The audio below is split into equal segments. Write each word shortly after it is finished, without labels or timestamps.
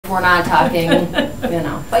We're not talking,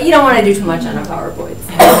 but you don't want to do too much on a PowerPoint.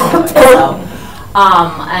 So,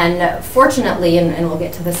 and fortunately, and we'll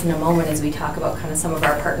get to this in a moment as we talk about kind of some of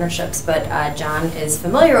our partnerships, but John is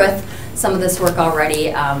familiar with some of this work already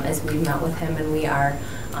as we've met with him, and we are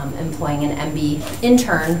employing an MB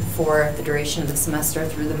intern for the duration of the semester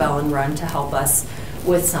through the Bellin Run to help us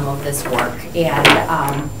with some of this work.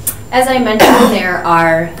 And as I mentioned, there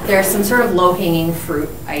are some sort of low-hanging fruit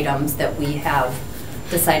items that we have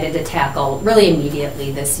decided to tackle really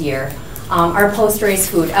immediately this year. Our post-race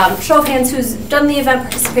food. Show of hands, who's done the event,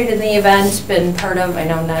 participated in the event, been part of, I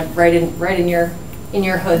know, Ned, right in your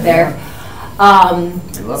hood there.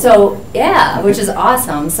 So yeah, which is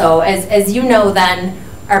awesome. So as you know, then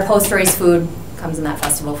our post-race food comes in that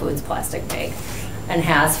Festival Foods plastic bag, and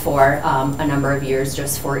has for a number of years.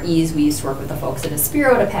 Just for ease, we used to work with the folks at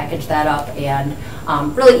Aspiro to package that up, and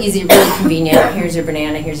really easy, really convenient. Here's your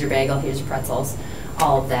banana, here's your bagel, here's your pretzels,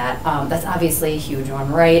 all of that. That's obviously a huge one,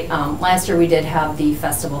 right? Last year we did have the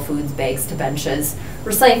Festival Foods bags to benches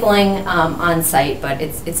recycling on site, but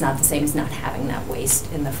it's not the same as not having that waste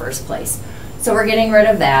in the first place. So we're getting rid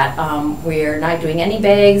of that. We're not doing any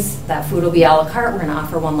bags. That food will be a la carte. We're going to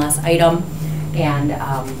offer one less item, and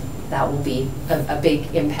that will be a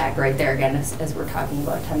big impact right there, again, as we're talking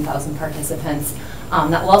about 10,000 participants.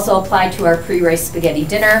 That will also apply to our pre-race spaghetti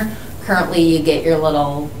dinner. Currently, you get your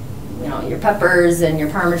little, your peppers and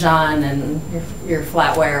your Parmesan and your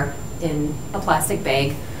flatware in a plastic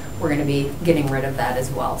bag. We're going to be getting rid of that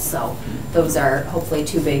as well. So those are hopefully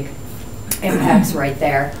two big impacts right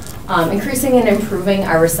there. Increasing and improving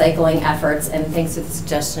our recycling efforts, and thanks to the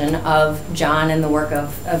suggestion of John and the work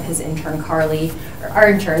of his intern Carly, our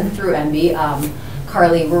intern through MB,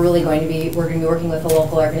 Carly, we're going to be working with a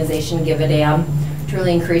local organization, Give a Damn, to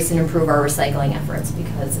really increase and improve our recycling efforts,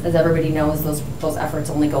 because as everybody knows, those efforts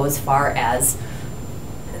only go as far as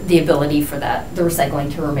the ability for the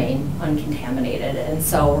recycling to remain uncontaminated. And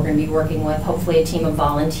so we're going to be working with hopefully a team of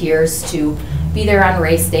volunteers to be there on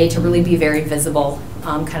race day, to really be very visible,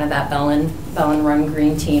 kind of that Bellin Run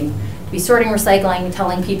Green team, to be sorting recycling,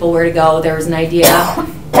 telling people where to go. There was an idea,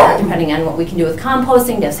 depending on what we can do with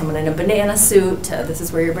composting, to have someone in a banana suit, this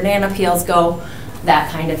is where your banana peels go,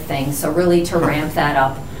 that kind of thing. So really to ramp that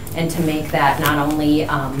up and to make that not only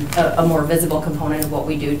a more visible component of what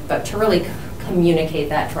we do, but to really communicate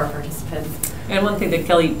that to our participants. And one thing that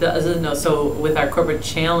Kelly doesn't know, so with our corporate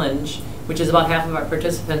challenge, which is about half of our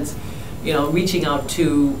participants, reaching out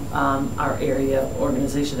to our area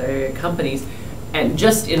organizations, our area companies, and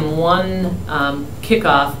just in one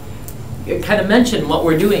kickoff, kind of mention what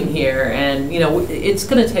we're doing here, and it's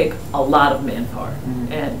going to take a lot of manpower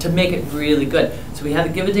and to make it really good. So we had to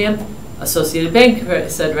Give a Damn. Associated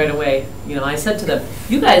Bank said right away, I said to them,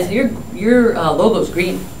 you guys, your logo's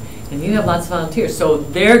green, and you have lots of volunteers, so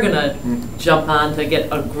they're going to jump on to get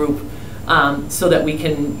a group. So that we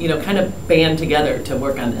can, kind of band together to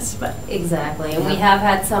work on this. But exactly, and we have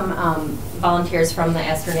had some volunteers from the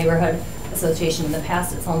Astor Neighborhood Association in the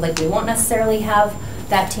past. It sounds like we won't necessarily have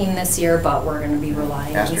that team this year, but we're going to be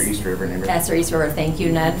relying on Astor East River Neighborhood. Astor East River. Thank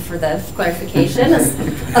you, Ned, for the clarification.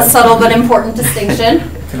 A subtle but important distinction.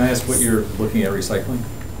 Can I ask what you're looking at recycling?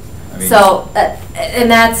 So, and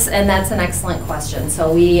that's an excellent question.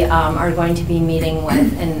 So we are going to be meeting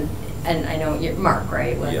with and I know you're Mark,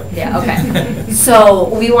 right? Yep. Yeah. Okay. So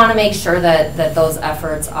we want to make sure that those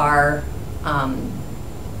efforts are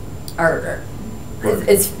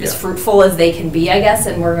as fruitful as they can be, I guess.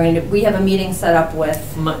 And we have a meeting set up with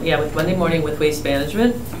with Monday morning with Waste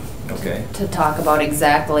Management. Okay. To talk about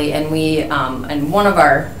exactly, and we and one of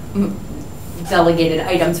our delegated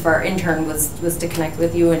items for our intern was to connect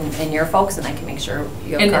with you and your folks, and I can make sure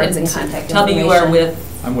you have cards and contact tell information. Me you are with.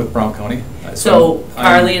 I'm with Brown County. So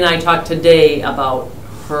Carly and I talked today about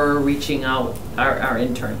her reaching out, our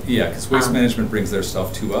intern. Yeah, because Waste Management brings their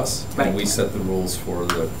stuff to us, right. And we set the rules for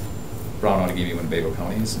the Brown, Outagamie, and Winnebago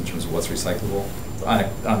counties in terms of what's recyclable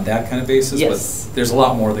on that kind of basis. Yes. But there's a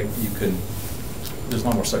lot more that there's a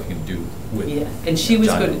lot more stuff you can do with. Yeah, and she was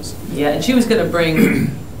going to. Yeah, and she was going to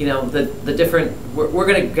bring, the different. We're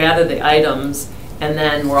going to gather the items, and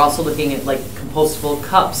then we're also looking at like compostable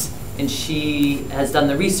cups. And she has done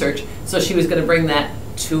the research, so she was going to bring that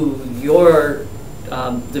to your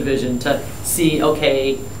division to see,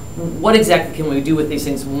 okay, what exactly can we do with these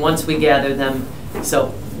things once we gather them.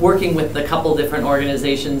 So working with a couple different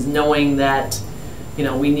organizations, knowing that,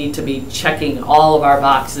 we need to be checking all of our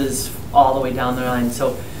boxes all the way down the line.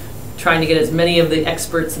 So trying to get as many of the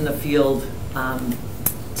experts in the field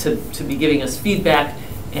to be giving us feedback,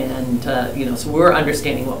 and so we're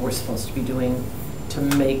understanding what we're supposed to be doing to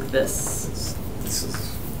make this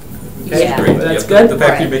Okay, Yeah. Great. that's Yeah, good. The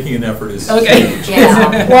fact Right. you're making an effort is Okay. huge.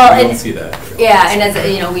 Yeah. Well, We don't and- see that. Yeah, and as,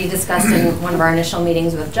 you know, we discussed in one of our initial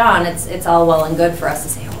meetings with John, it's all well and good for us to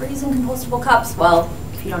say, oh, we're using compostable cups. Well,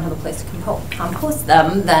 if you don't have a place to compost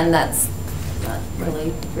them, then that's not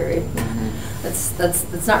really very,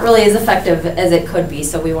 that's not really as effective as it could be.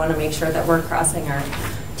 So we want to make sure that we're crossing our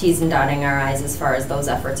T's and dotting our I's as far as those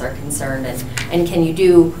efforts are concerned. And can you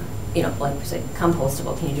do, you know, like we said,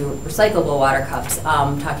 compostable, can you do recyclable water cups?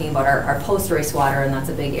 Talking about our post-race water, and that's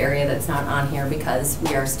a big area that's not on here because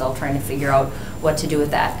we are still trying to figure out what to do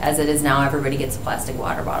with that. As it is now, everybody gets a plastic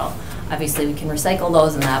water bottle. Obviously, we can recycle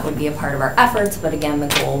those, and that would be a part of our efforts, but again, the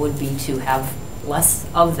goal would be to have less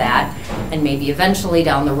of that, and maybe eventually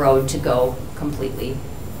down the road to go completely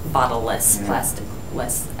bottle-less,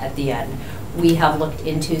 plastic-less at the end. We have looked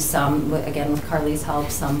into some, again, with Carly's help,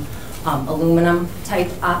 some aluminum type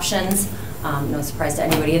options. No surprise to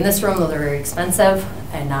anybody in this room, those are very expensive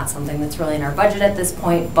and not something that's really in our budget at this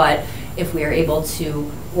point, but if we are able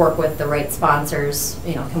to work with the right sponsors,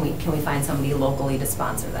 you know, can we find somebody locally to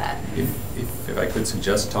sponsor that? If I could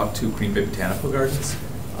suggest, talk to Green Bay Botanical Gardens.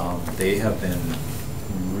 They have been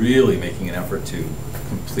really making an effort to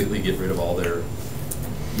completely get rid of all their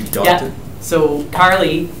Yeah, so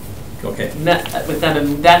Carly Okay. met with them,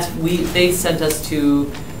 and they sent us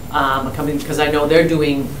to a company, because I know they're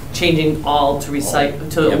changing all to recycle,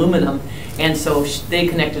 to Yep. aluminum, and so they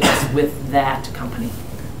connected us with that company,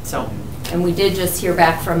 so. And we did just hear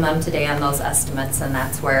back from them today on those estimates, and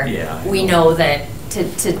that's where Yeah, I we know. know that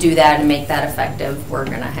to do that and make that effective, we're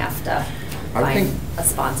gonna have to I find think- a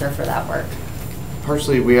sponsor for that work.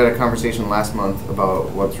 Partially, we had a conversation last month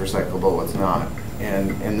about what's recyclable, what's not.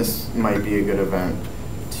 And this might be a good event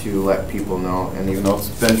to let people know, and even though it's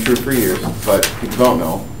been true for years, but people don't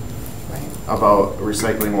know about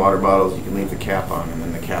recycling water bottles. You can leave the cap on, and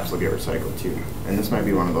then the caps will get recycled too. And this might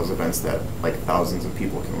be one of those events that like thousands of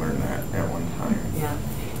people can learn that at one time. Yeah,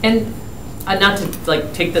 and not to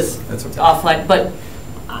like take this That's okay. offline, but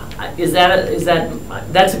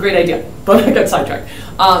that's a great idea, but I got sidetracked.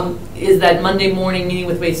 Is that Monday morning meeting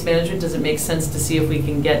with Waste Management, does it make sense to see if we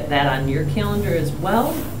can get that on your calendar as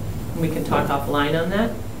well? And we can talk offline on that,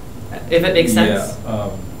 if it makes sense? Yeah,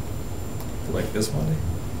 like this Monday?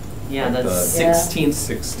 Yeah, Like that's the 16th.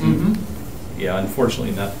 16th. Yeah,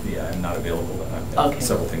 unfortunately, I'm not available. I've got Okay.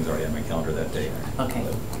 several things already on my calendar that day. Okay.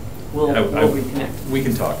 But We'll I- reconnect. We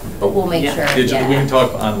can talk. But we'll make Yeah. sure, Digitally, we yeah. can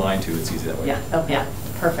talk online too, it's easy that way. Yeah, Okay, yeah.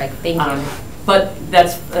 perfect, thank you. But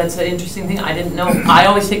that's an interesting thing, I didn't know, I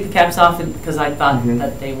always take the caps off because I thought Mhm.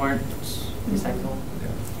 that they weren't recyclable.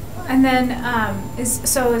 Yeah. And then, is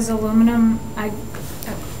aluminum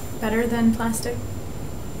better than plastic?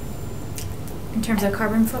 In terms of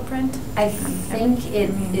carbon footprint? I think it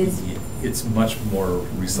is, It's much more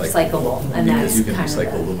recyclable. Recyclable, and Because you that's can kind of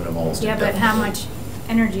recycle the- aluminum almost Yeah, but how indefinitely. much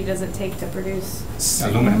energy does it take to produce?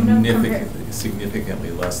 Significantly, compared-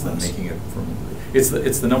 significantly less than making it from,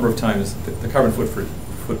 it's the number of times, the carbon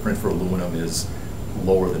footprint for aluminum is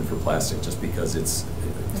lower than for plastic, just because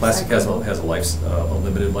plastic has a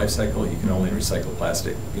limited life cycle. You can only recycle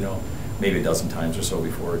plastic, maybe a dozen times or so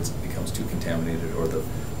before it becomes too contaminated, or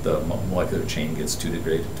the molecular chain gets too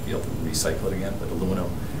degraded to be able to recycle it again. But aluminum,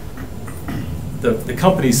 the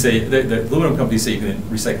companies say, the aluminum companies say you can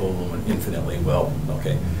recycle aluminum infinitely. Well,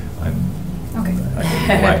 okay, I think in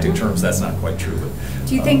galactic terms, that's not quite true. But,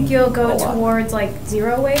 Do you think you'll a go lot. towards like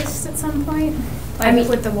zero waste at some point? I Like mean-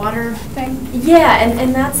 with the water thing? yeah,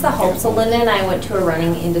 and that's the hope. So Linda and I went to a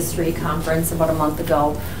running industry conference about a month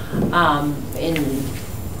ago, and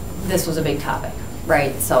this was a big topic,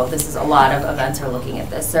 right? So this is, a lot of events are looking at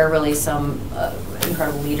this. There are really some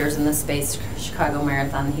incredible leaders in this space, Chicago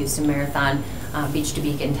Marathon, the Houston Marathon, Beach to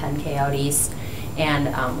Beacon 10K out east, and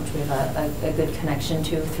which we have a good connection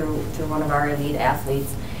to through one of our elite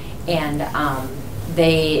athletes. And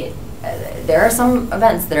there are some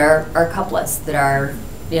events that are cupless, that are,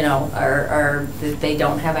 that they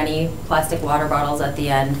don't have any plastic water bottles at the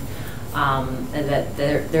end, and that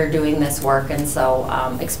they're doing this work. And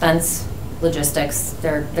so expense, logistics,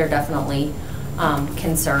 they're definitely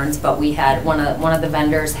concerns. But we had, one of the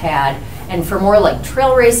vendors had, and for more like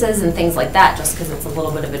trail races and things like that, just because it's a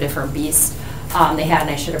little bit of a different beast, they had, and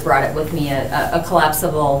I should have brought it with me, a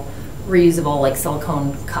collapsible, reusable like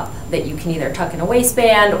silicone cup that you can either tuck in a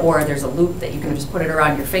waistband, or there's a loop that you can just put it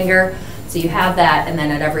around your finger. So you have that, and then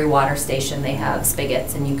at every water station they have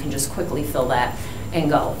spigots, and you can just quickly fill that and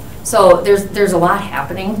go. So there's a lot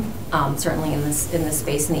happening, certainly in this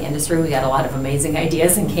space in the industry. We got a lot of amazing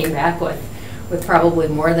ideas and came back with probably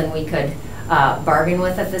more than we could bargain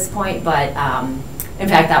with at this point. But in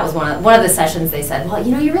fact, that was one of the sessions. They said, well,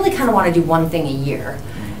 you really kind of want to do one thing a year.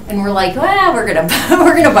 And we're like, well, we're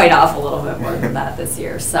gonna bite off a little bit more than that this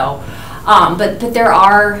year. So, but there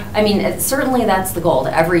are, I mean, certainly that's the goal.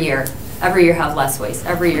 Every year have less waste.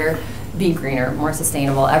 Every year be greener, more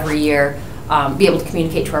sustainable. Every year be able to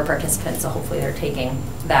communicate to our participants. So hopefully they're taking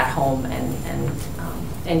that home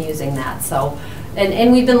and using that. So,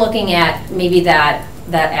 and we've been looking at maybe that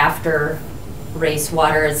after race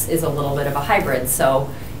water is a little bit of a hybrid. So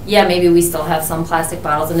yeah, maybe we still have some plastic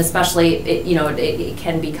bottles, and especially, it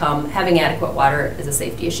can become, having adequate water is a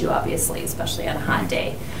safety issue, obviously, especially on a hot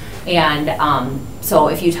day. And so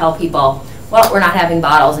if you tell people, well, we're not having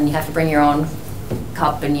bottles and you have to bring your own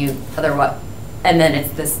cup and and then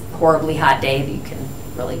it's this horribly hot day, that you can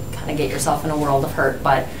really kind of get yourself in a world of hurt.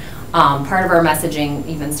 But part of our messaging,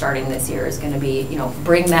 even starting this year, is going to be,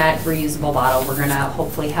 bring that reusable bottle. We're going to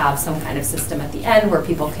hopefully have some kind of system at the end where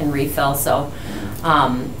people can refill. So,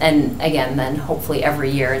 and again, then hopefully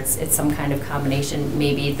every year it's some kind of combination.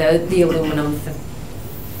 Maybe the aluminum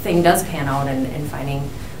thing does pan out, and finding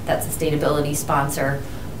that sustainability sponsor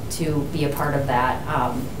to be a part of that.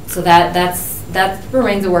 So that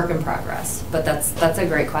remains a work in progress. But that's a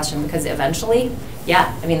great question, because eventually,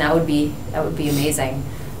 yeah, I mean, that would be amazing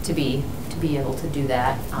to be able to do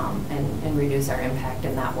that and reduce our impact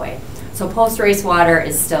in that way. So post-race water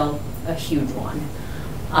is still a huge one.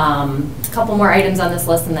 A couple more items on this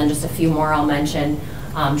list, and then just a few more I'll mention.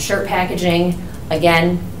 Shirt packaging,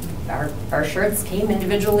 again, our shirts came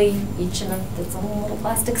individually, each in its own little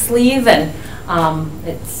plastic sleeve, and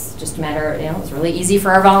it's just a matter, it's really easy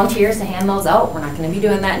for our volunteers to hand those out. We're not going to be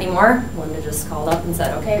doing that anymore. Linda just called up and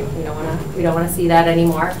said, okay, we don't want to see that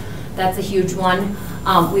anymore. That's a huge one.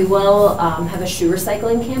 We will have a shoe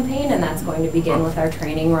recycling campaign, and that's going to begin with our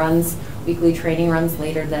training runs, weekly training runs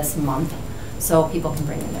later this month. So people can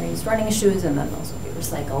bring in their used running shoes, and then those will be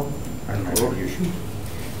recycled. I don't know what your shoe.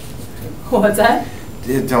 What's that?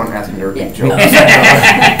 Don't ask me to repeat jokes.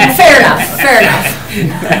 Fair enough.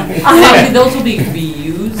 Actually, those will be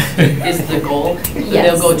reused, is the goal.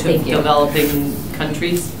 Yes, they'll go to developing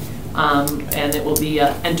countries, and it will be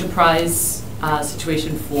an enterprise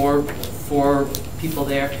situation for people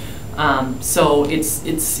there. So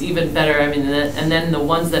it's even better. I mean, and then the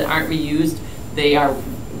ones that aren't reused, they are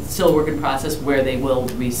still a work in process, where they will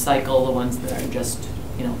recycle the ones that are just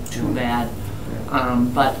too bad.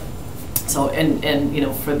 But so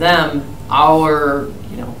and for them, our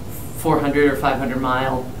 400 or 500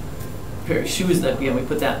 mile pair of shoes that we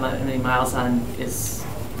put that many miles on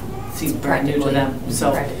seems brand new to them.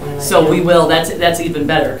 So we will. That's even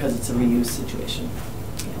better, because it's a reuse situation.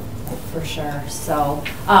 For sure. So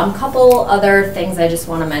a couple other things I just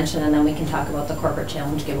want to mention, and then we can talk about the corporate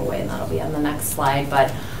challenge giveaway, and that'll be on the next slide.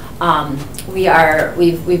 But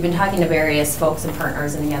we've been talking to various folks and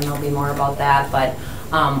partners, and again, there'll be more about that. But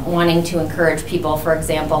wanting to encourage people, for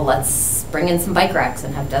example, let's bring in some bike racks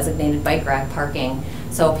and have designated bike rack parking.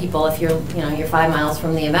 So people, if you're 5 miles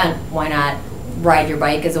from the event, why not ride your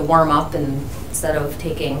bike as a warm up, and instead of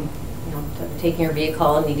taking your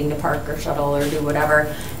vehicle and needing to park or shuttle or do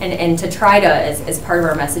whatever, and to try to, as part of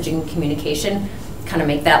our messaging and communication, kind of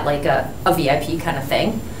make that like a VIP kind of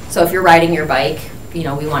thing. So if you're riding your bike, we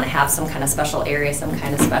want to have some kind of special area, some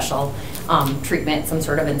kind of special treatment, some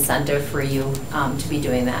sort of incentive for you to be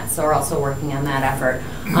doing that. So we're also working on that effort.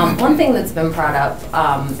 One thing that's been brought up,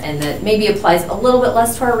 and that maybe applies a little bit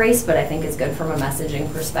less to our race, but I think is good from a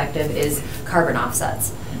messaging perspective, is carbon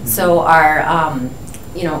offsets. So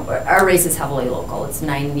our race is heavily local. It's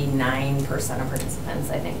 99% of participants,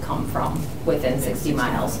 I think, come from within 60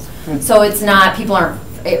 miles. So it's not, people aren't,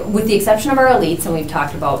 with the exception of our elites, and we've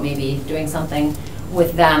talked about maybe doing something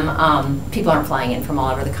with them, people aren't flying in from all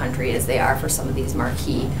over the country as they are for some of these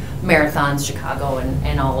marquee marathons, Chicago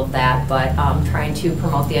and all of that, but trying to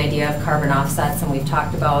promote the idea of carbon offsets. And we've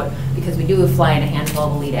talked about, because we do fly in a handful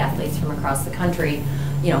of elite athletes from across the country,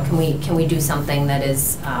 can we do something that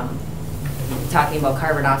is talking about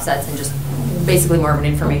carbon offsets, and just basically more of an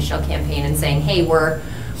informational campaign, and saying, hey, we're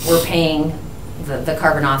paying the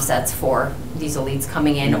carbon offsets for these elites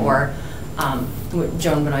coming in, or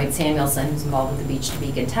Joan Benoit Samuelson, who's involved with the Beach to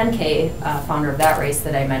Beacon 10K, founder of that race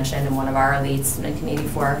that I mentioned, and one of our elites,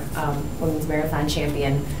 1984 women's marathon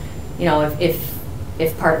champion.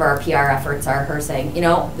 If part of our PR efforts are her saying,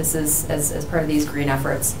 this is as part of these green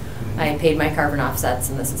efforts, I paid my carbon offsets,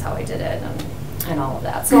 and this is how I did it, and all of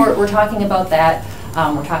that. So we're talking about that.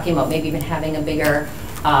 We're talking about maybe even having a bigger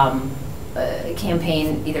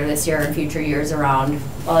campaign either this year or in future years around,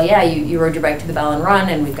 well, yeah, you rode your bike to the Bell and Run,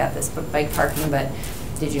 and we've got this bike parking, but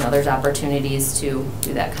did you know there's opportunities to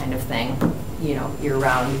do that kind of thing, year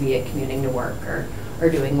round, be it commuting to work or or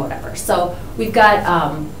doing whatever. So we've got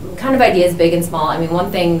kind of ideas big and small. I mean,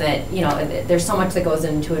 one thing that, you know, there's so much that goes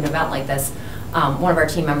into an event like this. One of our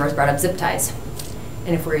team members brought up zip ties.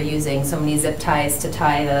 And if we're using so many zip ties to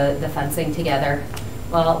tie the fencing together,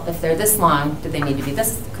 well, if they're this long, do they need to be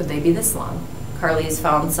this, could they be this long? Carly's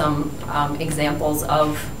found some examples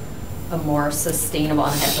of a more sustainable,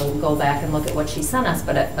 and I have to go back and look at what she sent us,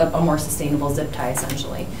 but a more sustainable zip tie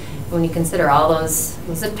essentially. When you consider all those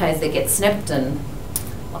zip ties that get snipped and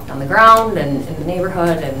left on the ground and in the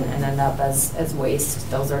neighborhood and end up as waste,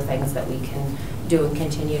 those are things that we can do and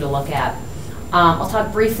continue to look at. I'll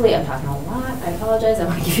talk briefly, I'm talking a lot, I apologize, I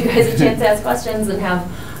want to give you guys a chance to ask questions and have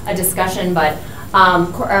a discussion, but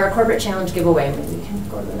our corporate challenge giveaway, maybe we can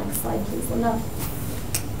go to the next slide please, Linda.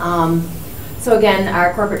 So again,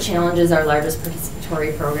 our corporate challenge is our largest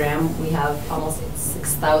participatory program. We have almost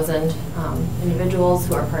 6,000 individuals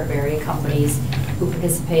who are part of varying companies who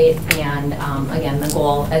participate, and again, the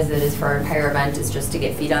goal, as it is for our entire event, is just to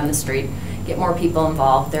get feet on the street, get more people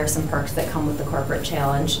involved. There are some perks that come with the corporate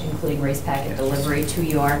challenge, including race packet delivery to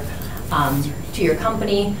your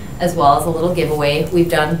company, as well as a little giveaway. We've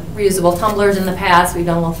done reusable tumblers in the past. We've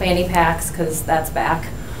done little fanny packs because that's back.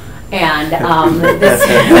 And this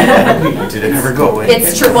did it ever go away?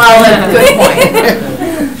 It's true. Well, good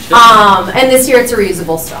point. And this year it's a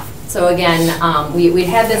reusable stuff. So again, we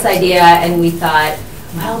had this idea and we thought,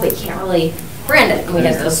 well, they can't really brand it. And we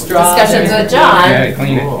had those discussions with John.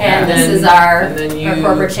 And this is our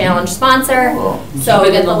corporate challenge sponsor. Cool. So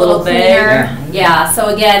we get the little bag. Yeah.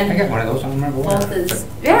 So again, I got one of those. I don't remember what.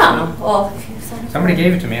 Yeah. Well, Somebody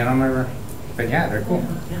gave it to me. I don't remember. But yeah, they're cool.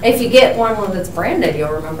 if you get one that's branded,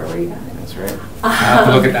 you'll remember where you got it. That's right. I'll have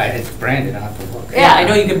to look at that. It's branded. I'll have to look. Yeah, I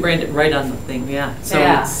know you can brand it right on the thing, yeah. So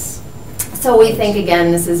Yeah. it's, So we think,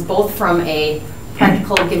 again, this is both from a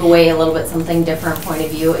practical giveaway, a little bit something different point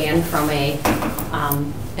of view, and from a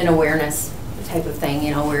an awareness type of thing,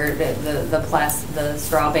 you know, where the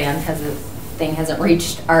straw ban hasn't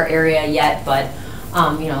reached our area yet, but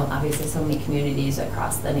you know, obviously so many communities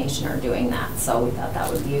across the nation are doing that. So we thought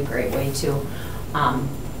that would be a great way to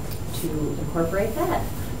incorporate that.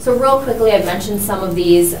 So real quickly, I've mentioned some of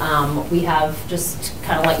these. We have just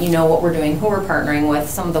kind of let you know what we're doing, who we're partnering with,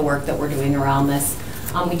 some of the work that we're doing around this.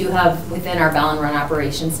 We do have within our Bell and Run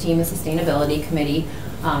operations team a sustainability committee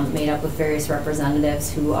made up with various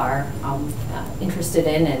representatives who are interested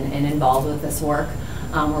in and involved with this work.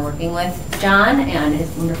 We're working with John and his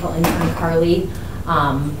wonderful intern Carly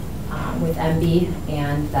with MB,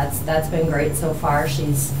 and that's been great so far.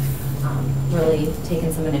 She's really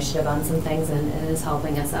taken some initiative on some things and is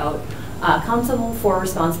helping us out. Council for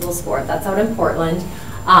Responsible Sport, that's out in Portland.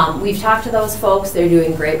 We've talked to those folks. They're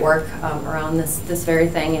doing great work around this very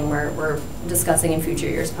thing, and we're discussing in future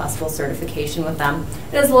years possible certification with them.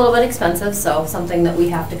 It is a little bit expensive, so something that we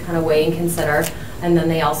have to kind of weigh and consider. And then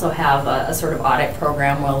they also have a sort of audit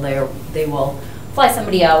program where they will fly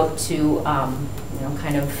somebody out to you know,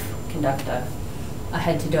 kind of conduct a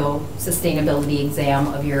head-to-toe sustainability exam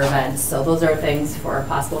of your events. So those are things for a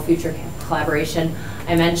possible future collaboration.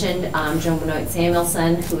 I mentioned Joan Benoit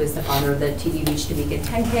Samuelson, who is the founder of the TD Beach to Beacon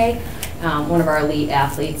 10K, one of our elite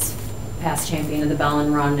athletes, past champion of the Bell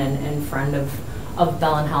and Run and friend of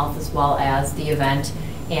Bell and Health, as well as the event.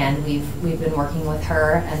 And we've been working with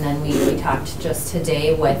her, and then we talked just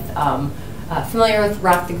today with familiar with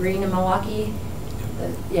Rock the Green in Milwaukee.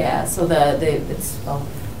 Yeah, so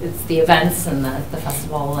it's the events and the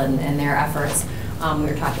festival and their efforts. We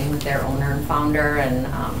were talking with their owner and founder and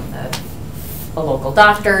a local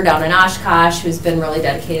doctor down in Oshkosh who's been really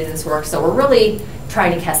dedicated to this work. So we're really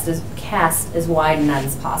trying to cast as wide a net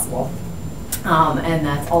as possible. And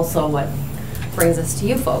that's also what brings us to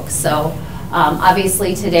you folks. So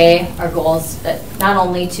obviously today our goal is not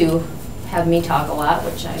only to have me talk a lot,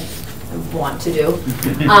 which I want to do,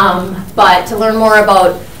 but to learn more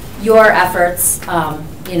about your efforts,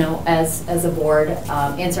 you know, as a board,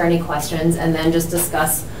 answer any questions, and then just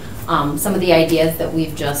discuss some of the ideas that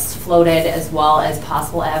we've just floated, as well as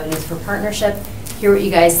possible avenues for partnership, hear what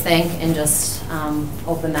you guys think, and just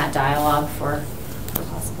open that dialogue for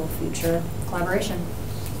possible future collaboration.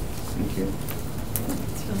 Thank you.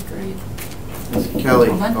 sounds great. Kelly,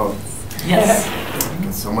 oh, Yes.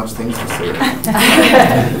 so much things to say.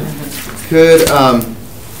 Could,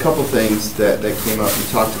 couple things that came up. We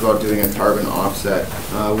talked about doing a carbon offset.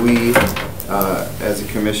 We, as a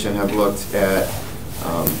commission, have looked at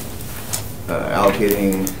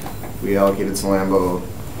we allocated Salambo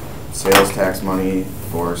sales tax money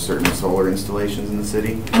for certain solar installations in the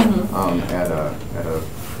city, at a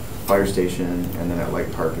fire station and then at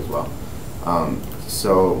Lake Park as well.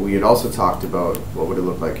 So we had also talked about what would it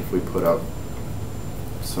look like if we put up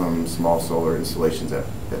some small solar installations at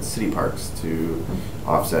city parks to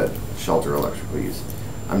offset shelter electrical use.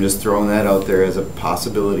 I'm just throwing that out there as a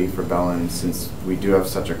possibility for Bellin, since we do have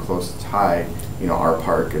such a close tie, you know, our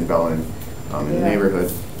park and Bellin in the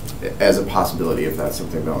neighborhood, as a possibility if that's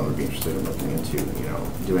something Bellin would be interested in looking into, you know,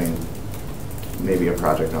 doing maybe a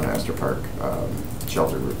project on Astor Park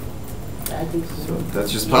shelter roof. That'd be So cool.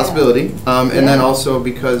 that's just a possibility. And then also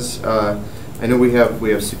because I know we have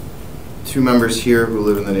 2 members here who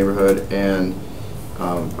live in the neighborhood and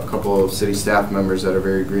a couple of city staff members that are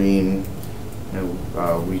very green.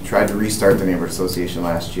 And we tried to restart the neighborhood association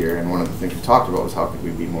last year, and one of the things we talked about was how could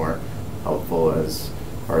we be more helpful as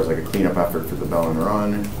far as like a cleanup effort for the Bellin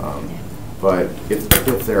Run. But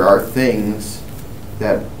if there are things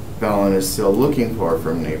that Bellin is still looking for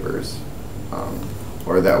from neighbors,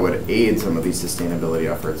 or that would aid some of these sustainability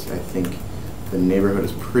efforts, I think the neighborhood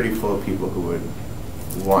is pretty full of people who would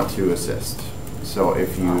want to assist. So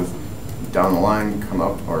if you, down the line, come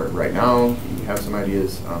up, or right now, you have some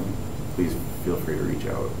ideas, please feel free to reach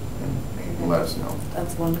out and let us know.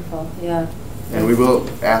 That's wonderful, yeah. And we will,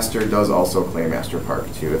 Astor does also claim Astor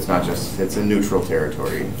Park too. It's not just, it's a neutral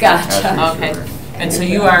territory. Gotcha. Astor East Okay. River. And so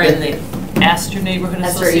you are in the Astor Neighborhood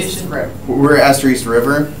Astor East Association? River. We're Astor East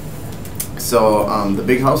River, so the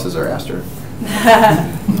big houses are Astor.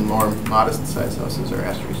 The more modest sized houses are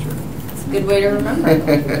Astor East River. It's a good way to remember.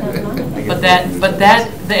 But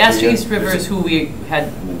the Astor East River is who we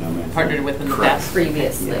had partnered with in the Correct. past.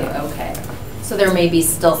 Previously, Yeah. okay. So there may be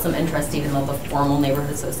still some interest, even though the formal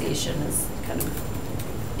neighborhood association is kind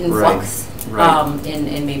of in Right, flux. right.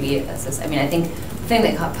 In maybe assist. I mean, I think the thing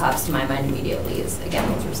that pops to my mind immediately is, again,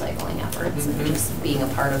 those recycling efforts and just being a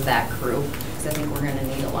part of that crew. Because I think we're going to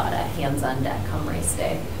need a lot of hands on deck come race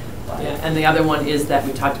day. But- Yeah, and the other one is that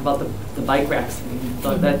we talked about the bike racks.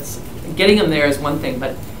 I mean, that's, getting them there is one thing,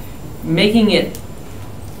 but making it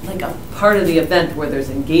like a part of the event where there's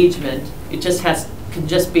engagement, it just can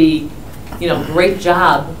just be, you know, great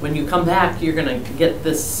job. When you come back, you're gonna get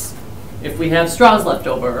this, if we have straws left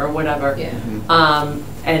over or whatever. Yeah.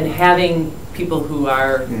 And having people who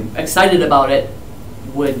are Mm. excited about it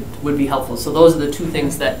would be helpful. So those are the 2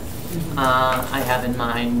 things that I have in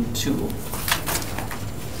mind too.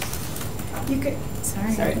 You could,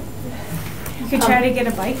 sorry. Sorry. You could try to get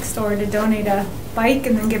a bike store to donate a bike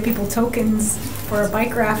and then give people tokens for a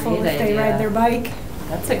bike raffle Great if they idea. ride their bike.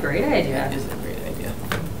 That's a great idea. That is a great idea.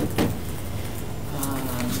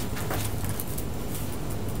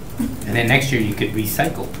 And then next year you could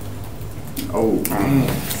recycle. Oh.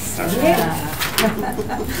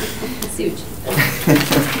 It's huge.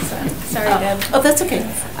 Sorry, Deb. Oh, that's okay.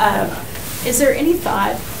 Is there any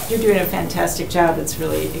thought, you're doing a fantastic job, it's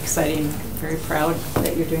really exciting, very proud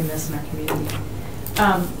that you're doing this in our community.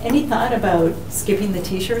 Any thought about skipping the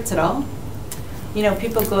t-shirts at all? You know,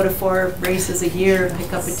 people go to 4 races a year,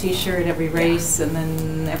 pick up a t-shirt every race, and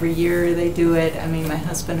then every year they do it. I mean, my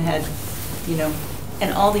husband had, you know,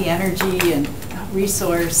 and all the energy and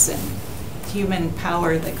resource and human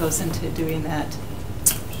power that goes into doing that.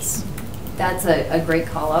 That's a great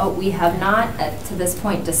call out. We have not, to this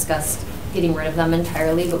point, discussed getting rid of them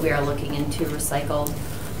entirely, but we are looking into recycled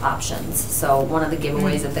options. So one of the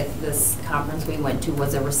giveaways at this conference we went to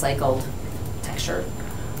was a recycled tech shirt.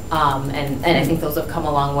 And I think those have come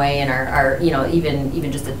a long way and are you know,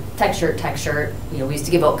 even just a tech shirt, you know, we used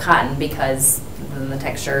to give out cotton because the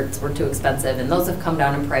tech shirts were too expensive, and those have come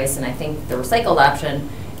down in price, and I think the recycled option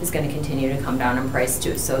is going to continue to come down in price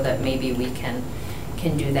too, so that maybe we can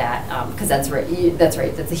do that, because that's right,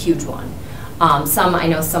 that's a huge one. I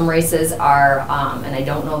know some races are, and I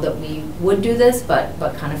don't know that we would do this, but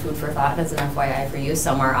kind of food for thought as an FYI for you,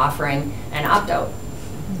 some are offering an opt-out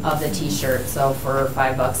of the t-shirt, so for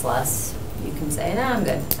 $5 less, you can say, nah, I'm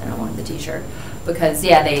good, I don't want the t-shirt. Because,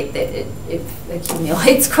 yeah, it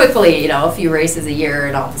accumulates quickly, you know, a few races a year,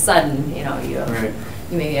 and all of a sudden, you know, you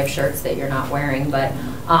maybe have shirts that you're not wearing, but,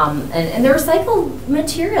 and the recycled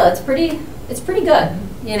material, it's pretty good,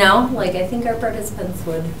 you know, like, I think our participants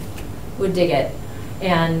would dig it,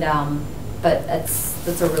 and, but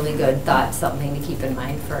that's a really good thought, something to keep in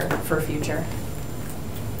mind for future.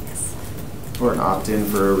 Or an opt-in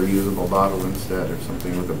for a reusable bottle instead, or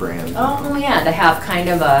something with a brand. Oh, yeah, to have kind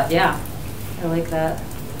of a, yeah, I like that.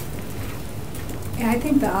 Yeah, I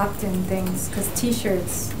think the opt-in things, because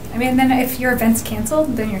t-shirts, I mean, then if your event's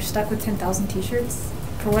canceled, then you're stuck with 10,000 t-shirts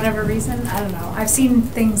for whatever reason. I don't know. I've seen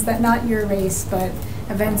things that, not your race, but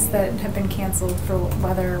events that have been canceled for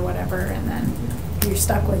weather or whatever, and then you're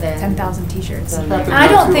stuck with 10,000 t-shirts. Then- And I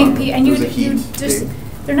don't think, and There's you a heat just,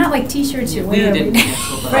 They're not like T-shirts you We wear every didn't day.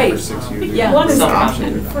 cancel them. Right. For 6 years. Yeah. One is Some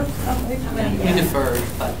option. option. We deferred,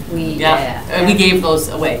 but, We, yeah, and we gave those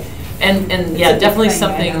away. And yeah, a big definitely thing, I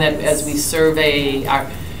something know. that as we survey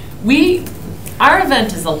our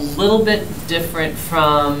event is a little bit different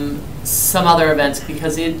from some other events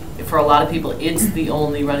because for a lot of people, it's the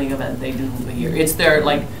only running event they do a year. It's their,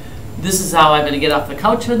 like, this is how I'm gonna get off the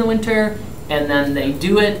couch in the winter, and then they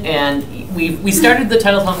do it, and we started the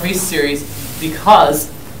Titletown Race Series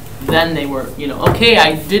because then they were, okay,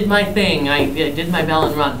 I did my thing, I did my bell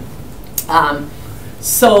and run.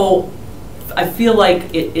 So I feel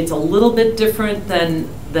like it's a little bit different than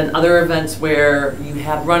other events where you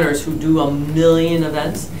have runners who do a million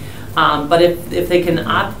events. But if they can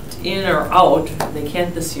opt in or out, they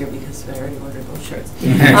can't this year because I already ordered those shirts.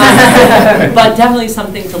 But definitely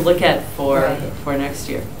something to look at for next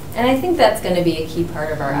year. And I think that's going to be a key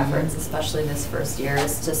part of our efforts, especially this first year,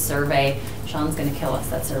 is to survey. Sean's going to kill us.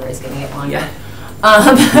 That survey's going to get longer. Yeah.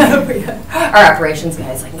 Our operations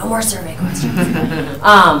guy's like, no more survey questions.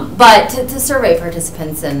 But to survey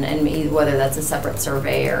participants and whether that's a separate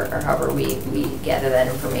survey or however we gather that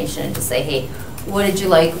information and to say, hey, what did you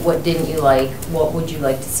like? What didn't you like? What would you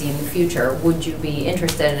like to see in the future? Would you be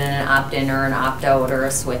interested in an opt-in or an opt-out or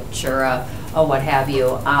a switch or a what have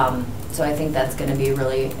you? So I think that's going to be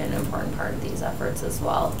really an important part of these efforts as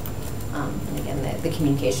well. And again, the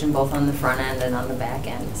communication both on the front end and on the back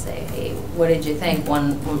end to say, hey, what did you think?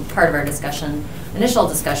 One part of our initial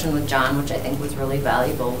discussion with John, which I think was really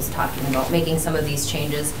valuable, was talking about making some of these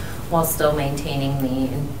changes while still maintaining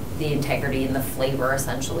the integrity and the flavor,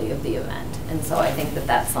 essentially, of the event. And so I think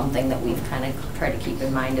that's something that we've kind of tried to keep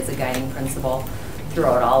in mind as a guiding principle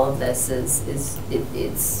throughout all of this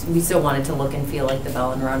we still want it to look and feel like the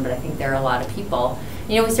Bell and Run, but I think there are a lot of people.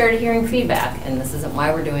 We started hearing feedback, and this isn't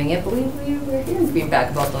why we're doing it, but we're hearing feedback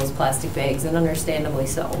about those plastic bags, and understandably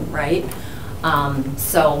so, right?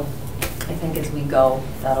 So I think as we go,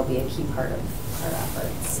 that'll be a key part of our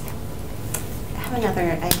efforts. I have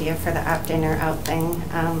another idea for the opt-in or out thing.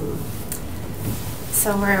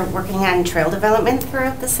 So we're working on trail development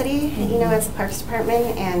throughout the city, as the Parks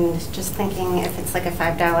Department, and just thinking if it's like a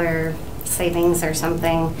 $5 savings or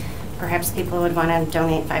something, perhaps people would want to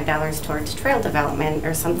donate $5 towards trail development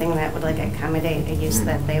or something that would accommodate a use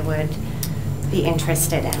that they would be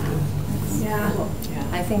interested in. Yeah.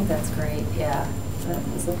 I think that's great, yeah. That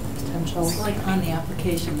is a potential. It's like on the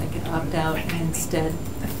application, they could opt out and instead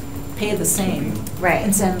pay the same. Right.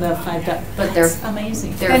 And send the $5. But they're That's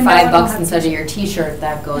amazing. They're And no one will $5 have instead of to- your T-shirt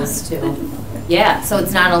that goes to. Yeah, so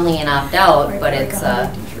it's not only an opt-out, Right, but like it's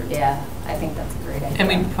 100 t-shirts. yeah. I think that's a great idea. And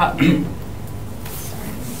we probably, sorry,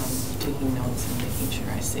 I'm taking notes and making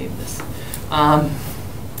sure I save this.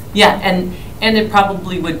 Yeah, and it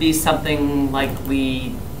probably would be something like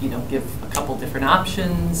we, give a couple different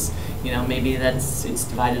options. Maybe it's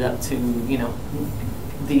divided up to,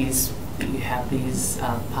 these. You have these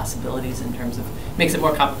possibilities in terms of, makes it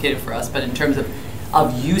more complicated for us, but in terms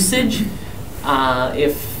of usage,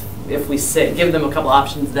 if we give them a couple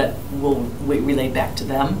options that will relate back to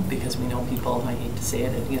them, because we know people, I hate to say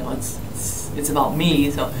it, it's about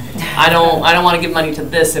me, so I don't want to give money to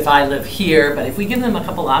this if I live here, but if we give them a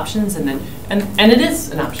couple options and it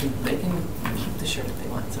is an option, they can keep the shirt if they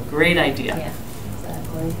want. So great idea. Yeah,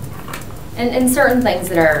 exactly. And certain things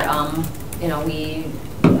that are,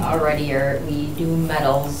 we do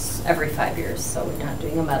medals every 5 years, so we're not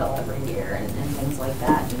doing a medal every year and things like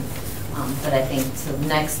that. But I think so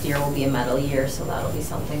next year will be a medal year, so that'll be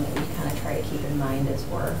something that we kind of try to keep in mind as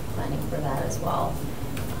we're planning for that as well.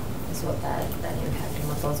 Is what that impact and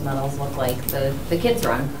what those medals look like. The kids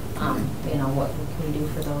run, what can we do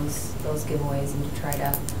for those giveaways and to try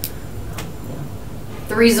to,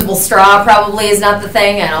 the reusable straw probably is not the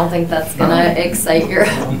thing. I don't think that's gonna excite your,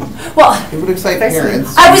 well. It would excite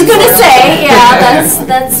parents. I was gonna say, yeah,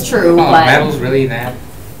 that's true, Oh, but. medals really that?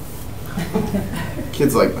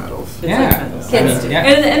 Kids like medals. Yeah. Kids do. Yeah.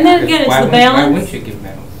 And then again, it's Why the wouldn't- balance. Why wouldn't you give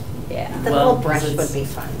medals? Yeah. The Well, little brush it's- would be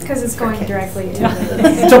fun. Because it's for going kids. directly to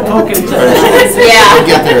To poke into We'll Yeah.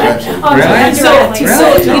 get there eventually. Oh, Really? directly. So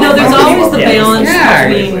there's always the balance Yeah.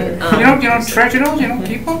 between. You don't treasure those, you don't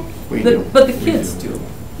keep them? We do. But the kids do.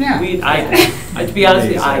 Yeah. To be honest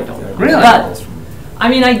with you, I don't. Really? But, I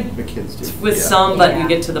mean, The kids do. with Yeah. some, but you Yeah.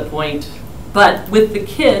 get to the point. But with the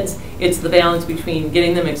kids, it's the balance between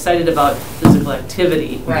getting them excited about physical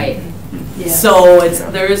activity. Right. So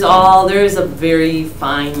there is a very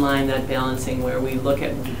fine line, that balancing, where we look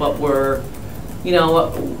at what we're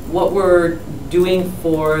doing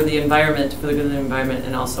for the environment, for the good of the environment,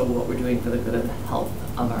 and also what we're doing for the good of the health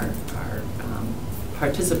of our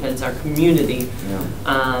participants, our community,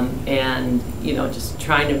 Yeah. and, you know, just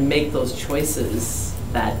trying to make those choices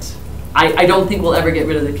that, I don't think we'll ever get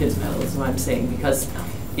rid of the kids' medal, is what I'm saying, because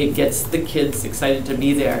it gets the kids excited to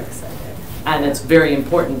be there. And it's very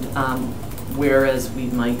important, whereas we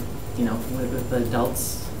might, you know, with the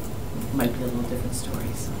adults, might be a little different story,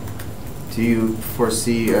 so. Do you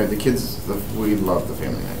foresee, the kids, we love the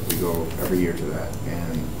family night, we go every year to that,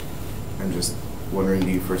 and I'm just wondering, do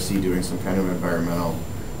you foresee doing some kind of environmental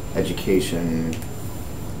education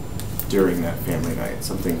during that family night,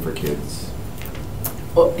 something for kids?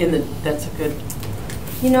 Oh, that's a good.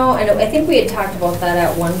 You know, and I think we had talked about that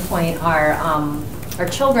at one point. Our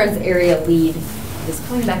children's area lead is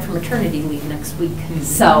coming back from maternity leave next week.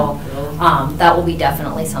 So that will be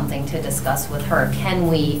definitely something to discuss with her. Can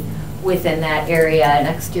we, within that area,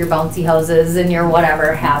 next to your bouncy houses and your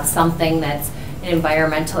whatever, have something that's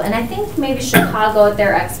environmental? And I think maybe Chicago at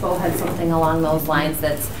their expo had something along those lines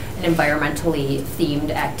that's an environmentally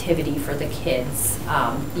themed activity for the kids.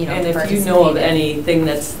 You know, and if you know of anything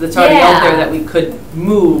that's already out there that we could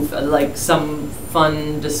move, like some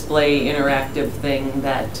fun display interactive thing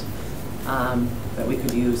that that we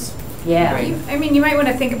could use. Yeah. Right. I mean, you might want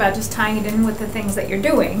to think about just tying it in with the things that you're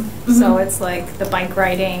doing. Mm-hmm. So it's like the bike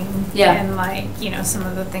riding Yeah. and like, you know, some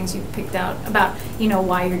of the things you picked out about, you know,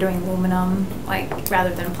 why you're doing aluminum, like rather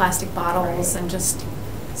than plastic bottles, and just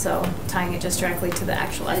so tying it just directly to the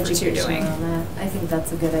actual efforts you're doing. On that. I think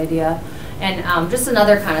that's a good idea. And just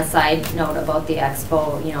another kind of side note about the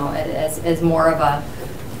expo, you know, as more of a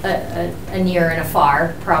near and a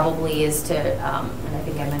far probably is to, and I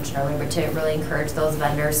think I mentioned earlier, but to really encourage those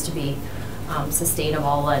vendors to be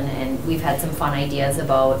sustainable, and we've had some fun ideas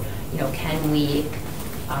about, you know, can we,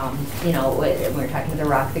 you know, we were talking to the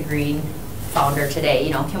Rock the Green founder today,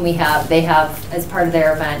 you know, can we have, they have, as part of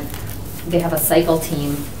their event, they have a cycle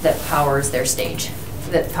team that powers their stage,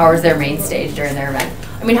 that powers their main stage during their event.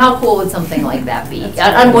 I mean, how cool would something like that be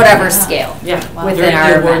on whatever scale? Yeah, within during our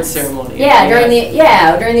the award events. ceremony.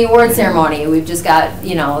 Yeah, during the award ceremony, we've just got,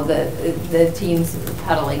 you know, the teams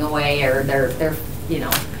pedaling away, or they're you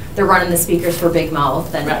know, they're running the speakers for Big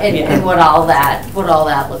Mouth, and, Right, yeah. and what all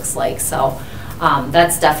that looks like. So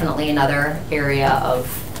that's definitely another area of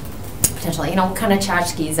potentially, you know, what kind of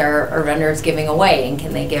tchotchkes are vendors giving away, and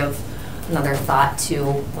can they give another thought to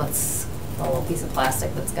what's a little piece of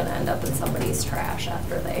plastic that's going to end up in somebody's trash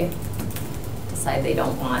after they decide they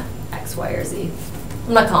don't want X, Y, or Z.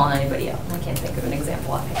 I'm not calling anybody out. I can't think of an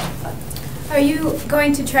example offhand. But. Are you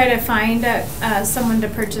going to try to find someone to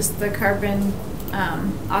purchase the carbon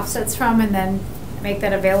offsets from, and then make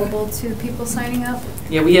that available to people signing up?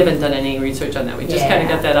 Yeah, we haven't done any research on that. We just kind of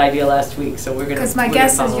got that idea last week, so we're going to. Because my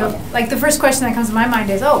guess is you'll, like, the first question that comes to my mind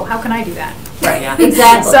is, oh, how can I do that? Right, yeah.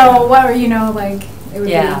 Exactly. So what are, you know, like, it would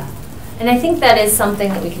be. And I think that is something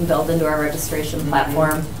that we can build into our registration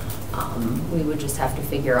platform. We would just have to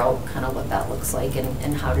figure out kind of what that looks like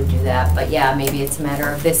and how to do that. But yeah, maybe it's a matter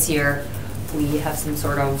of this year we have some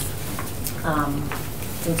sort of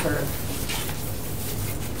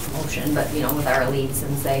promotion, but you know, with our elites,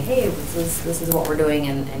 and say, hey, this is what we're doing,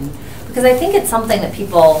 and because I think it's something that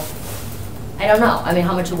people, I don't know. I mean,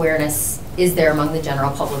 how much awareness is there among the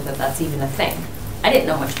general public that that's even a thing? I didn't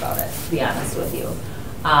know much about it, to be honest with you.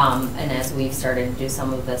 And as we've started to do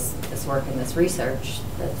some of this work and this research,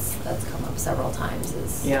 that's come up several times.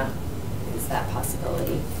 Is that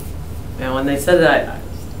possibility? Now, when they said that,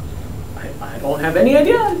 I don't have any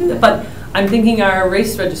idea how to do that. But I'm thinking our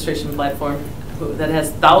race registration platform that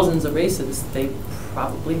has thousands of races, they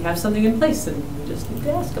probably have something in place, and we just need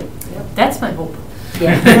to ask them. Yep. That's my hope.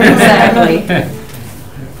 Yeah, exactly.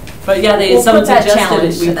 But yeah, We'll someone put that suggested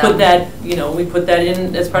challenge we to put them. that, you know, we put that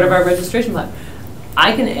in as part of our registration plan.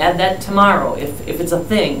 I can add that tomorrow if it's a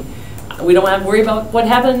thing. We don't have to worry about what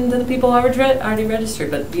happened to the people already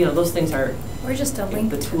registered, but you know, those things are Or just a link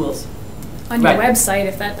the tools. on your Right. website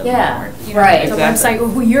if that doesn't Yeah, work. You know, right. the Exactly.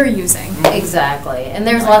 website who you're using. Exactly, and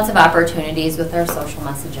there's lots of opportunities with our social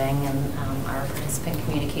messaging and our participant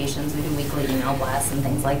communications. We do weekly email blasts and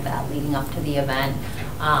things like that leading up to the event.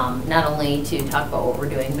 Not only to talk about what we're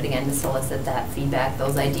doing, but again, to solicit that feedback,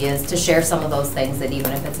 those ideas, to share some of those things that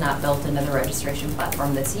even if it's not built into the registration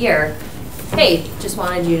platform this year, hey, just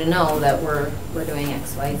wanted you to know that we're doing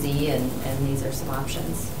X, Y, Z, and these are some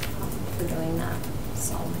options for doing that,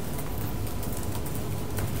 so.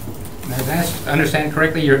 Did I understand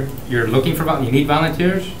correctly, you're looking for, you need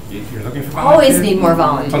volunteers? You're looking for volunteers? Always need more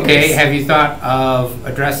volunteers. Okay, have you thought of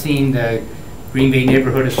addressing the Green Bay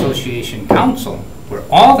Neighborhood Association Council, where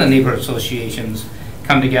all the neighborhood associations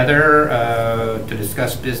come together to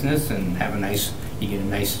discuss business and have you get a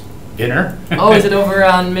nice dinner. Oh, is it over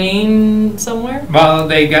on Main somewhere? Well,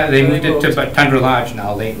 they moved it to Tundra Lodge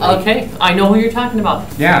now lately. Okay, I know who you're talking about.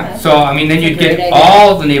 Yeah, so I mean, then That's a you'd great get idea.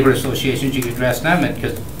 all the neighborhood associations, you could address them,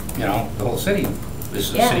 because, you know, the whole city, this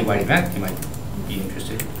is a Yeah. citywide event, you might be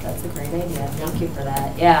interested. That's a great idea. Thank you for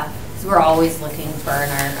that. Yeah, because we're always looking for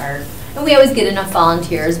our, and we always get enough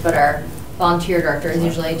volunteers, but our volunteer director is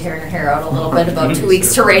usually tearing her hair out a little bit about 2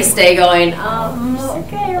 weeks to race day going,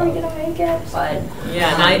 okay, are we gonna make it? But.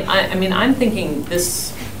 Yeah, and I mean, I'm thinking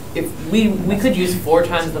this, if we could use 4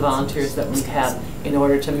 times the volunteers that we have in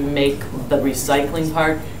order to make the recycling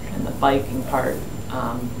part and the biking part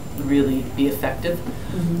really be effective.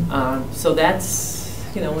 So that's,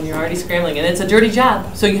 you know, when you're already scrambling, and it's a dirty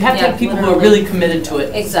job, so you have to Yeah, have people who are literally. really committed to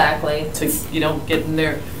it. Exactly. To, you know, getting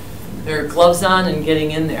their gloves on and getting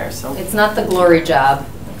in there, so. It's not the glory job.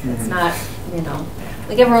 It's not, you know,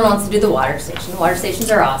 like everyone wants to do the water station. The water stations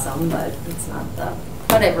are awesome, but it's not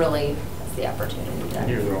but it really is the opportunity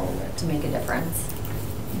to make a difference.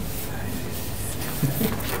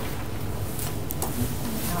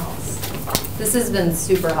 This has been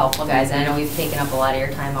super helpful, guys. I know we've taken up a lot of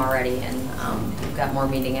your time already, and we've got more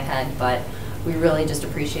meeting ahead, but we really just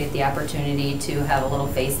appreciate the opportunity to have a little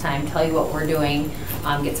FaceTime, tell you what we're doing,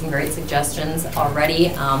 get some great suggestions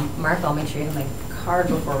already. Mark, I'll make sure you have my card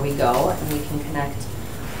before we go, and we can connect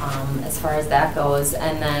as far as that goes.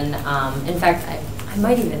 And then, in fact, I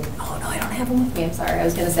might even, oh no, I don't have them with me, I'm sorry. I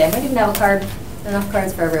was gonna say, I might even have a card, enough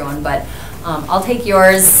cards for everyone, but I'll take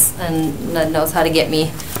yours, and Ned knows how to get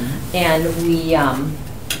me. And we,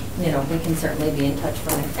 you know, we can certainly be in touch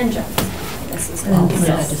for next, and Jen, this as well.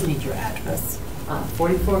 I just need your address.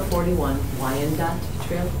 4441 Wyandotte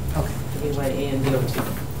Trail. Okay. W-Y-A-N-D-O-T.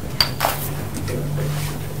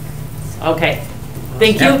 Okay.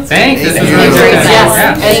 Thank you. Yeah, thanks. This Thank is you. really great. Yes.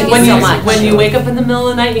 Yeah. Thank And you so much. when you wake up in the middle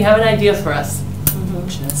of the night, you have an idea for us.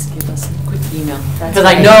 Just give us a quick email. That's Because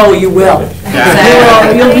I right. know you will.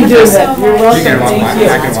 Yeah. You'll be doing so that. You're much. welcome. You can walk Thank mine. you.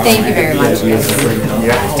 I can walk Thank mine. you very much.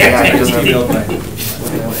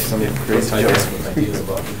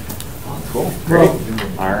 Cool, great.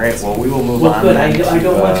 All right, well, we will move Well, on good. then I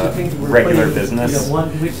don't want you to to think we're regular playing, business. you know,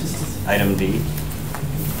 which is Item D.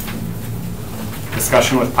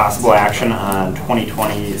 Discussion with possible action on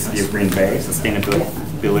 2020 City of Green Bay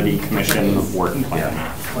Sustainability Commission Work Plan.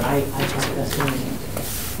 I tried this one.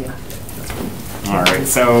 Yeah. All right,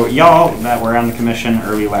 so y'all that were on the commission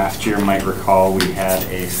early last year might recall we had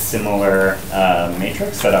a similar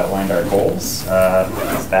matrix that outlined our goals.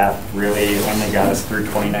 That really only got us through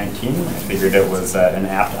 2019. I figured it was an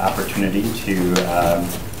apt opportunity to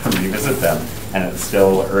revisit them, and it's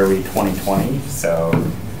still early 2020, so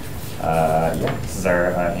yeah, this is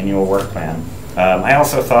our annual work plan. I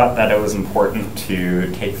also thought that it was important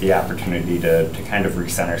to take the opportunity to kind of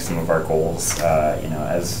recenter some of our goals.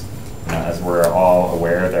 As we're all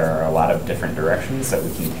aware, there are a lot of different directions that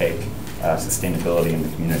we can take sustainability in the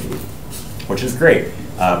community, which is great,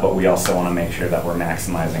 but we also want to make sure that we're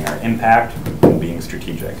maximizing our impact and being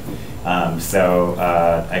strategic. So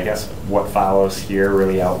I guess what follows here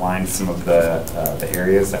really outlines some of the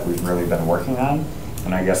areas that we've really been working on.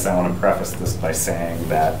 And I guess I want to preface this by saying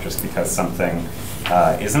that just because something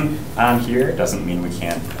isn't on here doesn't mean we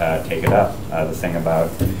can't take it up. The thing about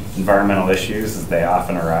environmental issues is they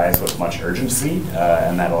often arise with much urgency,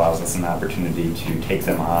 and that allows us an opportunity to take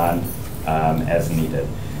them on as needed.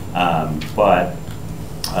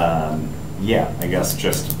 Yeah, I guess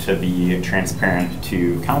just to be transparent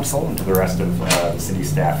to council and to the rest of the city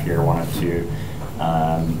staff here, wanted to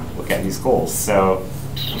look at these goals. So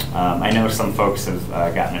I know some folks have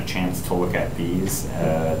gotten a chance to look at these,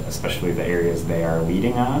 especially the areas they are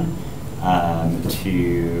leading on,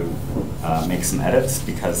 to make some edits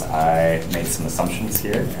because I made some assumptions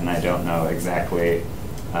here and I don't know exactly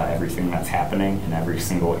everything that's happening in every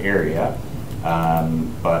single area.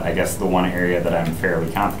 But I guess the one area that I'm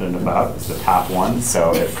fairly confident about is the top one.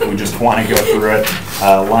 So if we just want to go through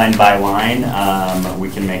it line by line, we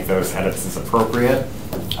can make those edits as appropriate.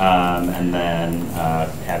 And then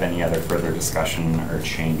have any other further discussion or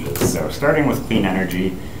changes. So starting with clean energy,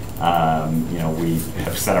 we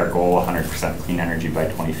have set our goal 100% clean energy by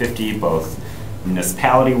 2050, both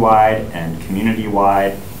municipality-wide and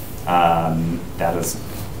community-wide. That has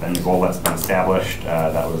been the goal that's been established.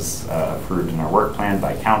 That was approved in our work plan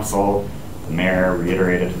by council. The mayor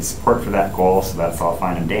reiterated his support for that goal, so that's all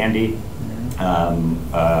fine and dandy.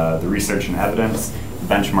 The research and evidence,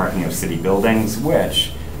 benchmarking of city buildings,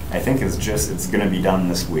 which I think is it's going to be done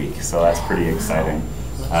this week, so that's pretty exciting.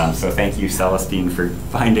 So thank you, Celestine, for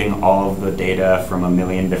finding all of the data from 1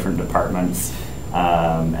 million different departments,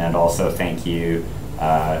 and also thank you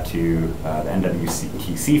to the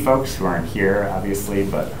NWTC folks who aren't here, obviously,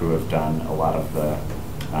 but who have done a lot of the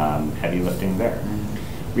heavy lifting there.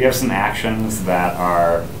 We have some actions that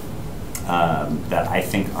are that I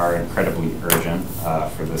think are incredibly urgent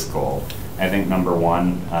for this goal. I think number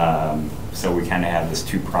one, so we kind of have this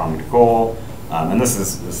two-pronged goal, and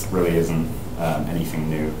this really isn't anything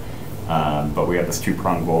new, but we have this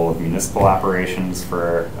two-pronged goal of municipal operations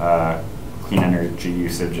for clean energy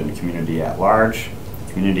usage and community at large.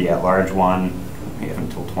 Community at large one, we have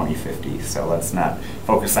until 2050, so let's not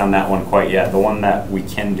focus on that one quite yet. The one that we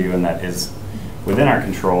can do and that is within our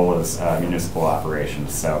control is municipal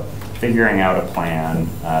operations. So figuring out a plan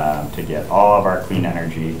to get all of our clean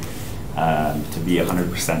energy to be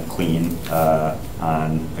 100% clean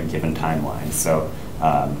on a given timeline. So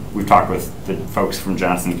we've talked with the folks from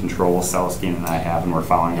Johnson Controls, Celestine and I have, and we're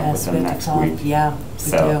following up with them next week. Yeah,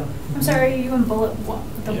 so, I'm sorry, are you in bullet one?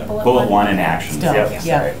 Bullet one in actions. Still, yep.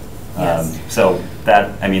 yeah. Yes. So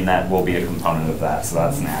that, I mean, that will be a component of that. So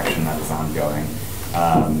that's an action that is ongoing.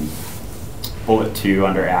 Bullet two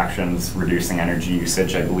under actions, reducing energy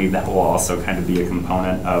usage. I believe that will also kind of be a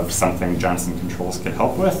component of something Johnson Controls can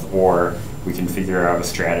help with, or we can figure out a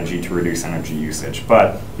strategy to reduce energy usage.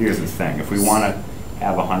 But here's the thing, if we want to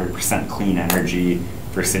have 100% clean energy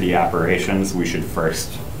for city operations, we should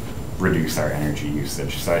first reduce our energy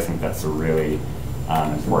usage. So I think that's a really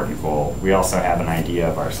important goal. We also have an idea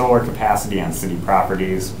of our solar capacity on city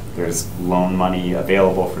properties. There's loan money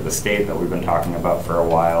available for the state that we've been talking about for a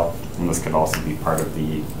while, and this could also be part of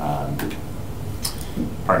the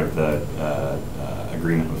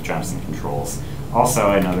agreement with Johnson Controls. Also,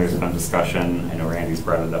 I know there's been discussion, I know Randy's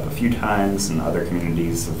brought it up a few times, and other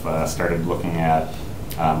communities have started looking at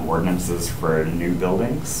ordinances for new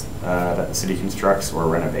buildings that the city constructs or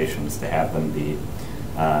renovations to have them be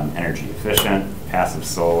energy efficient, passive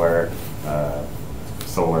solar,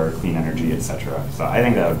 clean energy, etc. So I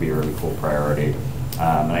think that would be a really cool priority.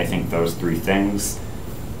 And I think those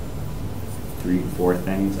four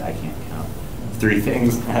things, I can't count. 3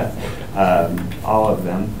 things, all of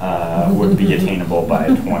them would be attainable by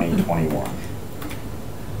 2021.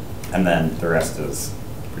 And then the rest is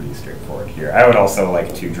pretty straightforward here. I would also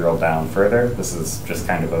like to drill down further. This is just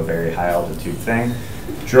kind of a very high altitude thing.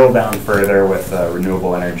 Drill down further with a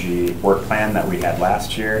renewable energy work plan that we had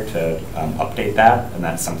last year to update that, and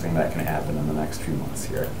that's something that can happen in the next few months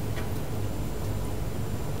here.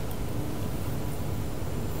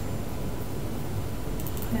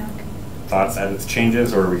 No. Thoughts, edits,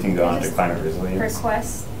 changes, or we can go on to climate resilience?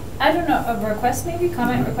 Request. I don't know, a request maybe,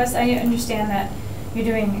 comment request. I understand that you're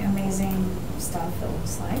doing amazing stuff, it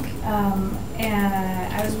looks like. And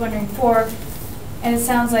I was wondering and it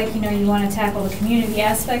sounds like, you know, you want to tackle the community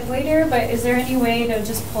aspect later, but is there any way to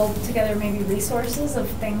just pull together maybe resources of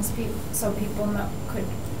things so people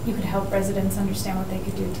you could help residents understand what they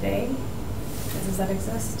could do today? Does that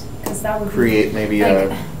exist? Because that would create maybe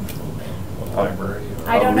like, a library.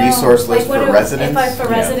 I don't know. Resource list like, for residents. If a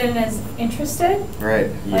resident is interested,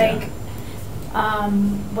 right? Like,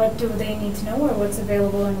 what do they need to know, or what's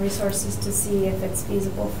available in resources to see if it's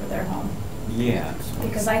feasible for their home? Yeah.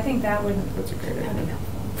 Because I think that would That's a great be idea. helpful,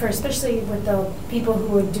 for especially with the people who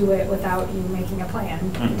would do it without you making a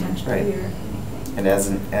plan potentially Right. or anything. And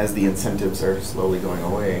as the incentives are slowly going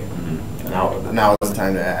away, Mm-hmm. now is the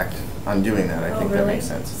time to act on doing that. I Oh, think that really? makes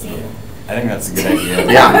sense. See? I think that's a good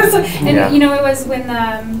idea. Yeah. And Yeah. you know, it was when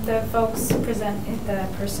the person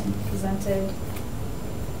presented,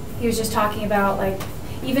 he was just talking about like,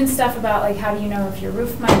 even stuff about like, how do you know if your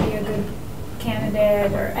roof might be a good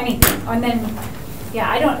candidate or anything. And then,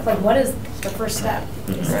 yeah, I don't, like, what is the first step,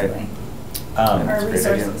 basically? That's Or a great idea.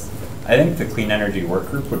 resources. I think the Clean Energy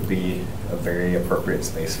Work Group would be a very appropriate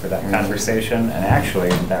space for that conversation. And actually,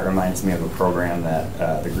 that reminds me of a program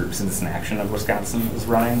that the group Citizen Action of Wisconsin is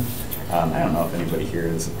running. I don't know if anybody here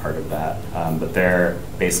is a part of that, but they're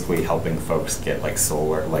basically helping folks get like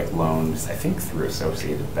solar, like loans, I think through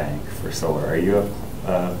Associated Bank for solar. Are you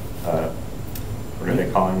what are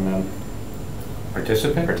they calling them?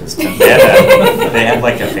 Participant? Participant. They had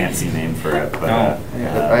like a fancy name for it, but I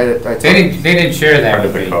They didn't share that Part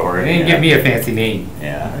of with the me. cohort, They didn't yeah. give me a fancy name. I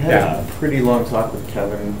yeah. had a pretty long talk with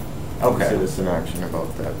Kevin from Okay. Citizen Action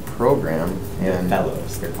about that program, and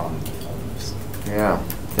Fellows, they're calling them fellows. yeah,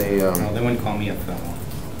 they No, they wouldn't call me a fellow.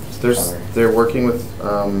 they're working with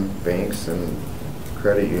banks and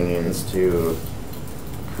credit unions to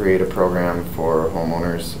create a program for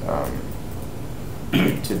homeowners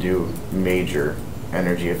to do major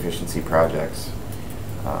energy efficiency projects,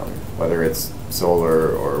 whether it's solar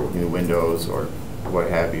or new windows or what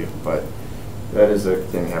have you. But that is a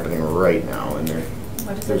thing happening right now, and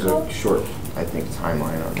What is it there's called? a short I think,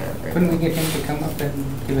 timeline on that right Couldn't we now. get him to come up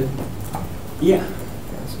and give it? Yeah.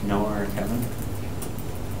 Noah or Kevin?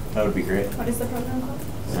 That would be great. What is the program called?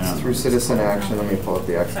 It's through Citizen Action. Let me pull up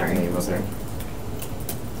the actual Sorry. name of it.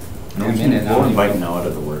 In a minute, We'll I'll- invite Noah to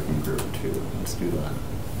the working group too. Let's do that.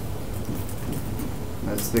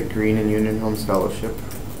 That's the Green and Union Homes Fellowship.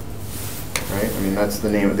 Right? I mean, that's the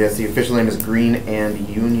name. That's the official name is Green and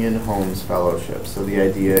Union Homes Fellowship. So the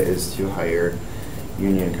idea is to hire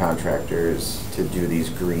union contractors to do these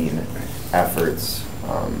green efforts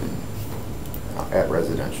at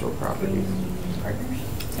residential properties. Partners?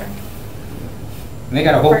 Sorry. And they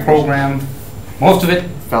got a whole program, most of it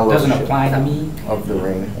doesn't Fellowship apply to me of the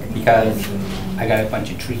ring. because I got a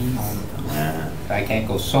bunch of trees. Yeah. I can't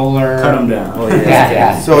go solar. Cut them down. Well,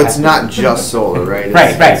 Yeah. So it's not just solar, right?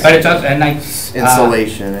 Right, but it's also, and like.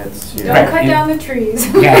 Insulation, it's, you know. Don't Right. cut down the trees.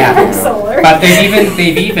 Yeah, yeah. Solar. But they've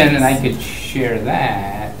even, and I could share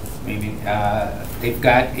that, maybe, they've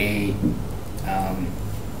got a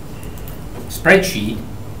spreadsheet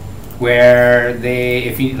where they,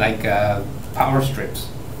 if you, like, power strips,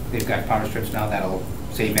 they've got power strips now that'll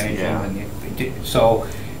save energy Yeah. when so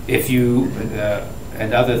if you,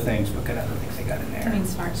 and other things, look at other things they got in I there. mean,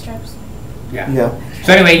 smart strips. Yeah. Yeah.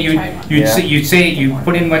 So anyway, Tried one. you'd say, you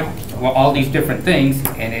put in all these different things,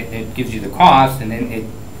 and it gives you the cost, and then it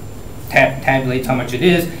tabulates how much it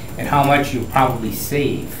is, and how much you probably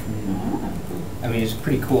save. I mean, it's a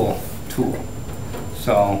pretty cool tool.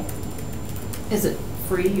 So, Is it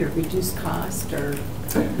free or reduced cost or?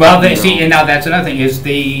 well, they see, and now that's another thing, is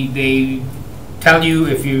they tell you,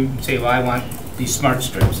 if you say, well, I want these smart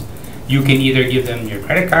strips, you can either give them your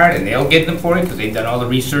credit card and they'll get them for you because they've done all the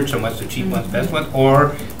research on what's the cheap ones, best ones,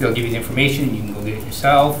 or they'll give you the information and you can go get it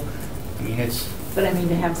yourself. I mean, But I mean,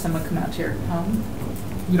 to have someone come out to your home?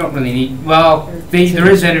 you don't really need, well, there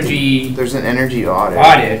is energy There's an energy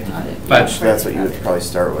audit. but, That's what you would probably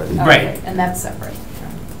start with. Oh, Right. okay. And that's separate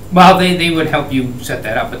from. well, they would help you set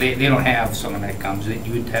that up, but they don't have someone that comes,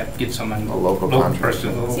 you would have to get someone, A local person,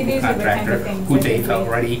 contractor. local See, these are the kind contractor, of things who that they've we-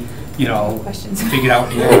 already, you know, Questions. figured out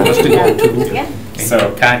who wants to go to. Yeah. And So-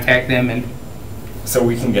 you contact them and, So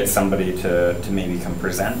we can get somebody to maybe come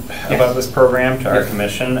present Yeah. about this program to our Yeah.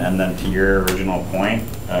 commission, and then to your original point,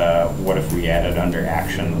 what if we added under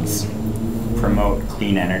actions, promote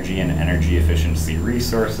clean energy and energy efficiency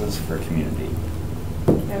resources for community?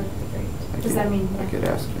 That would be great. Does that mean I could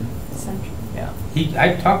ask him. central? Yeah.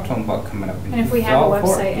 I talked to him about coming up. And if we he's have a all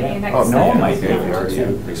for it. website, any next Oh, Noah step? might be Yeah, able we already to.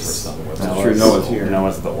 have resources on the website. That's true, Noah's here.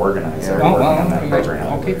 Noah's the organizer. Yeah. Oh, working well, on that you guys-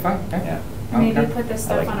 program. okay, fine, yeah. Yeah. Maybe Okay. put this I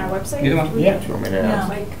stuff like on our website? Either one? Do we- Yeah. Do you want me to Yeah. ask?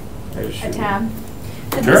 Like I just a shoot. tab?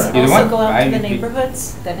 Could Sure, this either also one. go out to the I-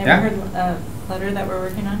 neighborhoods, that Yeah. neighborhood letter that we're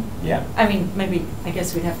working on? Yeah. I mean, maybe, I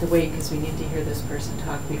guess we'd have to wait because we need to hear this person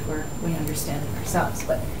talk before we understand it ourselves.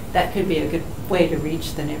 But that could be a good way to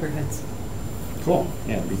reach the neighborhoods, Cool.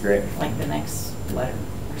 Yeah, it'd be great. like the next letter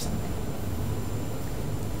or something.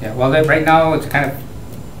 Yeah, well, right now, it's kind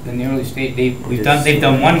of in the early stage, they've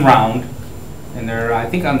done one round, and they're, I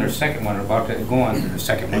think on their second one, or about to go on to the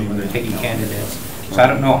second one, where they're taking candidates. So I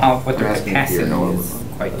don't know what I'm their asking capacity Pierre Noah. is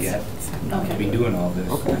quite yet to Okay. be doing all this.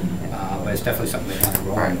 Okay. But it's definitely something they want to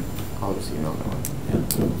roll. All right, I'll just email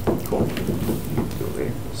Noah. Cool. Do it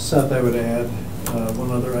later. Seth, I would add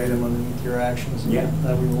one other item underneath your actions. Yeah.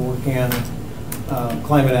 That we were working on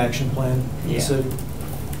climate action plan in Yeah. the city.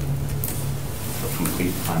 A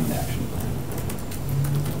complete climate action plan.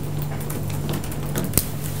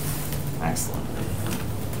 Excellent.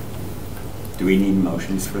 Do we need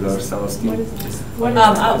motions for those, Celestine? What is this? What is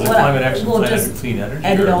What Is it I- climate action we'll plan just under clean energy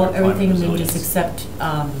edit or all, climate everything and maybe resilience? just accept,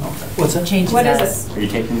 What's that? changes What is as. Uh, Are you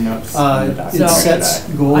taking notes? on the It document? So- sets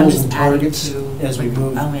I'm goals just and adding targets to, as we like,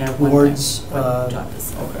 move I only have one towards, thing, one job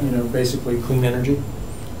is- you know, basically clean energy.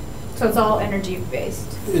 So it's all energy based?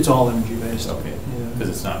 It's all energy based. Okay, Yeah. because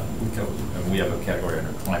it's not, we have a category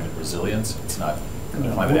under climate resilience, it's not, the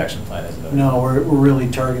No. climate action plan isn't. No, we're really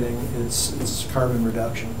targeting, it's carbon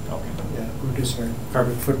reduction. Okay. Yeah, reducing our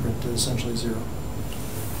carbon footprint to essentially zero.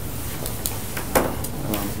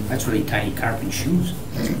 That's really tiny carbon shoes.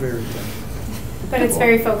 It's very, But it's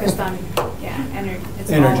very focused on, yeah, it's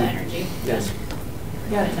all Energy. energy. yes.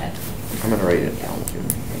 Got it, Ned. I'm gonna write it down too.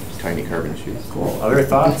 Tiny carbon sheets. Cool. Other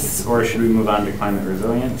thoughts, or should we move on to climate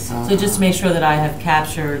resilience? So just to make sure that I have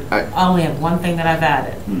captured, I only have one thing that I've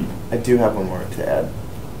added. I do have one more to add.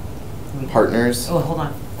 Partners. Oh, hold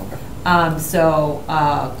on.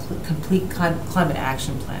 Complete climate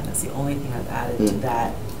action plan, that's the only thing I've added to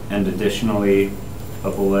that. And additionally, a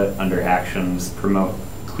bullet under actions, promote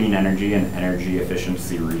clean energy and energy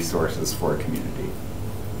efficiency resources for a community.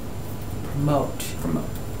 Promote Promote.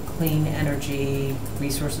 clean energy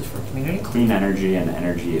resources for community? Clean energy and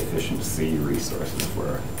energy efficiency resources for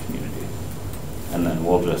our community. And then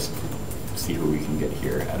we'll just see who we can get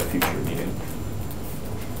here at a future meeting.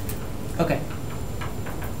 Okay.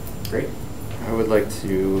 Great. I would like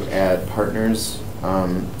to add partners.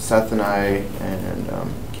 Seth and I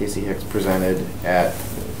and Casey Hicks presented at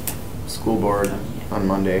school board on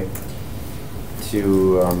Monday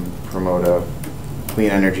to promote a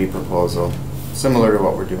clean energy proposal, similar to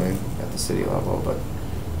what we're doing at the city level, but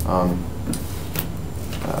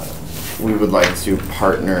we would like to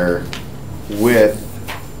partner with,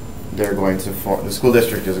 the school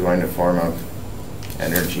district is going to form an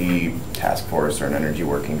energy task force or an energy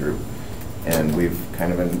working group, and we've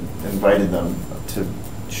kind of invited them to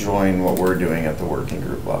join what we're doing at the working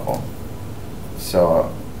group level. So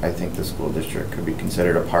I think the school district could be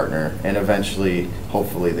considered a partner, and eventually,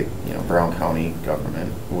 hopefully, the Brown County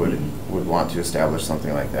government would want to establish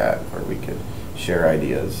something like that, where we could share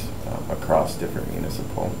ideas across different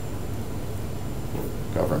municipal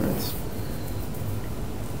governments.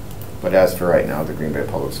 But as for right now, the Green Bay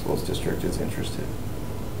Public Schools District is interested.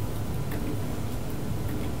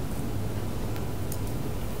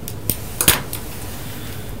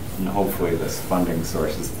 And hopefully this funding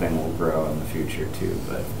sources thing will grow in the future too,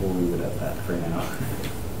 but we'll leave it at that for now.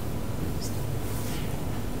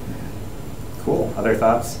 Cool. Other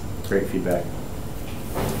thoughts? Great feedback.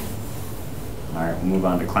 All right, we'll move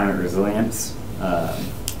on to climate resilience.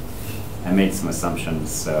 I made some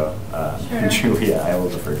assumptions, so Sure. Julia, I will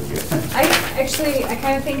defer to you. I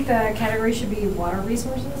kind of think the category should be water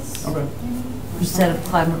resources. Okay. Instead of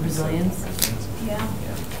climate resilience? Yeah.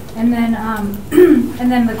 And then,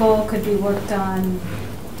 and then the goal could be worked on,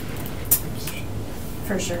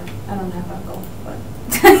 for sure. I don't have a goal, but.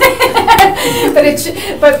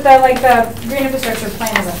 but the green infrastructure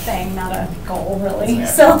plan is a thing, not a goal, really.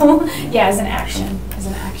 So, yeah, as an action,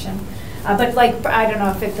 but I don't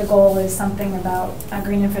know if the goal is something about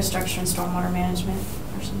green infrastructure and stormwater management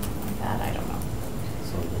or something like that. I don't know.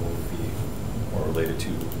 So the goal would be more related to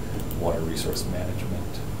water resource management.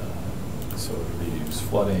 So to reduce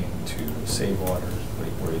flooding, to save water.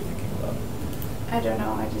 What are you thinking about? I don't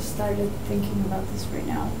know. I just started thinking about this right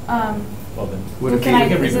now. Well then,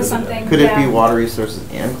 Is this something? Could it be water resources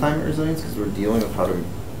and climate resilience? Because we're dealing with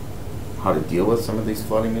how to deal with some of these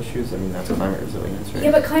flooding issues. I mean, that's climate resilience, right?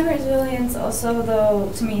 Yeah, but climate resilience also,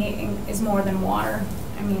 though, to me, is more than water.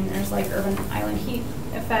 I mean, there's like urban island heat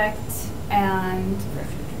effect and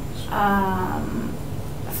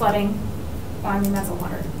flooding. Well, I mean, that's a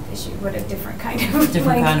water issue, but a different kind of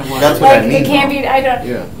kind of water. That's what I mean. It can be. I don't.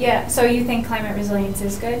 Yeah. Yeah. So you think climate resilience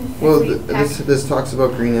is good? Well, this talks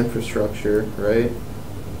about green infrastructure, right?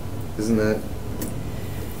 Isn't that?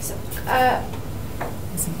 So,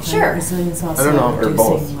 Isn't sure. climate resilience also I don't know, or reducing,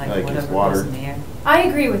 both, like, like, it's whatever water. goes in the air? I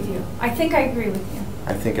agree with you. I think I agree with you.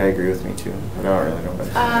 I think I agree with me too. I don't really know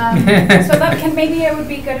about So that maybe it would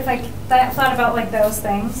be good if I thought about like those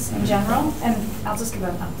things in general, and I'll just give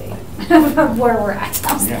an update of where we're at.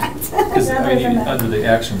 How's that? because Rather than that. under the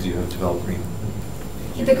actions you have developed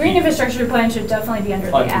The green infrastructure plan should definitely be under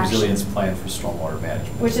the climate action, resilience plan for stormwater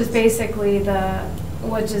management. which is basically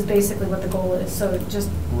what the goal is. So just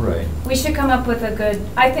right. we should come up with a good.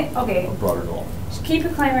 I think A broader goal. keep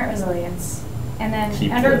it climate resilience, and then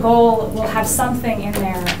Keep under the- goal we'll have something in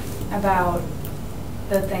there about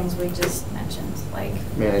the things we just mentioned, like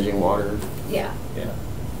managing water. yeah. Yeah.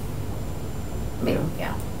 Maybe,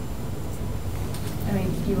 yeah. I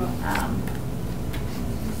mean,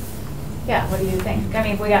 yeah, what do you think? I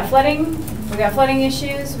mean, we got flooding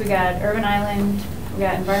issues, we got urban island, we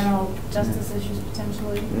got environmental justice issues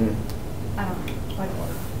potentially. I don't know, what?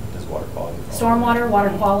 Does water quality fall? Stormwater, water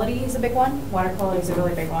quality is a big one. Water quality is a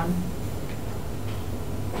really big one.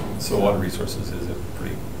 So water resources is a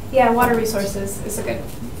pretty. Yeah, water resources is a good,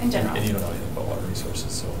 in general. And you don't know anything about water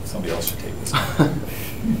resources, so somebody else should take this.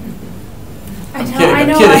 I know, kidding, I I'm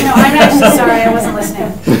know, kidding. I know. I'm actually sorry, I wasn't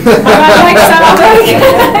listening.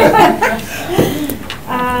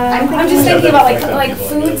 I'm just thinking about like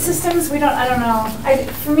food systems. I don't know.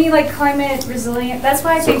 For me, like climate resilient. That's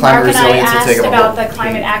why I So think climate Mark and I resilience will take asked a about whole- the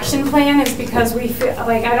climate action plan is because we feel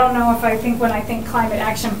like I don't know if I think when I think climate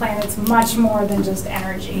action plan, it's much more than just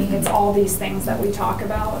energy. It's all these things that we talk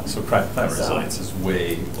about. So climate So- resilience is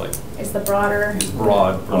way like It's the broader.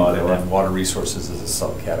 broad, and then water resources is a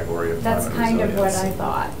subcategory of That's climate kind of what resilience. I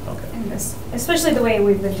thought Okay. in this, especially the way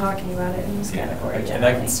we've been talking about it in this Yeah, category and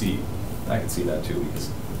generally. I can see that too, because,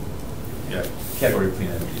 yeah, category of clean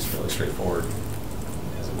energy is fairly straightforward,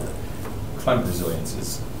 as it were. Climate resilience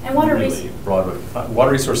is And water really broad.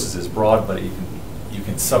 Water resources is broad, but you can you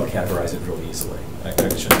can subcategorize it really easily. I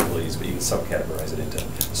shouldn't say really easy, but you can subcategorize it into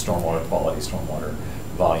stormwater quality, stormwater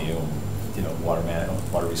volume, you know,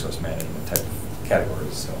 water resource management type of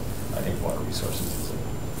categories. So I think water resources is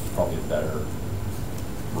probably a better,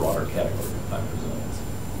 broader category than climate resilience.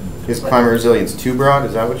 Is climate resilience too broad?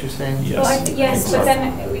 Is that what you're saying? Yes. Well, yes, but then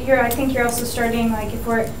I think you're also starting, like, if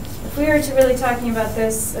we were to really talking about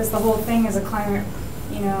this as the whole thing as a climate,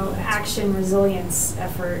 you know, action resilience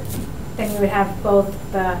effort, then you would have both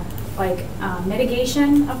the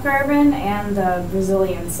mitigation of carbon and the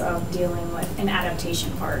resilience of dealing with an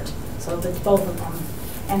adaptation part. So that's both of them.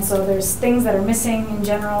 And so there's things that are missing in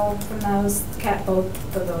general from those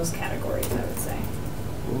both of those categories, I would say.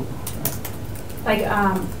 Like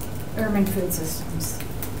urban food systems.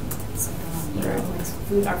 You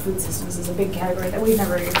know, our food systems is a big category that we've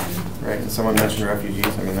never even. Right, and someone mentioned refugees.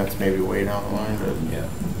 I mean, that's maybe way down the line, but Yeah.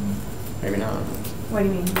 maybe not. What do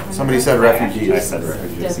you mean? Somebody said refugees. I said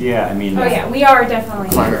refugees. Yeah, I mean. Oh yeah, we are definitely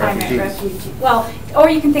Climate climate refugees. refugee. Well, or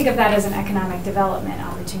you can think of that as an economic development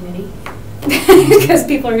opportunity because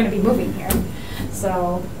people are going to be moving here.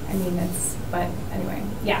 So I mean, but anyway,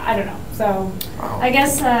 yeah, I don't know. So Wow. I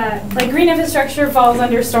guess like green infrastructure falls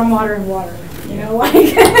under stormwater and water. You know,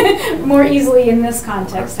 like more easily in this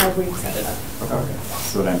context how we've set it up. Okay.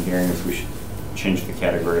 So what I'm hearing is we should change the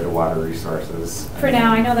category to water resources. For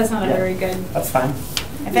now, I know that's not a Yeah. very good. That's fine.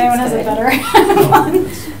 If anyone has a better one.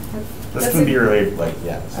 This can be really like,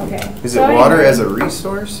 yeah. so- Okay. Is So it water anyway. as a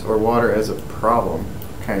resource or water as a problem,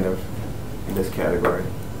 kind of, in this category?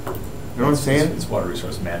 You know what I'm saying? It's water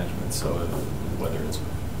resource management, so whether it's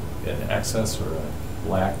an excess or a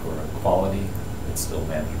lack or a quality, it's still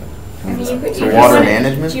management. I mean, you could, So you water wanna-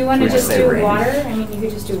 management? Do you want to Can we just say do rain? water? I mean, you could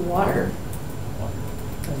just do water.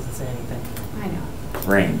 Doesn't say anything. I know.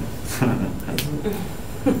 Rain.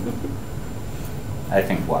 I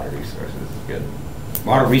think water resources is good.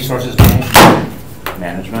 Water resources management.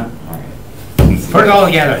 Management? All right. Put it all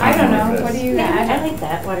together. I don't know. What do you Yeah, I add? like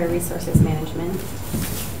that, water resources management.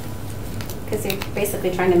 Because you're basically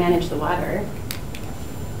trying to manage the water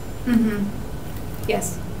Mm-hmm.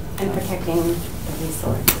 Yes, and protecting the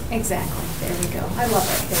resource. exactly. There we go. I love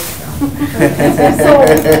it. There we go. So,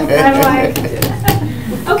 I'm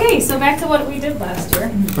like, okay, so back to what we did last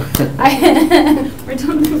year. We're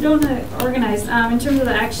doing organized. In terms of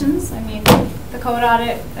the actions, I mean, the code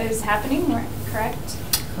audit is happening, correct?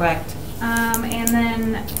 Correct. And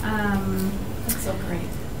then, That's so great.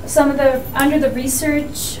 some of the, under the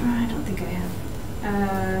research, I don't think I have.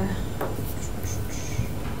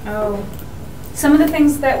 Some of the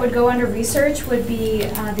things that would go under research would be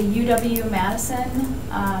the UW-Madison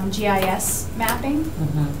GIS mapping.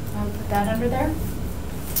 I'll put that under there.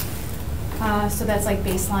 So that's like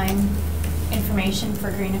baseline information for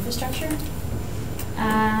green infrastructure.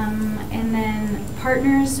 And then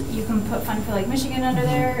partners, you can put Fund for Lake Michigan under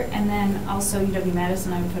there, and then also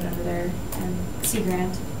UW-Madison I would put under there, and Sea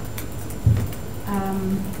Grant.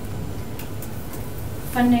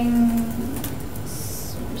 Funding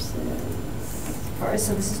sources,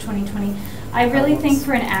 so this is 2020. I really think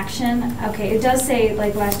for an action, okay, it does say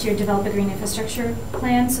like last year, develop a green infrastructure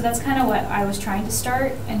plan, so that's kind of what I was trying to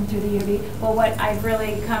start, and through the UV. Well, what I've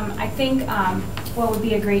really come, I think what would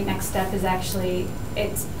be a great next step is actually,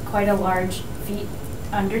 it's quite a large feat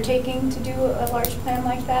undertaking to do a large plan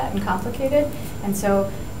like that and complicated, and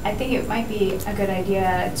so I think it might be a good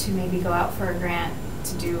idea to maybe go out for a grant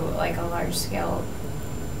to do like a large scale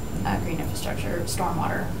green infrastructure,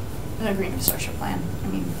 stormwater, a green infrastructure plan. I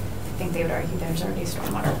mean, I think they would argue there's already a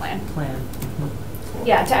stormwater plan.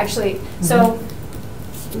 Yeah, to actually, so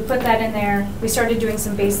we put that in there. We started doing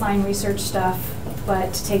some baseline research stuff,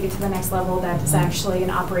 but to take it to the next level, that's actually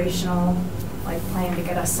an operational like plan to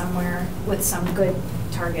get us somewhere with some good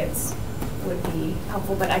targets would be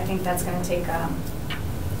helpful. But I think that's going to take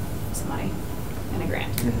some money and a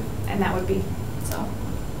grant, and that would be so.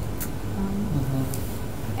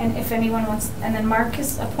 And if anyone wants, and then Mark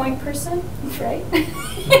is a point person, right?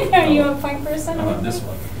 Are you a point person? I'm on this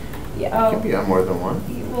one. Yeah. You can be on more than one.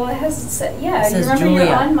 Well, it has, yeah, It you says remember Julia.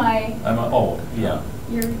 you're on my, I'm on, oh, yeah.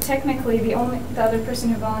 you're technically the other person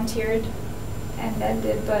who volunteered, and Ed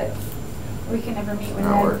did, but we can never meet with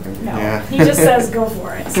Not Ed. working. No, Yeah. he just says go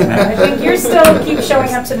for it. So I think you're still keep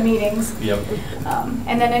showing up to the meetings. Yep.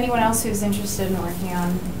 And then anyone else who's interested in working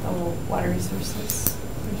on the whole water resources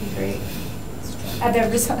would be great. The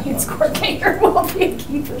resilience coordinator will be a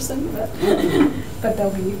key person, but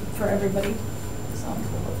they'll be for everybody. So.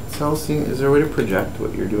 Celestine, is there a way to project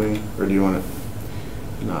what you're doing, or do you want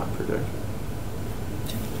to not project?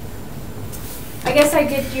 I guess I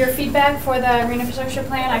get your feedback for the green infrastructure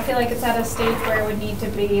plan. I feel like it's at a stage where it would need to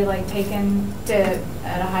be like taken to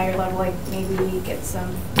at a higher level, like maybe get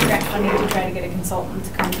some grant funding to try to get a consultant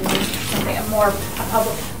to come do something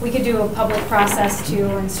public. We could do a public process too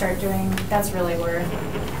and start doing. That's really where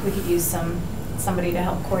we could use somebody to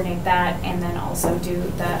help coordinate that, and then also do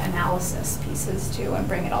the analysis pieces too and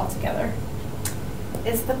bring it all together.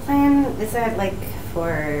 Is the plan, is that like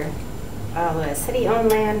for all the city-owned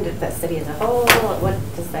land, the city as a whole? What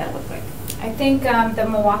does that look like? I think the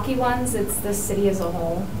Milwaukee ones, it's the city as a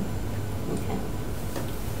whole. Okay.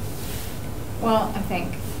 Well, I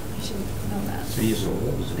think I should know that. City as a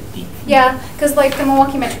whole, is it deep? Yeah, because like the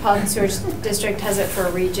Milwaukee Metropolitan Sewerage District has it for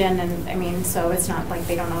a region, and I mean, so it's not like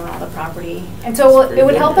they don't own all the property. And so it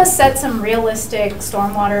would help us set some realistic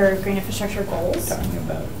stormwater green infrastructure goals. Talking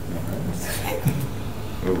about.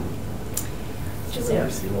 Ooh.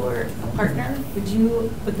 Or a partner?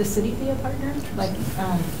 Would the city be a partner? Like,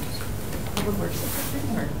 Public Works a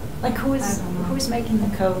partner? Or like who's making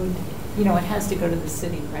the code? You know, it has to go to the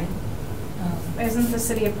city, right? Isn't the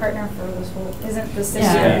city a partner for this whole, isn't the city?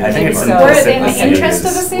 Yeah, I think it's We're in the interest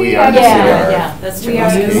of the city? We are the Yeah, that's true. We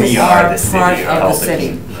are the city. Part of the helping.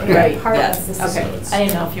 city. Right, Part yes, of the city. okay. I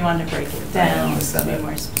didn't know if you wanted to break it down, to be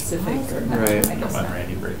more specific or not. Right. I guess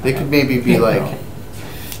not. They could maybe be like,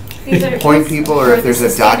 These are point just people, or for if there's the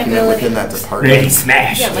a document within sustainability. that department. Ready,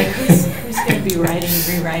 smash. Yeah, like who's going to be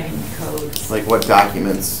rewriting codes? Like what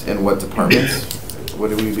documents and what departments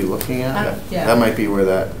would we be looking at? Yeah. That might be where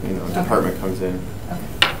that, department comes in.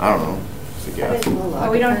 I don't know, it's a guess. Oh,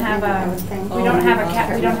 we don't have a, we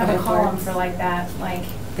don't have a column for like that, like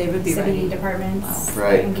They would be city writing. departments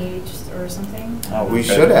Right. engaged or something. Oh, We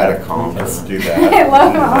should add a column. Let's do Well, that. I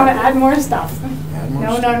want to add more stuff. Add more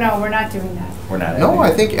No, stuff. no, we're not doing that. We're not. No, I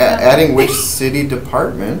adding- think adding which city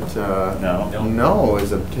department, No.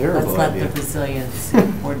 is a terrible Let's let idea. the resilience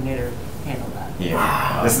coordinator handle that.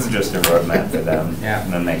 Yeah, this is just a roadmap for them. Yeah.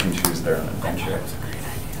 And then they can choose their own adventure.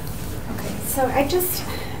 So I just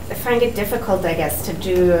find it difficult, I guess, to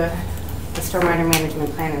do the stormwater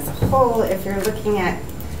management plan as a whole if you're looking at,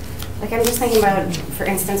 like I'm just thinking about, for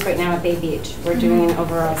instance, right now at Bay Beach, we're doing an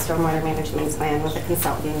overall stormwater management plan with a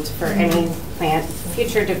consultant for any plant,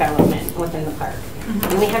 future development within the park.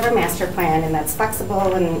 And we have our master plan, and that's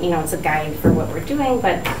flexible, and it's a guide for what we're doing,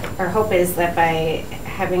 but our hope is that by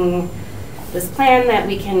having this plan that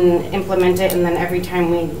we can implement it, and then every time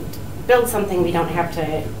we build something, we don't have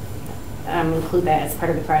to include that as part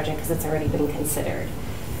of the project because it's already been considered.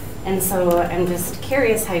 And so I'm just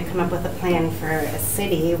curious how you come up with a plan for a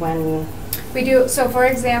city when... We do, so for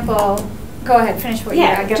example, go ahead, finish what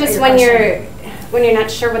Yeah, you're just when you're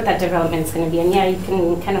not sure what that development's going to be, and yeah, you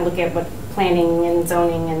can kind of look at what planning and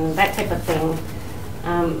zoning and that type of thing.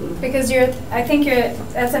 Because I think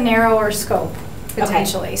that's a narrower scope,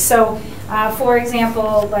 potentially. So, for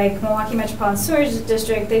example, like Milwaukee Metropolitan Sewerage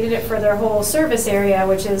District, they did it for their whole service area,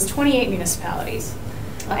 which is 28 municipalities.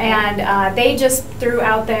 Okay. And they just threw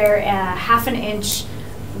out there a half-an-inch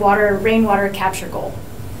rainwater capture goal,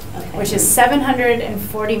 Okay. which is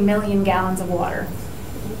 740 million gallons of water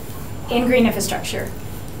in green infrastructure.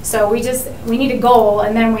 So we need a goal,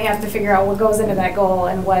 and then we have to figure out what goes into that goal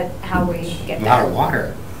and how we get A there. lot of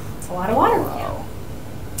water. It's a lot of water. Yeah.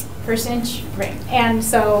 First inch rain. And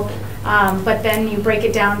so, but then you break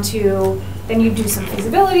it down to, then you do some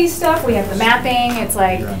feasibility stuff. We have the mapping. It's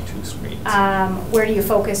like, You're on two screens. where do you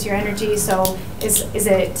focus your energy? So is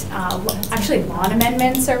it, actually lawn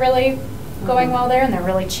amendments are really going well there, and they're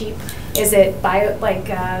really cheap. Is it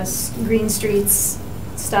green streets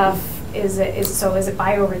stuff? Is it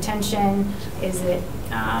bioretention? Is it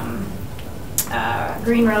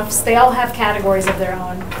green roofs? They all have categories of their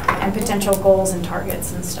own and potential goals and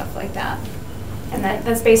targets and stuff like that. And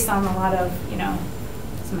that's based on a lot of,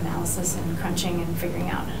 some analysis and crunching and figuring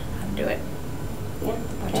out how to do it. Yeah.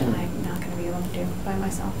 Which Okay. I'm not going to be able to do by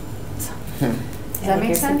myself. So, does I that like make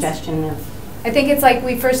your sense? suggestion of I think it's like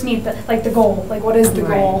we first need the goal. Like, what is the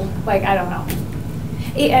Right. goal? Like, I don't know.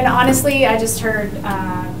 And honestly, I just heard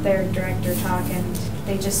their director talk, and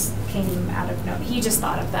they just came out of nowhere. He just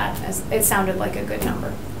thought of that as it sounded like a good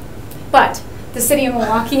number. But the city of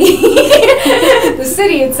Milwaukee, the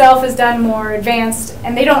city itself has done more advanced,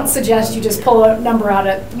 and they don't suggest you just pull a number out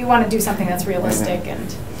of. You want to do something that's realistic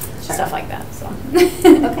and Sure. stuff like that. So.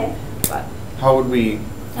 Okay. But. How would we,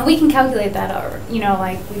 And we can calculate that,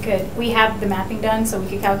 we have the mapping done, so we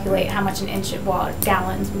could calculate how much an inch of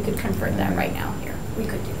gallons, we could convert that right now here. I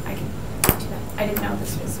can do that. I didn't know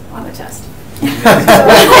this was on the test.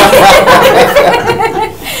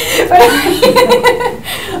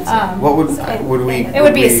 what would we? It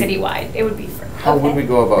would be a citywide, it would be for. How would we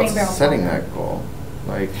go about Rain barrel setting program. that goal?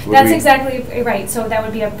 Like, would That's we- exactly right, so that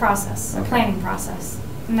would be a process, a Okay. planning process.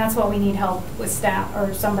 And that's what we need help with staff,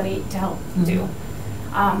 or somebody to help do.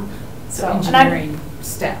 So and I'm- engineering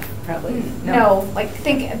staff, probably? No, like,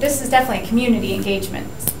 this is definitely a community engagement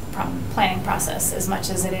planning process as much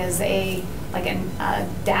as it is a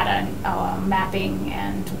data mapping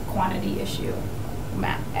and quantity issue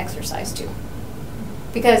map exercise too.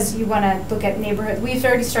 Because you want to look at neighborhoods. We've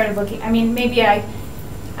already started looking. I mean, maybe I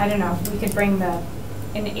don't know. We could bring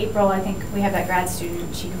in April. I think we have that grad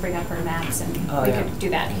student. She can bring up her maps, and we could do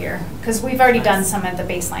that here because we've already done some of the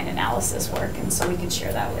baseline analysis work, and so we could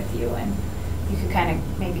share that with you, and you could kind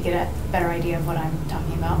of maybe get a better idea of what I'm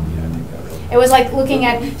talking about. Yeah, I think that really. It was like looking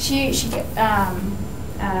at she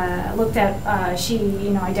looked at she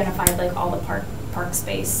identified like all the park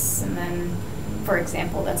space, and then, for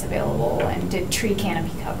example, that's available, and did tree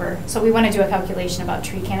canopy cover. So we want to do a calculation about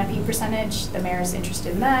tree canopy percentage. The mayor's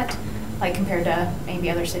interested in that, like compared to maybe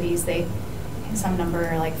other cities, some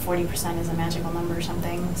number like 40% is a magical number or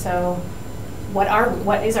something. So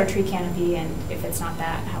what is our tree canopy, and if it's not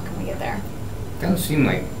that, how can we get there? Doesn't seem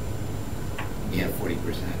like,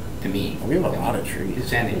 40% to me. We have a lot of trees. Is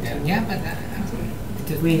that it? Yeah, but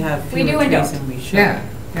Did we have We do fewer and trees don't. than we should? yeah,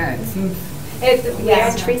 it seems. We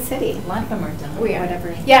are Tree City. A lot of them are done. We are.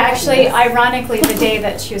 Whatever. Yeah, actually, ironically, the day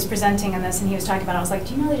that she was presenting on this and he was talking about it, I was like,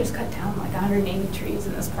 do you know they just cut down like 180 trees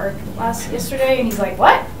in this park yesterday? And he's like,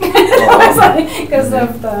 what? Because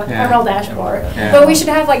of the Emerald Ash Borer. Yeah. But we should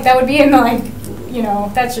have like, that would be in like,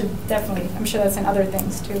 that should definitely, I'm sure that's in other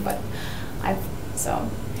things too, but So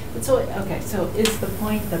is the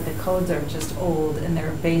point that the codes are just old and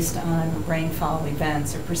they're based on rainfall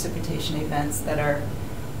events or precipitation events that are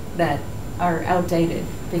outdated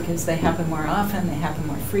because they happen more often, they happen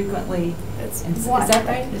more frequently? Is that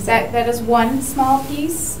right? That is one small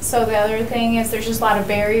piece. So the other thing is there's just a lot of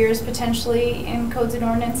barriers potentially in codes and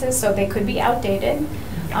ordinances, so they could be outdated.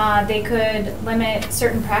 They could limit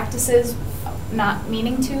certain practices, not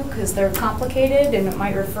meaning to, because they're complicated and it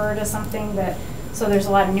might refer to something that, so there's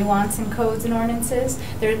a lot of nuance in codes and ordinances.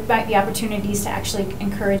 There might be opportunities to actually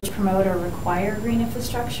encourage, promote, or require green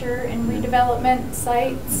infrastructure in redevelopment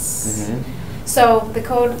sites. Mhm. So the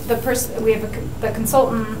code, the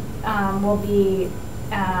consultant will be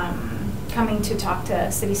coming to talk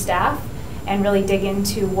to city staff and really dig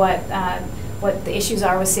into what the issues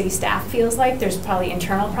are with city staff feels like. There's probably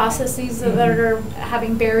internal processes that are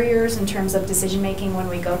having barriers in terms of decision making when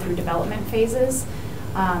we go through development phases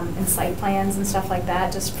and site plans and stuff like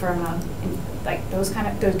that. Just from like those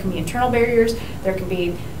can be internal barriers.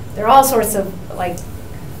 There are all sorts of like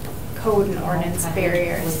code and ordinance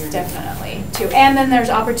barriers, definitely, too. And then there's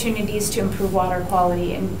opportunities to improve water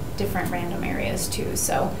quality in different random areas, too.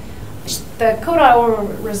 So the code will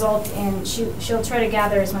result in, she'll try to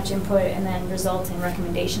gather as much input and then result in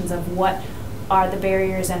recommendations of what are the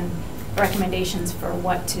barriers and recommendations for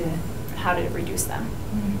how to reduce them.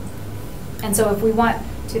 Mm-hmm. And so if we want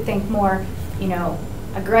to think more,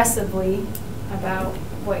 aggressively about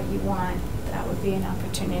what you want, that would be an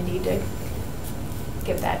opportunity to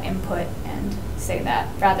give that input and say that,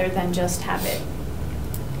 rather than just have it,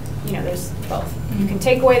 there's both. You can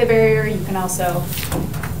take away the barrier, you can also,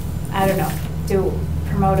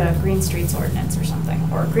 promote a green streets ordinance or something,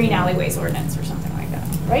 or green alleyways ordinance or something like that,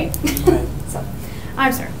 right? So,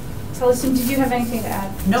 I'm sorry. So listen, did you have anything to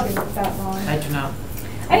add Nope. to that, Lauren? I do not.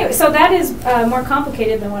 Anyway, so that is more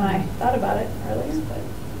complicated than when I thought about it earlier.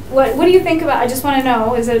 But what do you think about? I just want to know.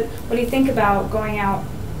 What do you think about going out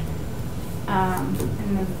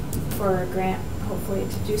for a grant, hopefully,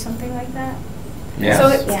 to do something like that? Yes. So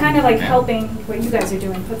it's kind of like Yeah. helping what you guys are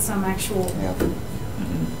doing. Put some actual. Yeah.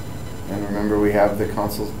 And remember, we have the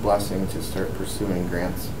council's blessing to start pursuing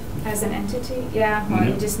grants. As an entity, yeah. Well,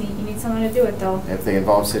 you need someone to do it though. If they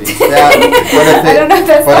involve city staff, I don't know if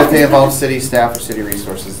that's but if they involve city staff or city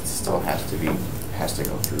resources, it still has to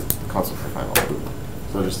go through council for final approval.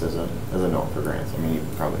 So just as a note for grants, I mean, you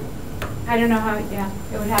probably. I don't know how. Yeah,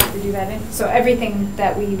 it would have to do that. So everything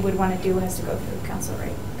that we would want to do has to go through council,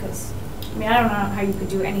 right? Because I don't know how you could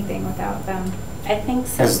do anything without them. I think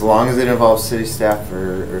so. As long as it involves city staff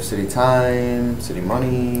or city time, city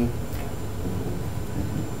money.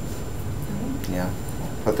 Yeah,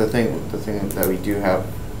 but the thing that we do have,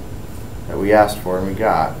 that we asked for and we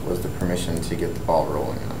got, was the permission to get the ball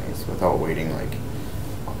rolling on these without waiting like,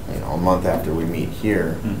 a month after we meet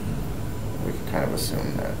here. We can kind of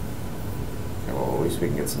assume that, well, at least we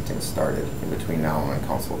can get some things started in between now and when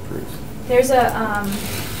council approves. There's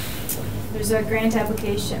a grant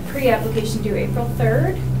application, pre-application due April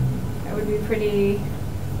 3rd. That would be pretty.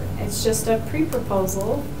 It's just a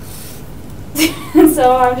pre-proposal.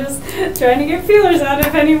 So I'm just trying to get feelers out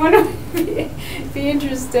if anyone would be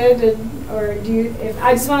interested, or do you,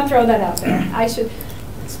 I just want to throw that out there. I should.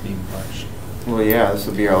 It's being March. Well, yeah, this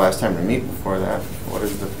will be our last time to meet before that. What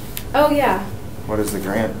is the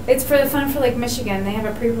grant? It's for the Fund for Lake Michigan. They have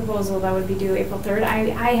a pre-proposal that would be due April 3rd.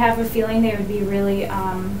 I have a feeling they would be really,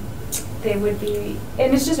 they would be,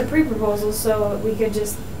 and it's just a pre-proposal, so we could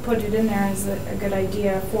just put it in there as a good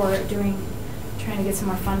idea for trying to get some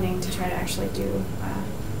more funding to try to actually do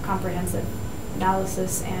a comprehensive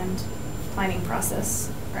analysis and planning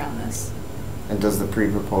process around this. And does the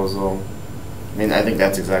pre-proposal, I mean, I think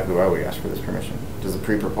that's exactly why we asked for this permission. Does the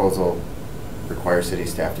pre-proposal require city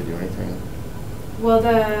staff to do anything? Well,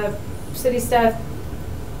 the city staff,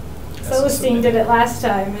 Celestine did it last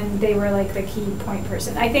time, and they were like the key point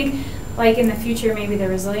person. I think, like in the future, maybe the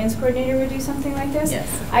resilience coordinator would do something like this. Yes.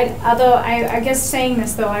 Although I guess saying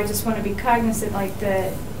this though, I just want to be cognizant, like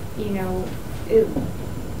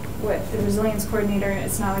what the resilience coordinator.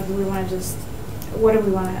 It's not like we want to just. What do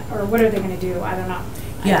we want to, or what are they going to do? I don't know.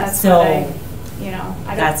 Yeah. That's So.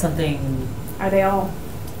 That's something. Are they all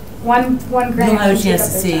one grant? You'll have a can chance take to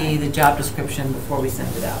up their see time? the job description before we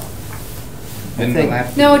send it out.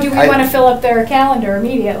 No, do we want to fill up their calendar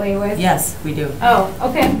immediately with? Yes, we do. Oh,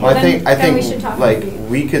 okay. Well, I Then we should think, talk like, with you.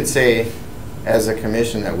 we could say, as a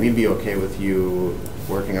commission, that we'd be okay with you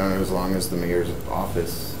working on it as long as the mayor's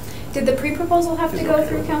office. Did the pre-proposal have to Is go okay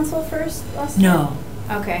through with it. council first last time? No,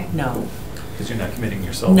 Okay. no. Because you're not committing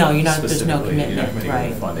yourself. No, you're not- there's no specifically. You're not commitment, committing right.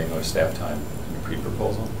 any funding or staff time in your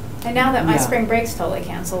pre-proposal. And now that my Yeah. spring break's totally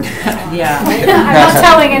canceled. Yeah. I'm not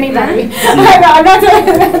telling anybody. I'm not telling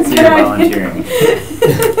that's So a good you're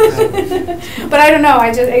idea. But I don't know,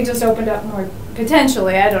 it just opened up more,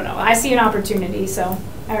 potentially, I don't know. I see an opportunity, so,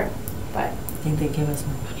 but. I think they give us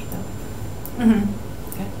more money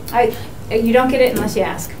though. Okay. You don't get it unless you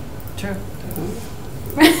ask. True.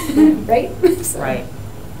 Right? So. Right.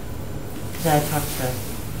 Yeah, I talked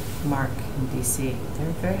to Mark in DC.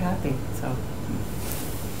 They're very happy, so.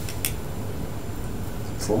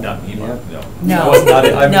 Not me, Mark, no. No. I was not,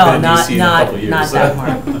 I've No, been in not- DC in a not- couple of years. not that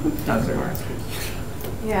Mark. Not very much.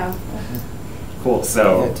 Yeah. Cool,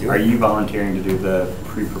 so Yeah, do are it. you volunteering to do the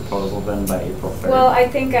pre-proposal then by April 3rd? Well, I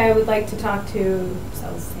think I would like to talk to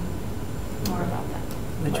Celestine more about that.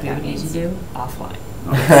 Which what we that would need to means. do offline.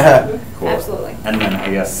 Okay. Cool. Absolutely. And then I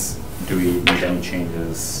guess, do we need any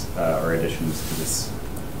changes or additions to this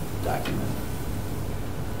document?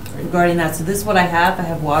 Regarding that, so this is what I have. I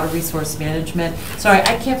have water resource management. Sorry,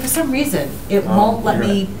 I can't, for some reason, it won't let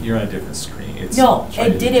me. You're on a different screen. It's No,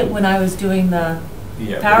 trying it to did do- it when I was doing the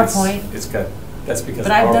Yeah, but PowerPoint. It's got, that's because But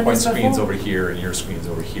the I've done PowerPoint this screen's before. over here and your screen's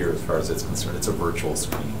over here as far as it's concerned. It's a virtual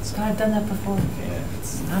screen. So, God, I've done that before. yeah,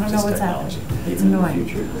 it's I don't know just what's technology. happening. It's Even in the annoying.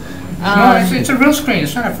 future? No, it's a real screen,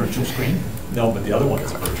 it's not a virtual screen. No, but the other one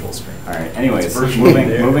is a virtual screen. All right, anyways, It's virtually moving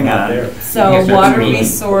there, moving not on. there. So Yes, water absolutely.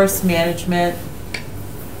 resource management.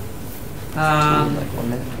 Like 1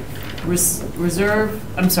 minute.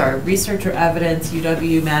 Research or evidence,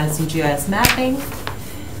 UW Madison GIS mapping.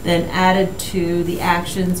 Then added to the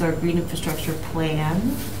actions or green infrastructure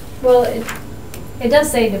plan. Well, it does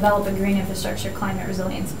say develop a green infrastructure climate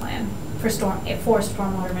resilience plan for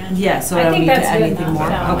stormwater management. Yeah, so I I don't think need to that's add good anything enough. more?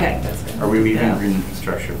 No, Okay. that's good. Are we leaving Yeah. green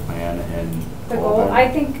infrastructure plan and? The goal, I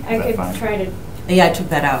think I Is that could fine? try to, Yeah, I took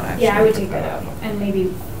that out, actually. yeah, I would take that out, and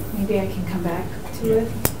maybe I can come back to it.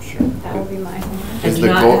 Sure. That will be my homework. I Is do the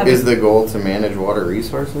not goal, have is a- the goal to manage water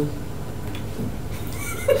resources?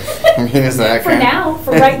 I mean, is that For kind of- now,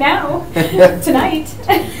 for right now, tonight.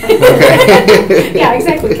 Okay. Yeah,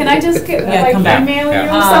 exactly. Can I just get, Yeah, like come back. email you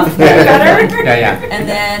Yeah. something better? Yeah. And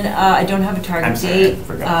then I don't have a I'm target sorry, I date.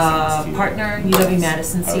 forgot to send this to you. Partner, UW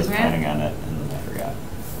Madison I was Sea planning Grant. on it and then I forgot.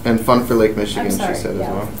 And Fund for Lake Michigan, I'm she sorry, said as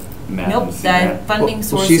yeah. well. Nope, Madison that grant. funding Well,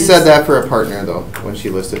 sources. she said that for a partner though, when she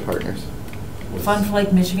listed partners. Fund for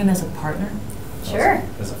Lake Michigan as a partner, Sure.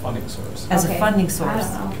 As a funding source. as Okay. a funding I source.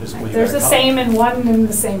 don't Just know. leave There's it the at same in one and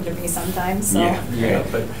the same to me sometimes, so. Yeah.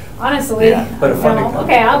 But Honestly, Yeah, But a funding, no.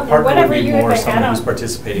 Okay, I'll, a partner whatever would be you more think, I someone who's don't.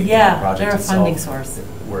 participating in the Yeah, project they're a itself, funding source.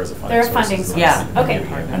 Whereas a funding They're a source. funding is source. Yeah. a Okay.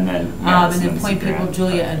 partner. And then. And Madison then point Sea people, grant.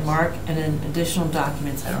 Julia and Mark, and then additional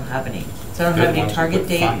documents, I don't have any. So I don't have any target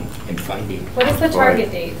date, And funding. What is the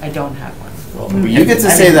target date? I don't have one. Well, You get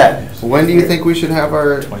to say that. When do you think we should have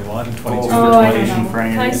our 21, 22. Oh, Oh, I don't information know. for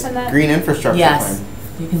any Can I reason? send that? green infrastructure Yes, plan?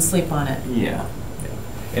 you can sleep on it. Yeah. Yeah.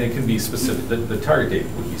 And it can be specific, the target date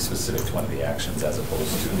would be specific to one of the actions as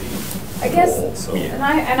opposed to the I guess- goal, so. Yeah.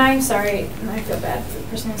 And I'm sorry, and I feel bad for the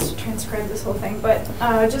person who has to transcribe this whole thing, but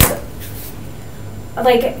just,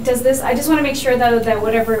 like, does this, I just want to make sure though that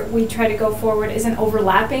whatever we try to go forward isn't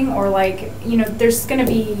overlapping, or like, you know, there's going to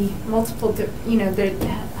be multiple, you know, I don't know.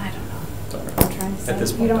 I'm trying to say. At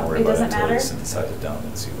this You point, don't- don't worry it about it doesn't until we matter? synthesize it down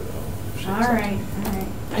and see what it shapes All up. right.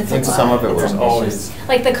 I think some of it There's will. always.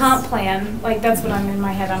 Like the comp plan, like that's what I'm in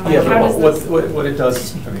my head. I'm like, Yeah, how does but this? what it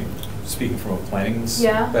does, I mean, speaking from a planning's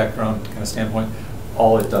Yeah. background kind of standpoint,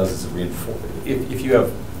 all it does is reinforce, if you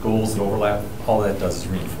have goals that overlap, all that does is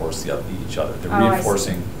reinforce each other. They're Oh, I see.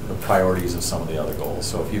 reinforcing the priorities of some of the other goals.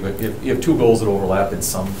 So if you have two goals that overlap in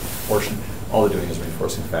some portion, all they're doing is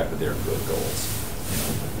reinforcing the fact that they're good goals. You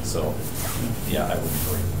know? So, yeah, I wouldn't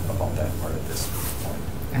worry about that part at this point.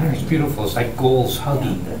 It's beautiful. It's like goals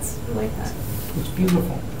hugging. I like that. It's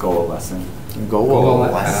beautiful. Goal lesson. Goal.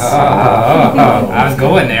 I was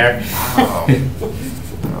going there. Wow.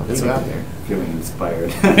 Oh, they got there. Feeling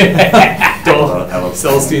inspired.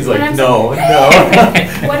 Celestine's And like, I'm no.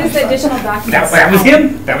 What is the additional documents? That was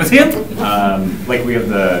him. That was him. Like we have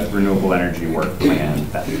the renewable energy work plan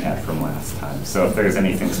that we had from last time. So if there's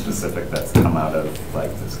anything specific that's come out of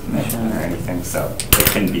like this commission or anything, so it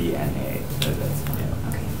can be NA.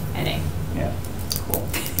 Okay, NA. Yeah. Cool.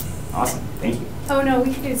 Awesome. Thank you. Oh no,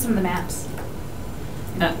 we can do some of the maps.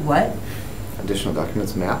 What? Additional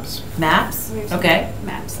documents, maps. Maps? We have some Okay,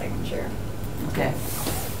 Maps I can share. okay.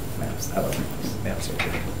 Maps. I love maps. Maps are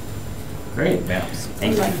good. Great. Maps.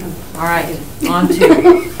 Thank you. All right, on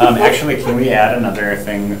to, Actually, can we add another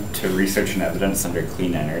thing to research and evidence under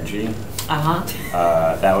clean energy? uh-huh.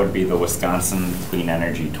 That would be the Wisconsin Clean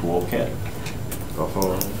Energy Toolkit,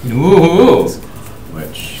 Ooh.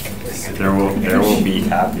 which there will be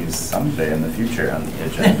copies someday in the future on the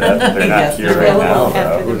agenda. They're Yes, not here right now, available though.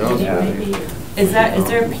 after Who the knows? meeting. Yeah. Is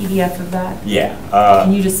there a PDF of that? Yeah.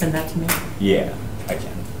 Can you just send that to me? Yeah, I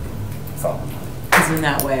can. It's all. Because in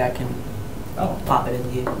that way I can Oh, pop it in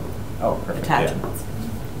the oh, perfect. Yeah. attachments.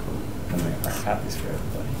 And make our copies for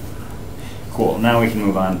everybody. Cool. Now we can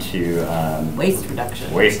move on to Waste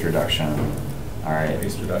reduction. waste reduction. All right.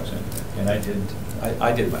 Waste reduction. And I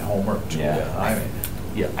did my homework, Julia. Yeah. I mean,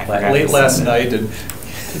 yeah, I forgot late to last send night it and.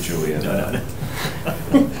 to Julia. No. I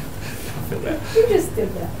feel bad. You just did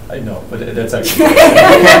that. I know, but that's actually,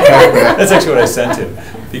 that's actually what I sent him,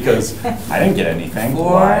 because I didn't get anything.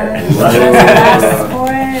 Or, Liar.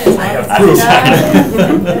 I have proof.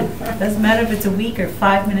 Doesn't matter if it's a week or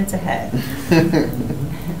 5 minutes ahead.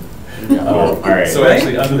 Oh, all right. So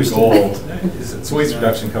actually, under the goal, so waste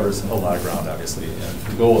reduction covers a lot of ground, obviously. And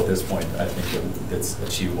the goal at this point, I think that's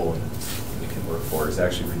achievable and we can work for, is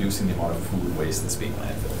actually reducing the amount of food waste that's being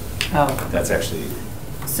landfilled. Oh, That's actually,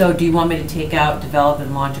 so do you want me to take out develop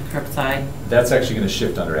and launch a curbside? that's actually going to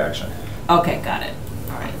shift under action. Okay, got it.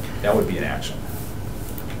 All right. That would be an action.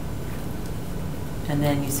 And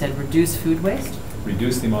then you said reduce food waste?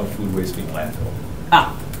 Reduce the amount of food waste being landfilled.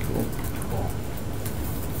 Ah, Cool.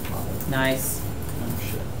 nice.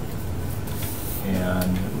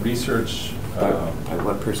 And research, By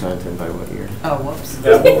what percent and by what year? Oh, whoops.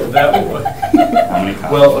 that will, How many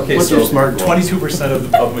copies? well, okay, What's so your SMART goal?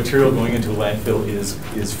 22% of material going into a landfill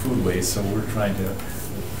is food waste, so we're trying to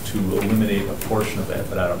eliminate a portion of that,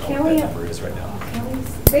 but I don't know Can what we- that number is right now.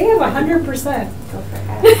 They have 100%.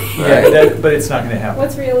 Yeah, but it's not gonna happen.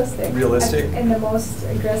 What's realistic? Realistic? And the most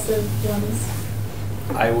aggressive ones?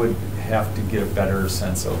 I would have to get a better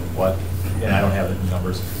sense of what, and I don't have the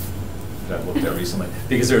numbers that I've looked at recently,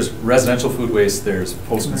 because there's residential food waste, there's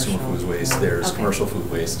post-consumer Commercial. food waste, there's Okay. commercial food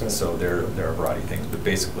waste, so there are a variety of things, but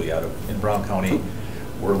basically in Brown County,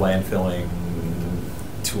 we're landfilling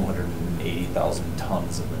 280,000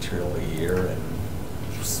 tons of material a year, and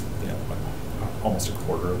almost a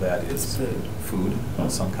quarter of that is food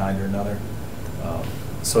of some kind or another.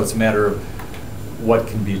 So it's a matter of what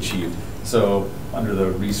can be achieved. So under the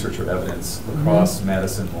research or evidence, La Crosse,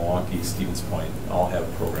 Madison, Milwaukee, Stevens Point all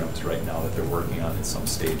have programs right now that they're working on in some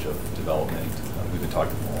stage of development. We've been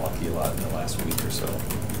talking to Milwaukee a lot in the last week or so.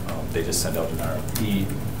 They just sent out an RFP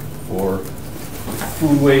for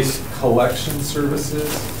food waste collection services.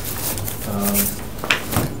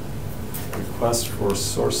 Request for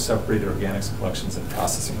source separated organics collections and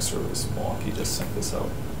processing service. Milwaukee just sent this out.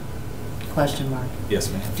 Question mark. Yes,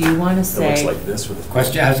 ma'am. Do you want to It looks say, like this with a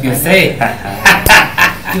Question, I was gonna say.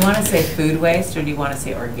 do you want to say food waste or do you want to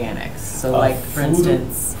say organics? So like, for food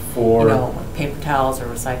instance, for paper towels or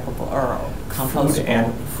recyclable or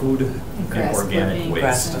food and Grass organic clipping,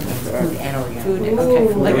 grass waste. food and organic. Food, Ooh.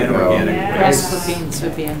 okay. Food Like and organic grass waste. clippings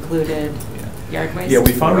would be included, Yeah. yard waste? Yeah,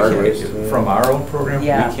 we found Yard we waste, can't, yeah. from our own program,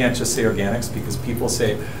 Yeah. we can't just say organics because people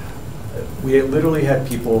say, we literally had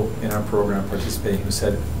people in our program participating who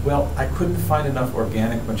said, well, I couldn't find enough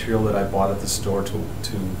organic material that I bought at the store to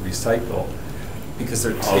recycle. Because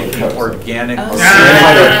they're taking organic, Oh.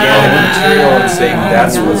 certified organic material and saying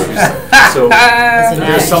that's what's recycled. So As an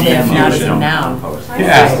there's some additive, not as a confusion. noun.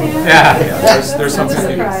 Yeah, there's some That's a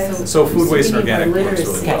confusion. surprise. So food waste and Maybe organic for works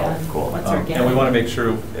really literacy. well. Cool. What's And we organic? want to make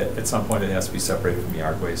sure at some point it has to be separated from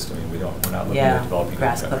yard waste. I mean, we're not looking Yeah, at developing a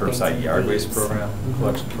grass clippings curbside and yard waste weeds. program, Mhm.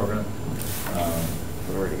 collection program.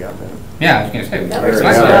 We already got that. Yeah, I was gonna say. That works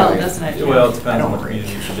works Yeah. well, doesn't it? Well, it I depends don't on what agree.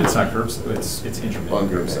 community. It's not curbside, it's intermittent On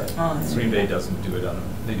Green Bay. curbside. Oh, that's Green Bay doesn't do it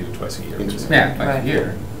they do it twice a year. Interesting. Yeah, twice Right. a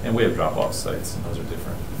year. And we have drop-off sites, and those are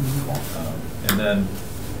different. Mhm. And then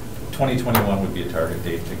 2021 would be a target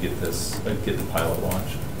date to get get the pilot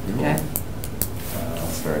launched. Okay.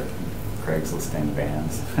 I'll start Craigslist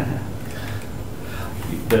vans.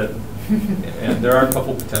 And there are a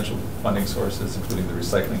couple potential funding sources, including the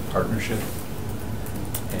Recycling Partnership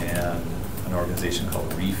and an organization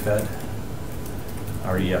called REFED,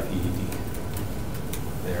 R-E-F-E-D.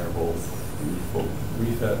 They are both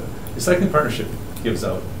REFED. Recycling Partnership gives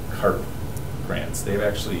out CARP grants. They've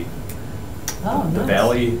actually, Oh, the nice.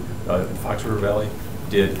 Valley, Fox River Valley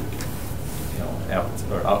did,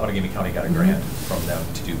 Outagamie County got a grant from them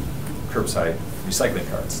to do curbside recycling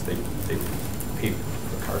carts. They paid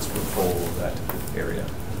for carts for the whole of that area,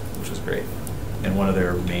 which was great. And one of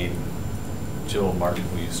their main, Jill Martin,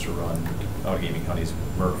 who used to run Outagamie County's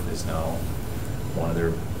MRF, is now one of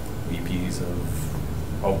their VPs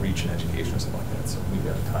of outreach and education or something like that. So we've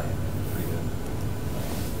got a tie-in pretty good.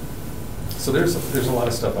 So there's a lot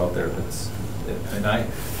of stuff out there that's, and I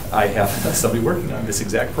have somebody working on this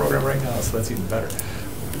exact program right now, so that's even better.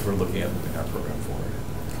 We're looking at moving our program forward.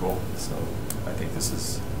 Cool. So I think this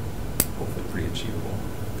is hopefully pretty achievable.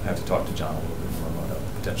 I have to talk to John a little bit more about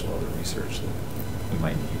potential other research that we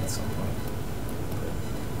might need at some point. But,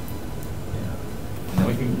 yeah. And then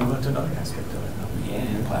we can move on to another aspect of it. Yeah,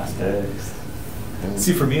 plastics.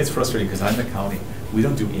 See, for me, it's frustrating because I'm the county. We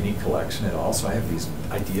don't do any collection at all, so I have these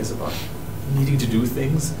ideas about needing to do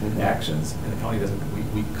things, actions, and the county doesn't.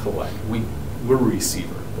 We collect. We're a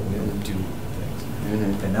receiver, but we don't do things.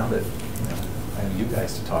 And now that I have you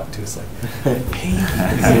guys to talk to, it's like, hey, I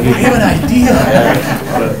have an idea.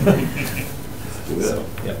 So,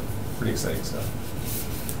 yeah, pretty exciting stuff.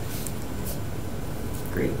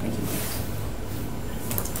 Great, thank you.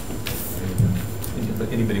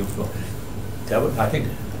 Anybody who will. Deb, I think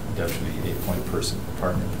Deb should be a point person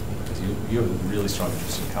partner because you have a really strong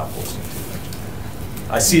interest in composting too. Don't you?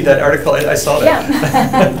 I see that article. I saw that.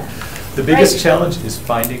 Yeah. The biggest Right. challenge is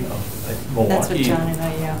finding a Milwaukee. That's what John and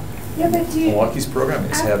I, yeah. Yeah, but do you? Milwaukee's program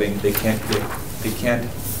is having, they don't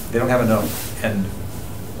have enough end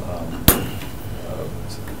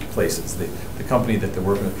places. The company that they're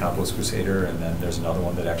working with, Compost Crusader, and then there's another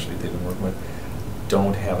one that actually they've been working with,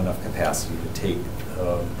 don't have enough capacity to take,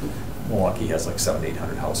 Milwaukee has like 700 to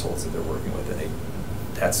 800 households that they're working with, and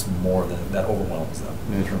that's more than, that overwhelms them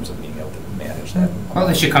in terms of being able to manage that. Well,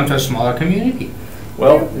 they should come to a smaller community.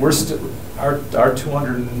 Well, we're still, our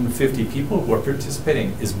 250 people who are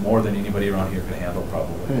participating is more than anybody around here can handle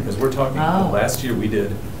probably. Because we're talking, Wow. last year we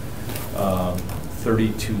did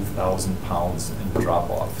 32,000 pounds in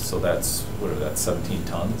drop-off. So that's, that's 17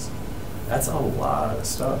 tons. That's a lot of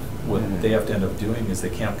stuff. What they have to end up doing is they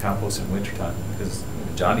can't compost in wintertime because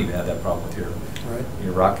John even had that problem with your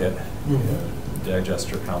rocket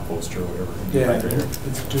digester, composter, whatever.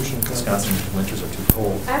 Institutional. Wisconsin winters are too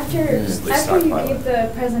cold. After They you stockpile gave it.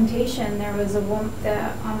 the presentation, there was a woman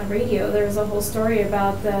on the radio. There was a whole story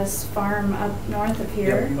about this farm up north of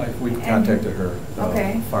here. Yeah, we And- contacted her,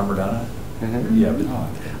 Okay. Farmer Donna. Mhm. Yeah,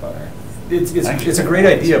 but it's a great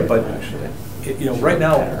idea, but right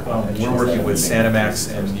now we're working with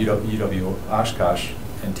Sanimax and UW Oshkosh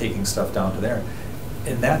and taking stuff down to there,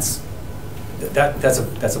 and that's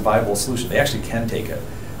a viable solution. They actually can take it,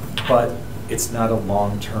 but it's not a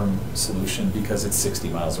long-term solution because it's 60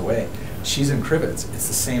 miles away. She's in Crivets. It's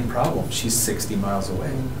the same problem. She's 60 miles away.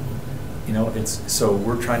 So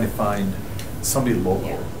we're trying to find somebody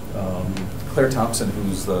local. Claire Thompson,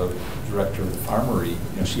 who's the director of the farmery,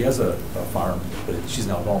 she has a farm, but she's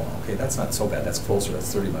in Algoma. Okay, that's not so bad. That's closer.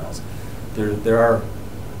 That's 30 miles. There are.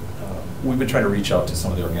 We've been trying to reach out to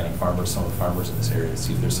some of the organic farmers, some of the farmers in this area, to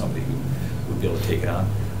see if there's somebody who would be able to take it on.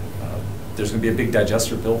 There's going to be a big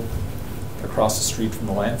digester built across the street from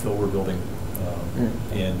the landfill we're building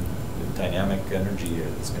in Dynamic Energy.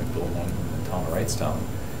 Is going to build one in the town of Wrightstown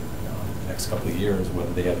in the next couple of years.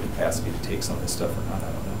 Whether they have the capacity to take some of this stuff or not,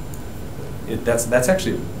 I don't know. That's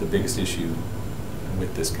actually the biggest issue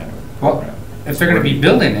with this kind of program. Well, if they're going to be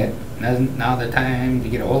building it, now the time to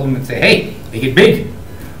get a hold of them and say, hey, make it big.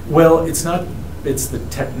 Well, it's not. It's the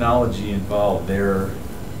technology involved.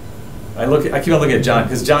 I keep on looking at John,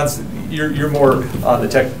 because John's, you're more on the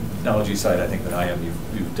technology side, I think, than I am.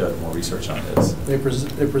 You've done more research on this. They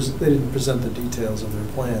didn't present the details of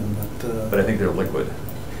their plan, But I think they're liquid,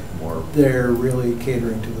 more. they're really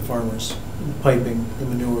catering to the farmers, piping the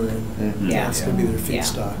manure in. Yeah. That's going to be their Yeah.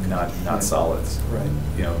 feedstock. Not solids. Right.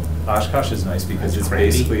 You know, Oshkosh is nice because it's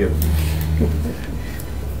Crazy. basically a.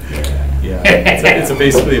 Yeah, it's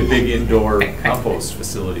basically a big indoor compost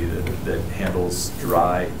facility that handles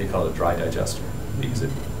dry, they call it dry digester, because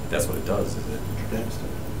that's what it does, is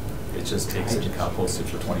it just takes it and composts it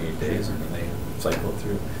for 28 days and then they cycle it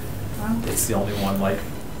through. Wow. It's the only one I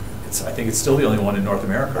think it's still the only one in North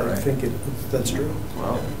America, right? I think that's true.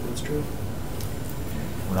 Wow. That's true.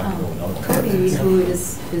 We're not gonna go another one. Cody, who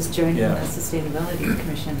is joining Yeah. the Sustainability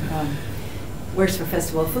Commission, works for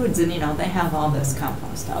Festival Foods, and, they have all this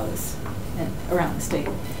compost, all this around the state.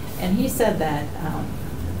 And he said that,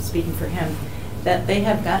 speaking for him, that they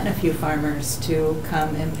have gotten a few farmers to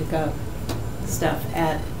come and pick up stuff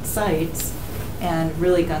at sites and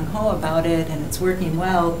really gung-ho about it, and it's working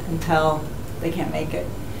well until they can't make it.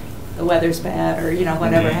 The weather's bad, or,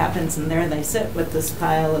 whatever Mhm. happens, and there they sit with this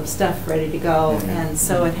pile of stuff ready to go. Mhm. And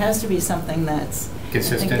so it has to be something that's,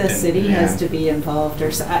 Consistent I think the and- city has yeah. to be involved,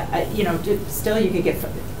 or, still you could get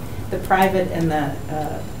the private and the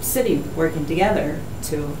city working together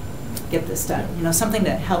to get this done. Something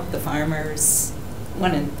to help the farmers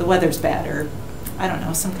when the weather's bad, or, I don't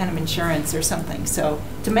know, some kind of insurance or something. So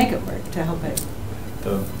to make it work, to help it.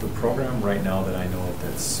 The program right now that I know of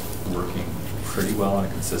that's working pretty well on a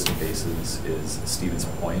consistent basis is Stevens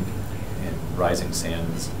Point and Rising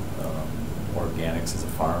Sands Organics is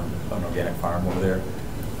an organic farm over there.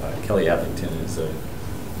 Kelly Abington is a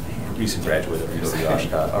recent graduate of UW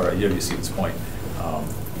Oshkosh, or UW Stevens Point,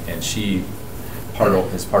 and she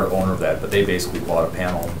is part owner of that. But they basically bought a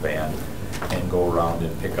panel van and go around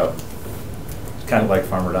and pick up, kind of like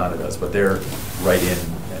Farmer Donna does, but they're right in,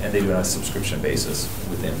 and they do it on a subscription basis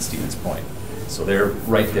within Stevens Point. So they're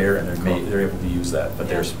right there, and they're able to use that. But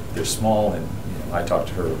they're small, and I talked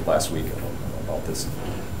to her last week about this.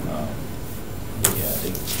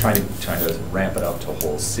 They trying to ramp it up to a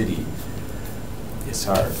whole city. It's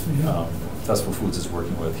hard. Festival Foods is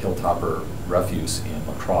working with Hilltopper Refuse in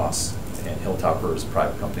La Crosse, and Hilltopper is a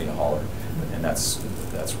private company in Holler, and that's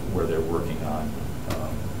where they're working on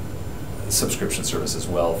subscription service as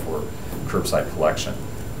well for curbside collection.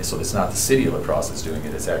 And so it's not the city of La Crosse that's doing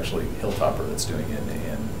it; it's actually Hilltopper that's doing it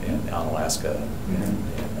in Onalaska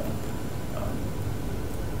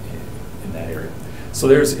in that area. So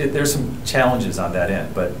there's some challenges on that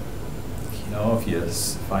end, but if you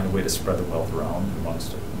find a way to spread the wealth around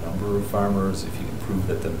amongst a number of farmers, if you can prove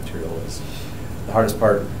that the material is the hardest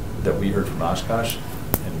part that we heard from Oshkosh,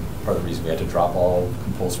 and part of the reason we had to drop all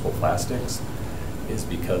compostable plastics is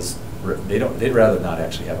because they'd rather not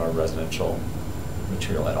actually have our residential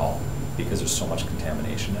material at all because there's so much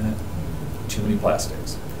contamination in it, too many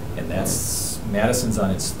plastics, and Madison's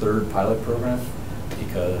on its third pilot program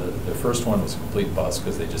because the first one was a complete bust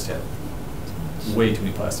because they just had way too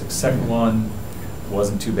many plastics. Second one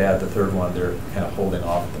wasn't too bad. The third one, they're kind of holding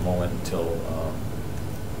off at the moment until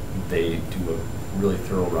they do a really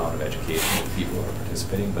thorough round of education with people who are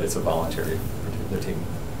participating, but it's a voluntary.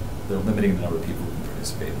 They're limiting the number of people who can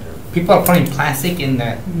participate in there. People are putting plastic in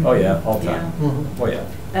that. Oh yeah, all the time. Yeah. Oh yeah.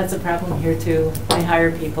 That's a problem here too. They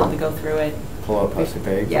hire people to go through it. Pull out plastic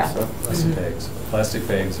bags Yeah. and stuff. Plastic bags. Plastic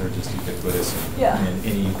bags are just ubiquitous Yeah. in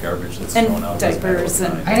any garbage that's And thrown out. doesn't matter diapers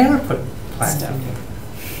what and- kind. I never put plastic Stuff.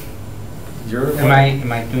 in. You're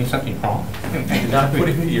Am I doing something wrong?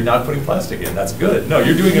 You're not putting plastic in. That's good. No,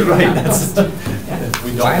 you're doing it right. That's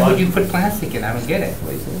we don't Why want. would you put plastic in? I don't get it.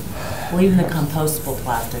 Well, even the compostable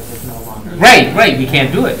plastic is no longer. Right, we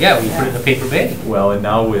can't do it. Yeah, we put it in a paper bag. Well, and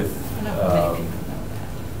now with I don't know,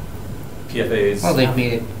 maybe. PFAs. Well, they've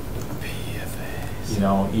made it.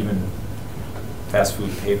 Even fast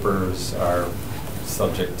food papers are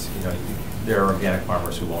subject. There are organic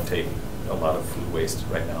farmers who won't take a lot of food waste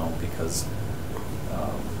right now because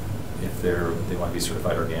if they want to be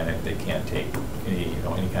certified organic, they can't take any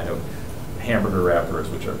kind of hamburger wrappers,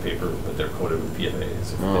 which are paper, but they're coated with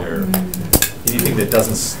PFAs. If they're anything that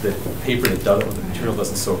the material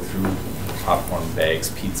doesn't soak through popcorn bags,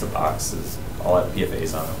 pizza boxes, all have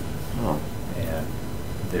PFAs on them. Oh. And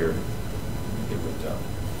it would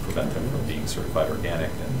prevent them from being certified organic,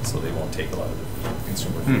 and so they won't take a lot of the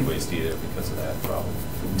consumer food waste either because of that problem.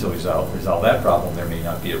 Until we resolve that problem, there may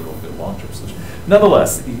not be a real good long-term solution.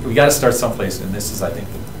 Nonetheless, we got to start someplace, and this is, I think,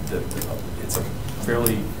 it's a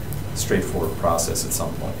fairly straightforward process at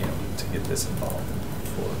some point, to get this involved.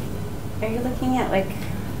 Are you looking at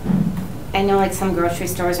I know like some grocery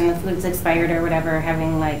stores when the food's expired or whatever,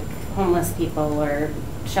 having like homeless people or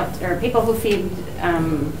shelter, or people who feed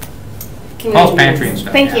communities. House pantry and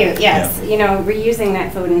stuff. Thank yeah. you, yes. Yeah. You know, reusing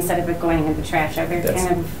that food instead of it going in the trash. Are there That's-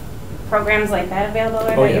 kind of programs like that available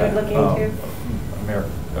or Oh, that you yeah. would look into?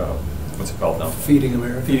 What's it called now? Feeding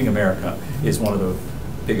America. Feeding America is one of the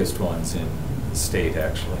biggest ones in the state,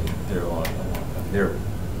 actually. They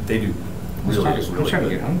do really, I'm really starting to good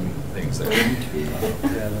get hungry. things there.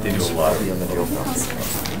 They do a lot of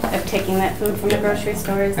Of taking that food from the grocery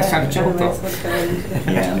stores That sounds chill, otherwise though. would go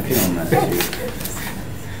into. Yeah, I'm feeling that too.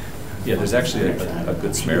 Yeah, there's actually a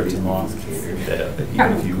Good Samaritan law that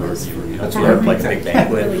even if you were, That's you have what like a big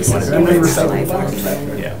banquet, you want to Really do recycle it. boxes.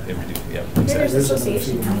 Yeah, yeah, There's exactly.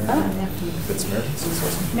 association. Good Samaritans is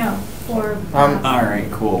awesome. No, or. All right,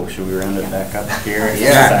 cool. Should we round it back up here?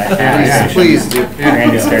 Yeah, please do.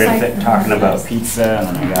 Randy started talking about pizza,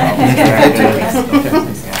 and then I got all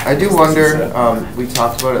distracted. I do wonder, we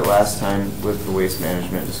talked about it last time with the waste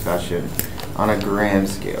management discussion, on a grand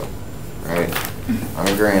scale, right? On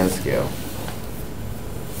a grand scale.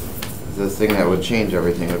 The thing that would change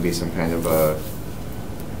everything would be some kind of a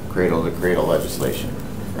cradle-to-cradle legislation,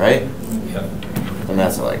 right? Yeah. And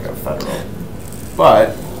that's like a federal.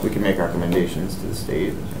 But we can make recommendations to the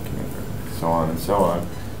state, so on and so on.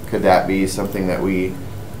 Could that be something that we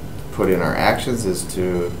put in our actions, is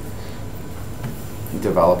to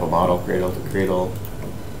develop a model cradle-to-cradle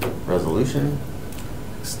resolution?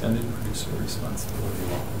 Extended producer responsibility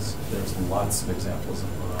laws. There's lots of examples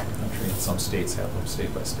around the country, and some states have them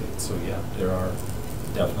state by state. So yeah, there are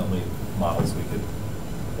definitely models we could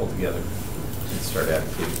pull together and start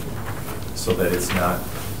advocating for, so that it's not,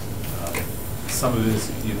 some of it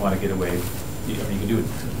is you'd want to get away, you can do it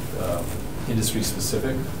industry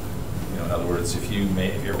specific. You know, in other words, if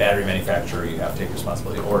you're a battery manufacturer, you have to take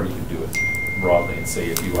responsibility, or you can do it broadly and say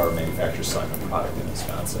if you are a manufacturer selling a product in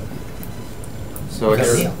Wisconsin. So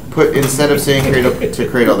put, instead of saying cradle to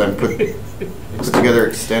cradle, then put together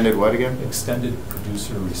extended what again? Extended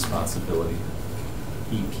producer responsibility,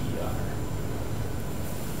 EPR.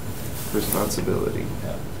 Responsibility.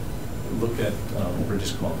 Yeah. Look at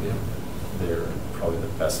British Columbia. They're probably the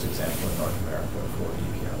best example in North America for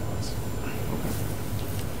EPR laws.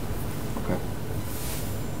 Okay.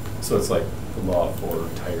 So it's like the law for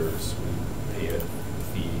tires. We pay a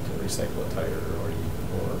fee to recycle a tire, or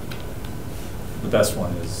the best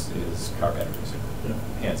one is car batteries,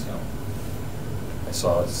 hands down. I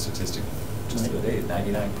saw a statistic just the other day,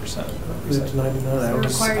 99% of It's recycling.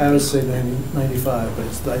 99, I would say 95, but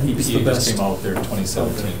it's, I think it's the EPA best. just came out with their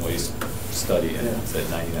 2017 waste study, and Yeah. it said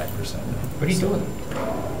 99%. What are you doing?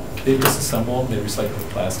 They disassemble them, they recycle the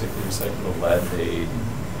plastic, they recycle the lead,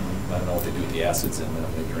 I don't know what they do with the acids in them,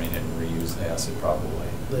 they drain it and reuse the acid probably.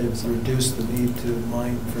 They've reduced the need to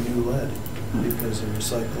mine for new lead because they're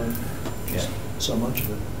recycling just so much of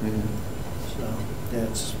it. Mhm. So, yeah,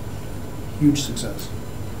 it's huge success.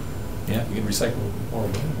 Yeah, you can recycle more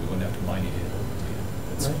lead, we wouldn't have to mine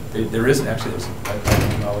it. Right. There isn't, actually,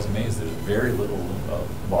 I was amazed, there's very little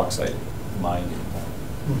bauxite mined anymore.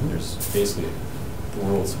 Mhm. There's basically, the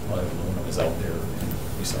world's supply of aluminum is out there in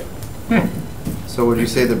recycling. So would you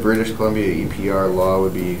say the British Columbia EPR law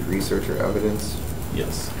would be research or evidence?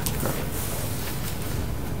 Yes.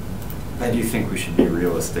 I do think we should be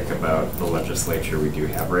realistic about the legislature we do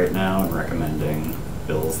have right now and recommending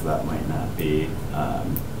bills that might not be.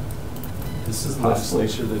 This is the Possible.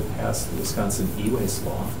 legislature that passed the Wisconsin e-waste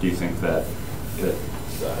law. Do you think that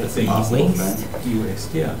I think possible E-waste? thing?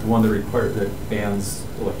 E-waste, yeah, the one that bans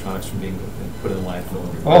electronics from being put in the landfill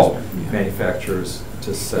and Oh. requires manufacturers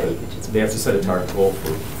to they have to set a target goal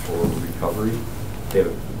for recovery. They have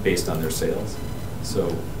it based on their sales.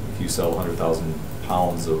 So if you sell 100,000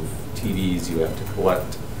 pounds of TVs, you have to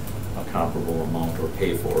collect a comparable amount or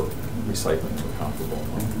pay for recycling of a comparable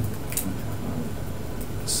amount.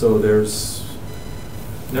 So there's,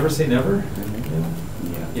 never say never. You know?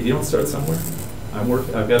 Yeah. If you don't start somewhere, I've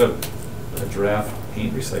got a draft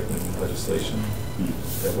paint recycling legislation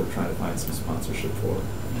that we're trying to find some sponsorship for.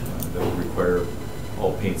 That would require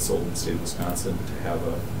all paint sold in the state of Wisconsin to have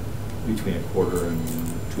between $0.25 and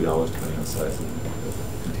 $2, depending on the size of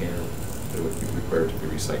the container, that would be required to be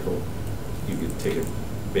recycled. You could take it,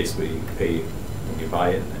 basically pay when you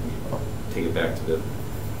buy it, and then you take it back to the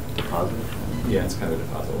Deposit? yeah, it's kind of a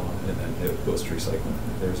deposit law, and then it goes to recycling.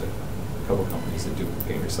 There's a couple companies that do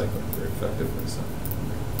paint recycling very effectively, so.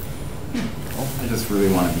 I just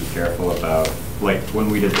really want to be careful about, like, when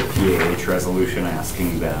we did the PAH resolution,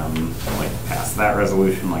 asking them, like, pass that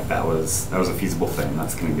resolution, like, that was a feasible thing,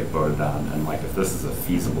 that's going to get voted on, and, like, if this is a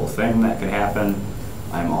feasible thing that could happen,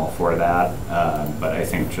 I'm all for that, but I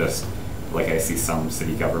think just like I see some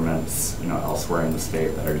city governments, elsewhere in the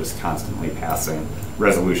state that are just constantly passing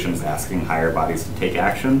resolutions asking higher bodies to take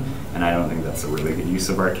action, and I don't think that's a really good use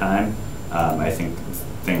of our time. I think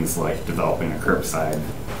things like developing a curbside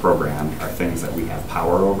program are things that we have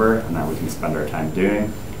power over and that we can spend our time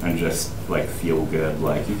doing and just like feel good,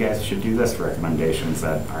 like you guys should do this, recommendations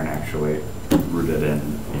that aren't actually rooted in,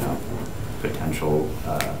 potential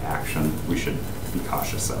action we should be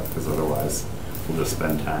cautious of, because otherwise we'll just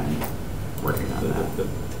spend time working on that. The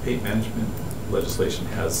paint management legislation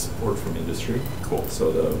has support from industry. Cool.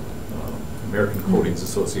 So the American Coatings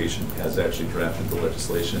Association has actually drafted the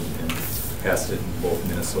legislation and passed it in both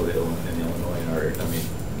Minnesota and Illinois.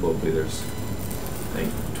 And locally there's, I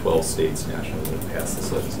think, 12 states nationally that have passed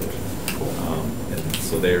this legislation. And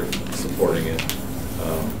so they're supporting it.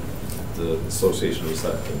 The Association of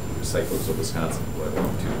Recyclers of Wisconsin, who I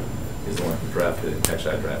belong to, is the one who drafted it.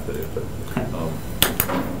 Actually, I drafted it, but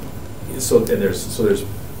there's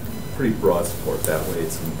pretty broad support that way.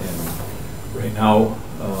 And right now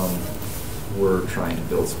we're trying to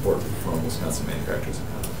build support from Wisconsin manufacturers and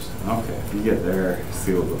customers. Okay, if you get their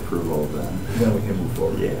seal of approval, then we can move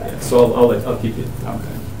forward. Yeah. So I'll keep you.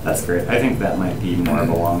 Okay, that's great. I think that might be more of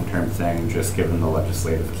a long-term thing, just given the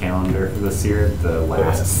legislative calendar for this year. The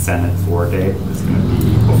last Senate floor date is going to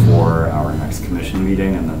be before our next commission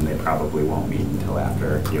meeting, and then they probably won't meet until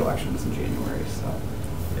after the elections in January. So,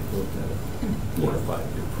 we looked at it. 4 or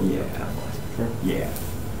 5 year timeline. Sure. Yeah,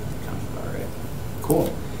 sounds about right.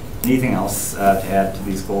 Cool. Anything else to add to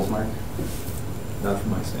these goals, Mark? Not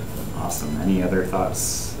from my standpoint. Awesome. Any other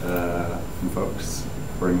thoughts from folks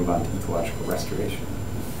before we move on to ecological restoration?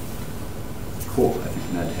 Cool. I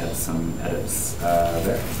think Ned had some edits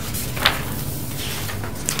there.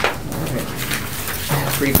 All right.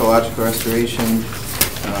 For ecological restoration,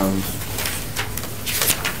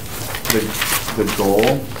 the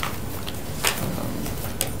goal,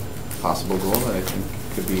 possible goal that I think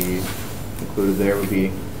could be included there would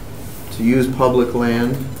be to use public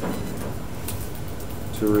land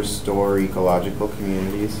to restore ecological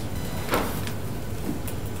communities,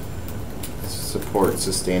 support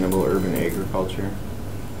sustainable urban agriculture,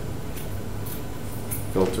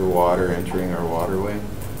 filter water entering our waterway,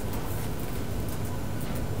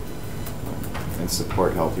 and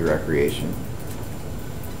support healthy recreation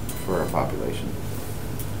for our population.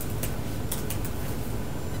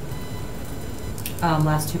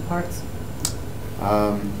 Last 2 parts.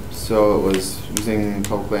 So it was using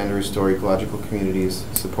public land to restore ecological communities,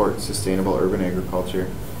 support sustainable urban agriculture,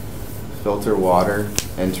 filter water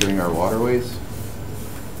entering our waterways,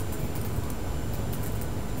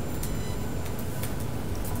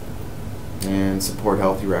 and support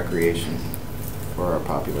healthy recreation for our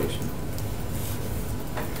population.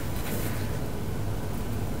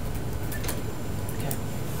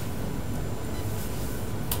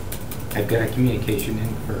 I've got a communication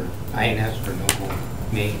in for INS for Noble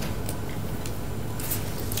May.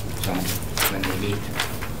 So when they meet.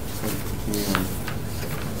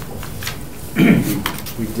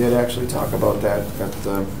 We did actually talk about that at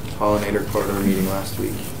the Pollinator Corridor meeting last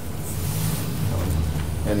week.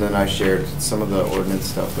 And then I shared some of the ordinance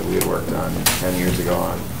stuff that we had worked on 10 years ago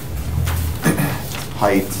on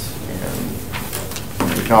height, and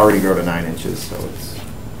we can already grow to 9 inches, so it's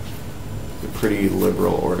a pretty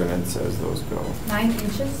liberal ordinance as those go. 9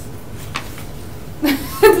 inches?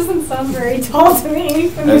 It doesn't sound very tall to me.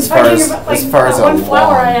 When As you're far talking as- about, as like, far as that a one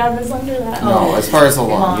flower lawn. I have is under that. No, as far as the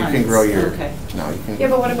lawn, you can grow your, Okay. no, you can. Yeah,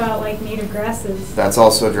 but what about like native grasses? That's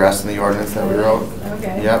also addressed in the ordinance that we wrote.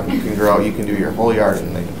 Okay. Yep, you can do your whole yard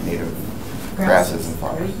in native grasses and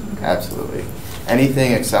flowers. Absolutely.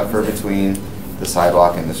 Anything except for between the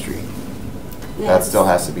sidewalk and the street. That Yes. still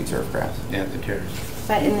has to be turf grass. Yeah, the terrace.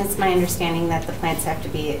 But, and it's my understanding that the plants have to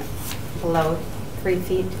be below 3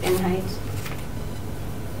 feet in height.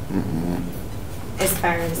 Mhm. As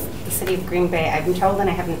far as the city of Green Bay, I'm told, and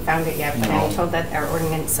I haven't found it yet, but I'm No. told that our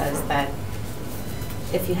ordinance says that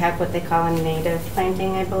if you have what they call a native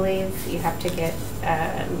planting, I believe, you have to get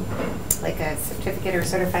like a certificate or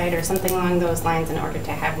certified or something along those lines in order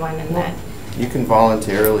to have one, and that, You can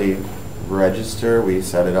voluntarily register, we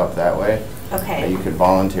set it up that way. okay. You could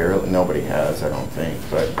voluntarily, nobody has, I don't think,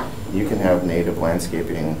 but you can have native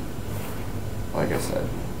landscaping, like I said.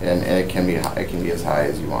 And it can be as high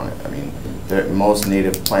as you want it. I mean, most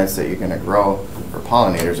native plants that you're gonna grow for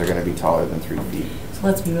pollinators are gonna be taller than 3 feet. So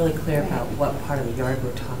let's be really clear about what part of the yard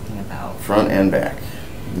we're talking about. Front and back,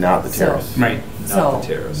 not the So- terrace. Right. Not the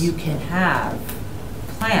terrace. So you can have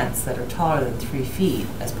plants that are taller than 3 feet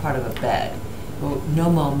as part of a bed. Well, No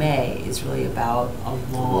Mow May is really about a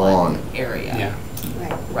lawn Lawn. area. Yeah.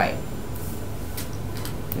 Right. Right.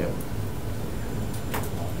 Yep.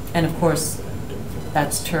 And of course,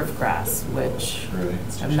 that's turf grass, which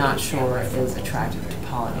I'm not sure is attractive to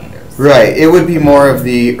pollinators. Right, it would be more of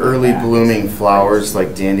the early blooming flowers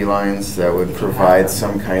like dandelions that would provide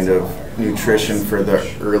some kind of nutrition for the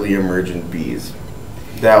early emergent bees.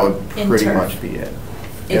 That would In pretty turf. much be it.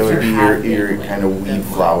 If It would you're be happy your with kind of the weed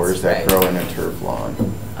ones, flowers that right. grow in a turf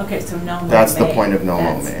lawn. Okay, so no That's the May. point of no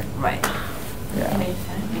That's- May. Right. Yeah,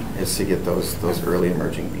 is to get those early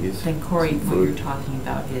emerging bees. Then Corey, what you're Food. talking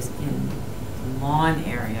about is in lawn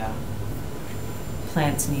area,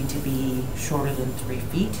 plants need to be shorter than 3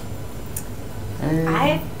 feet.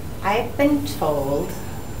 I've been told,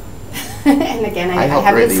 and again, I helped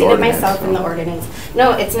write haven't the seen it ordinance, myself in the so- ordinance.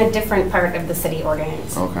 No, it's in a different part of the city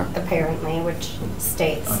ordinance, Okay. apparently, which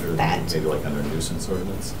states Under, that. maybe like under nuisance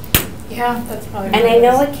ordinance. Yeah, that's probably. And what I it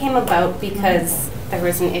know is. it came about because there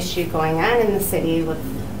was an issue going on in the city with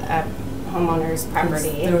a homeowner's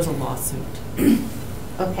property. There was a lawsuit.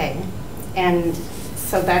 Okay, and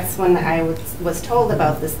so that's when I was told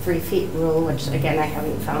about this 3 feet rule, which again, I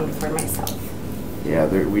haven't found for myself. Yeah,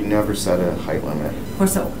 we never set a height limit. Of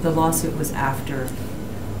course, the lawsuit was after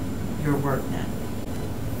your work, Ned.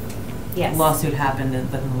 Yes. Lawsuit happened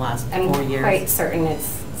within the last 4 I'm years. quite certain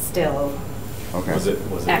it's still, Okay. Was it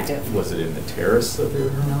Active. Was it in the terrace that they were?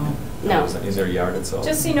 No. No. Was it in their yard itself?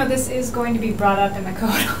 Just so you know, this is going to be brought up in the code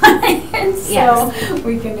line, so Yes.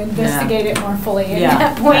 we can investigate it more fully at Yeah,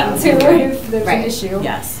 that point that would too, be great. if there's an Right. issue.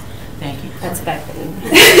 Yes, thank you. that's what I've been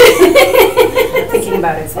thinking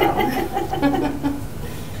about as well.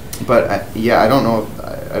 But yeah, I don't know.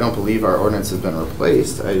 I don't believe our ordinance has been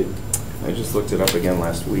replaced. I just looked it up again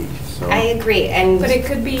last week. So I agree, and But it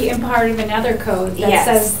could be in part of another code that Yes.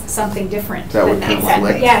 says something different. That would than that.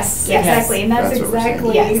 conflict. Yes, Yes. exactly, and that's That's what we're saying.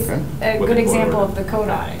 exactly Yes. Okay. a With good the example code. of the code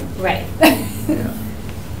audit. right. Yeah.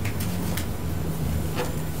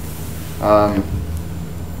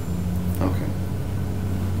 Okay.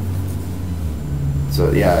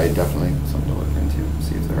 So yeah, I definitely something to look into,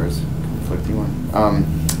 see if there is a conflicting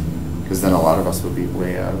one. Because then a lot of us would be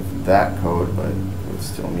way out of that code, but would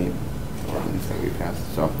still meet the ordinance that we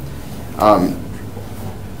passed. So,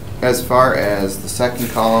 as far as the second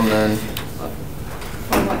column, then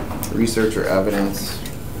research or evidence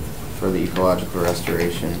for the ecological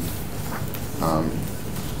restoration.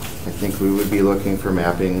 I think we would be looking for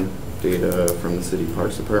mapping data from the city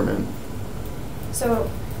parks department. So,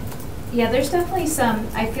 yeah, there's definitely some,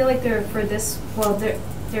 I feel like there, for this, well,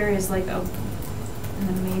 there is like an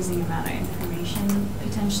amazing amount of information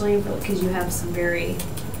potentially, because you have some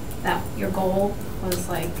that your goal was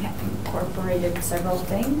like incorporated several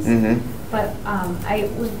things. Mm-hmm. But I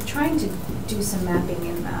was trying to do some mapping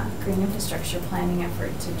in the green infrastructure planning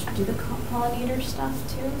effort to do the pollinator stuff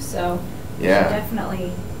too, so we should Yeah.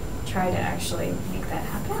 definitely try to actually make that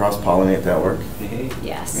happen. Cross-pollinate that work.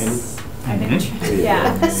 Yes. Andy? I've been, Mhm.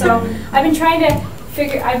 yeah, so I've been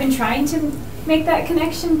trying to make that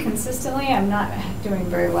connection consistently. I'm not doing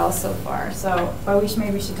very well so far, so, but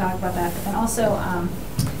maybe we should talk about that. But then also,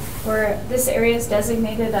 this area is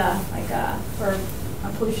designated for a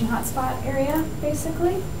pollution hotspot area,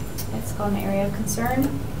 basically. It's called an area of concern.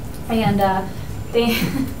 And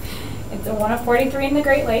it's a 1 of 43 in the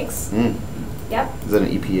Great Lakes. Mm. Yep. Is that an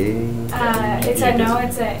EPA? It's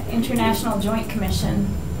an International Joint Commission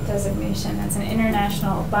designation. It's an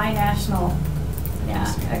international, binational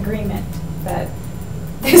agreement that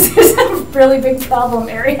this is a really big problem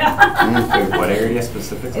area. Wait, what area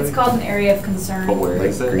specifically? It's called an area of concern. But where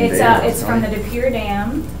is it? Green It's Bay or it's from the De Pere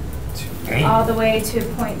Dam all the way to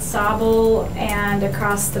Point Sauble and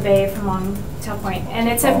across the bay from Longtail Point. And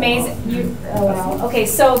it's amazing. Okay,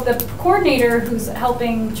 so the coordinator who's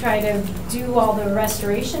helping try to do all the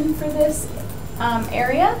restoration for this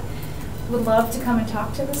area would love to come and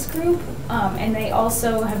talk to this group. And they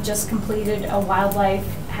also have just completed a wildlife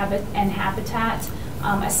habitat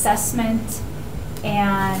assessment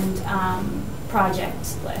and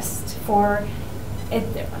project list for it.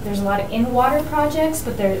 There's a lot of in-water projects,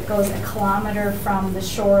 but it goes a kilometer from the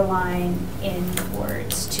shoreline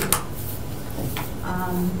inwards too.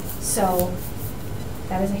 So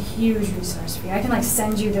that is a huge resource for you. I can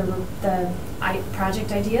send you the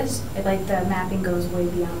project ideas. The mapping goes way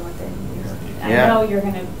beyond what I know you're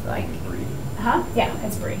gonna Huh? Yeah,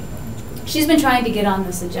 it's Bree. She's been trying to get on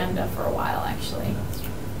this agenda for a while, actually.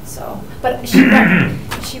 So, but she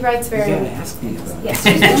writes very. Yes,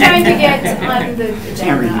 she's been trying to get on the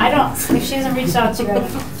agenda. I don't. If she hasn't reached out to you,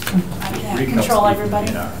 I can't control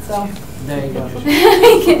everybody. So. There you go.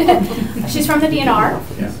 She's from the DNR.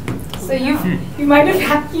 Yeah. So you might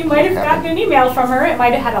have gotten an email from her. It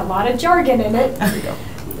might have had a lot of jargon in it. There you go.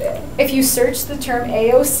 if you search the term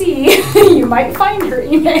AOC, you might find her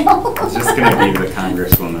email. It's just gonna be the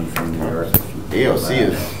congresswoman from New York. AOC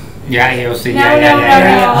is. Yeah, AOC, No, yeah, no,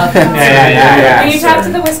 yeah, no, yeah, no. yeah. When you talk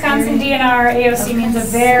to the Wisconsin DNR, AOC means a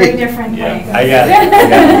very different thing. I got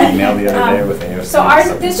an email the other day with AOC.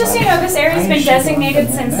 So this, just so you know, this area's been designated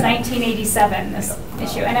since 1987, this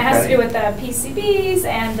issue, and it has to do with the PCBs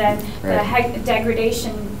and then the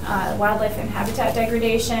degradation, wildlife and habitat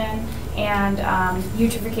degradation, and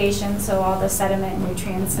eutrophication, so all the sediment,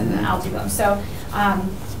 nutrients, and the algae bloom. So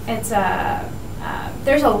it's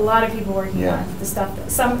there's a lot of people working on the stuff,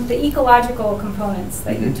 the ecological components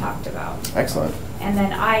that you talked about. Excellent. And then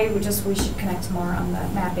we should connect more on the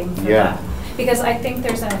mapping for Yeah. that. Because I think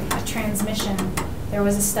there's a transmission, there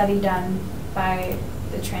was a study done by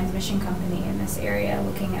the transmission company in this area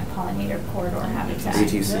looking at pollinator corridor habitat.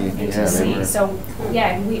 ATC, yeah, they were. So,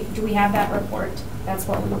 yeah, do we have that report? That's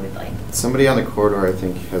what we would like. Somebody on the corridor, I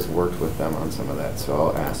think, has worked with them on some of that, so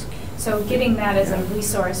I'll ask. So getting that as a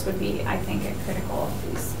resource would be, I think, a critical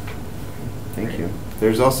piece. Thank you.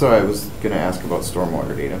 There's also, I was going to ask about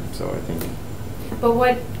stormwater data, so I think.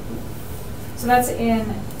 But so that's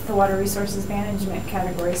in the water resources management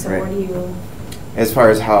category, so what do you? As far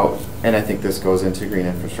as how, and I think this goes into green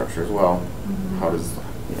infrastructure as well, how does,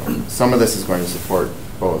 some of this is going to support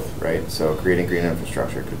both, right? So creating green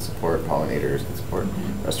infrastructure could support pollinators, could support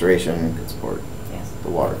restoration, could support the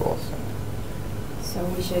water goals. So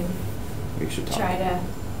we should talk. try to.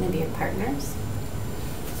 Maybe your partners?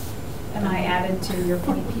 Am I added to your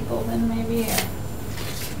point people then maybe? Or?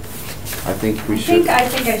 I think we should. I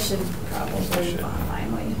think I should probably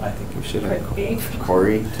finally. I think we should Could be. have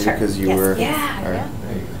Corey too, because you were. Yeah.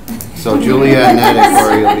 So Julia, Ned, and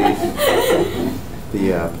Corey will be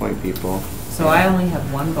the point people. So I only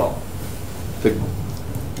have one goal.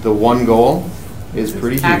 The one goal is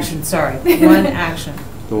pretty huge. Action, sorry, one action.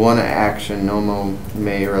 The one action, NOMO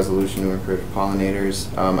May resolution to encourage pollinators.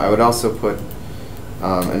 I would also put,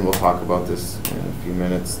 and we'll talk about this in a few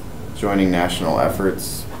minutes, joining national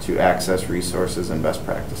efforts to access resources and best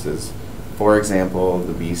practices. For example,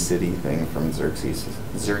 the Bee City thing from Xerces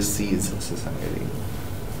Society.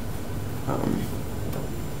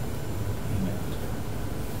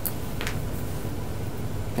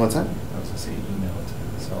 What's that? I was going to say email it to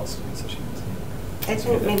Sal so she can see. I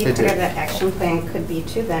think maybe part of that action plan could be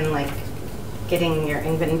too then, like getting your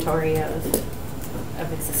inventory of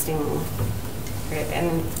existing,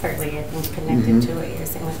 and partly I think connected to what you're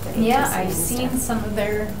saying with the HSC. Yeah, I've seen some of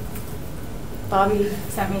their. Bobby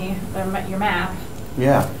sent me your map.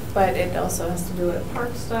 Yeah. But it also has to do with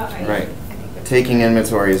park stuff. Right. Taking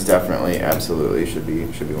inventory is definitely, absolutely should be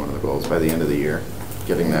one of the goals by the end of the year.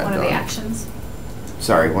 Getting that done. One of the actions.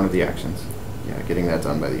 Sorry, one of the actions. Yeah, getting that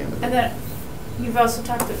done by the end of the year. And then you've also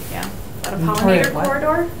talked about a pollinator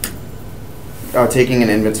corridor. Oh, taking an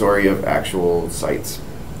inventory of actual sites.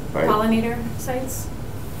 Pollinator sites.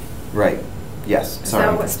 Right. Yes. Sorry.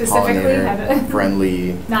 So what specifically? Pollinator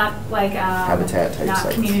friendly. Not like habitat type not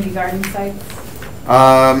sites. Community garden sites.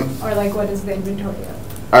 Or like what is the inventory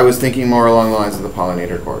of? I was thinking more along the lines of the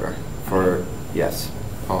pollinator corridor for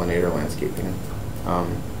pollinator landscaping.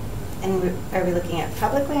 And are we looking at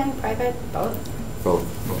public land, private, both? Both.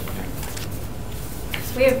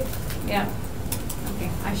 So we have, okay,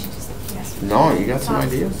 I should just, yes. No, you got some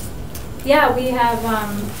ideas? Yeah, we have,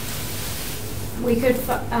 we could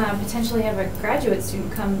potentially have a graduate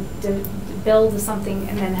student come to build something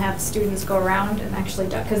and then have students go around and actually,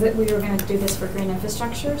 because we were going to do this for green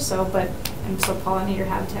infrastructure, so pollinator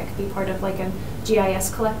habitat could be part of like a GIS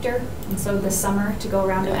collector, and so this summer to go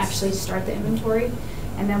around and actually start the inventory.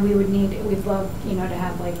 And then we'd love, to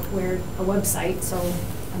have like a website, so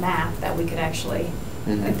a map that we could actually,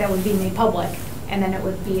 that would be made public, and then it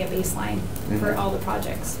would be a baseline for all the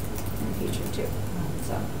projects in the future too.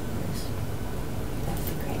 So that'd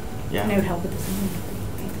be great. Yeah. And it would help with this inventory.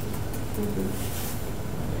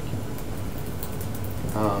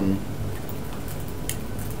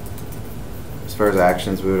 As far as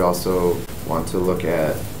actions, we would also want to look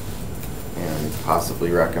at and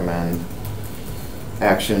possibly recommend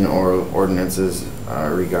action or ordinances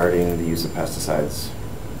regarding the use of pesticides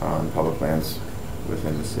on public lands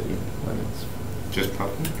within the city limits. Just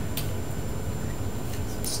public?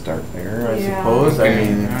 Start there, I suppose. Okay. I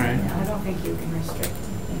mean, I don't think you can restrict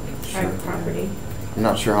private property. I'm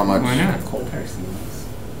not sure how much. Why not?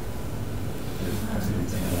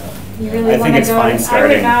 You really I want think to it's go? fine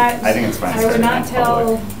starting. I think it's fine I would starting not in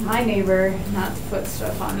tell public. my neighbor not to put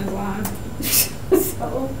stuff on his lawn.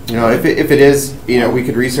 So. If it is, we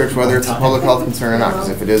could research whether it's a public health concern or not.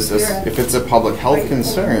 Because if it's a public health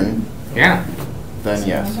concern, Yeah. then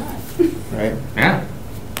yes, right? Yeah.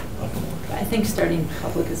 I think starting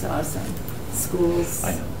public is awesome. Schools,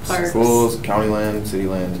 I know. parks. Schools, county land, city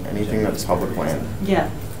land, anything that's public land Yeah,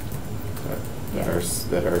 that Yeah.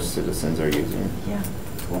 that our citizens are using. yeah.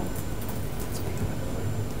 Cool.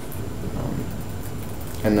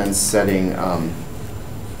 And then setting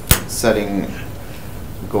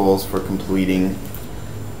goals for completing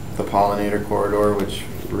the pollinator corridor, which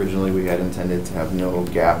originally we had intended to have no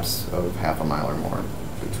gaps of half a mile or more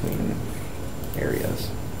between areas.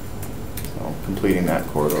 So completing that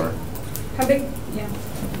corridor. How big, yeah,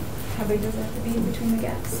 how big does it have to be between the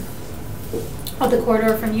gaps? Oh, the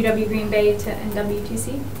corridor from UW Green Bay to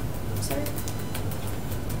NWTC? Sorry?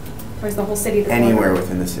 Or is the whole city the corridor? Anywhere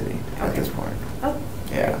within the city at Okay. this point. Oh.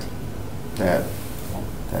 Yeah. That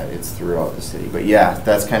it's throughout the city. But yeah,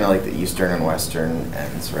 that's kind of like the eastern and western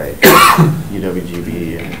ends, right?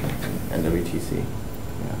 UWGB and NWTC.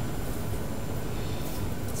 Yeah.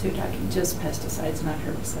 So you're talking just pesticides, not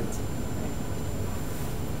herbicides?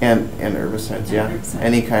 And herbicides, And yeah. herbicides.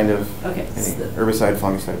 Any kind of Okay. any herbicide,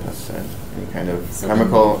 fungicide, pesticide, any kind of So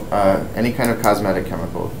chemical, any kind of cosmetic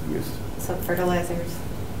chemical use. So fertilizers.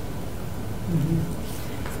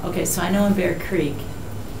 Okay, so I know in Bear Creek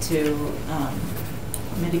to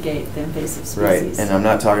mitigate the invasive species. Right, and I'm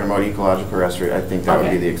not talking about ecological restoration. I think that would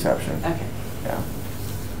be Okay. the exception. Okay. Yeah.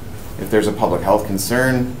 If there's a public health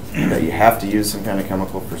concern that you have to use some kind of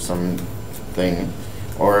chemical for something,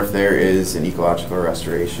 or if there is an ecological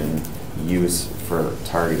restoration use for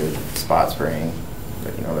targeted spot spraying,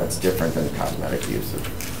 but that's different than cosmetic use of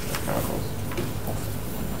chemicals.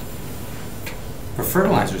 For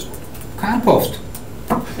fertilizers, compost.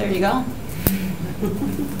 There you go.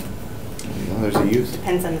 There's a use.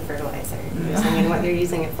 Depends on the fertilizer you're using and what you're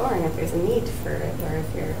using it for, and if there's a need for it, or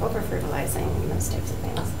if you're over-fertilizing and those types of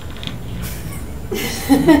things.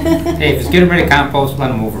 Hey, if it's getting rid of compost, let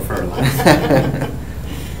them over fertilize.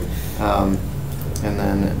 And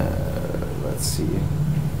then, let's see,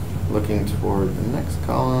 looking toward the next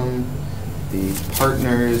column, the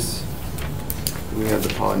partners, we have the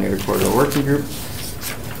Pollinator Corridor Working Group.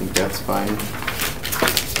 I think that's fine.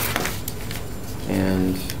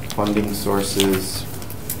 And funding sources,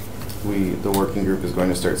 the working group is going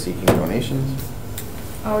to start seeking donations.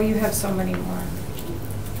 Oh, you have so many more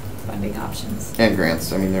funding options. And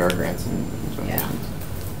grants. I mean, there are grants and donations.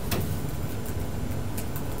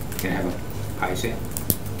 Can I have a pie set?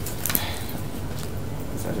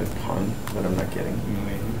 Is that a pun? But I'm not kidding.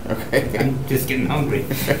 Okay. I'm just getting hungry.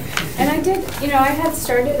 And I did, I had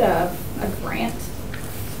started a grant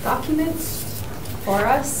document for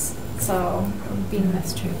us, so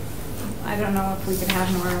That's true. I don't know if we could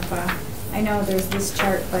have more of a, I know there's this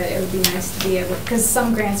chart, but it would be nice to be able, because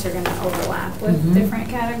some grants are gonna overlap with different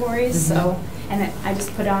categories, so, and I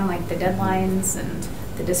just put on like the deadlines and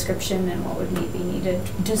the description and what would be needed.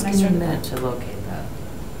 Just when I give me a started minute that. to locate that.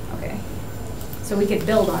 Okay. So we could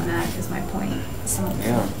build on that, is my point.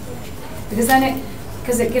 Yeah. Because then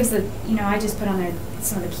because it gives the, I just put on there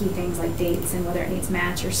some of the key things like dates and whether it needs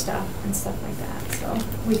match or stuff and stuff like that. So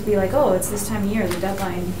we'd be like, oh, it's this time of year, the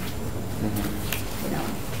deadline,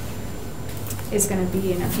 is gonna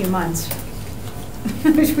be in a few months.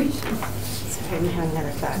 Which we should. Sorry, I'm having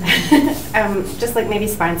another thought. Just like maybe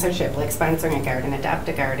sponsorship, like sponsoring a garden, adopt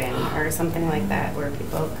a garden, or something like that, where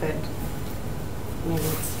people could, maybe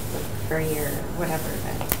it's for a year or whatever.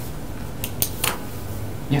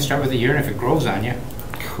 Yeah, start with a year, and if it grows on you.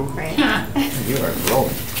 Right. You are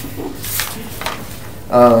rolling.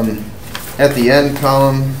 At the end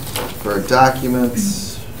column for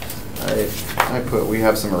documents, I put, we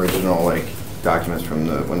have some original documents from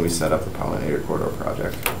when we set up the Pollinator Corridor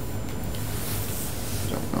project. I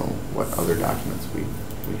don't know what other documents we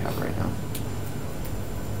have right now.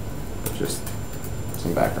 Just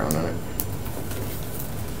some background on it.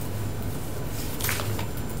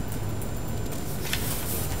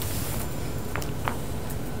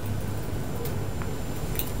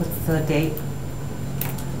 What's the date?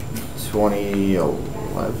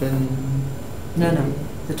 2011? No,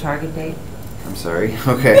 the target date? I'm sorry.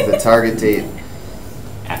 Okay, the target date.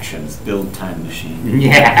 Actions, build time machine.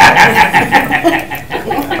 Yeah.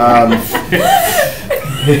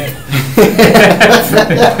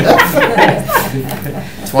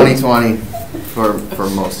 2020 for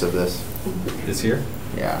most of this. This year?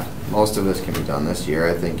 Yeah, most of this can be done this year.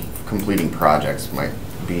 I think completing projects might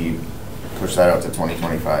be, push that out to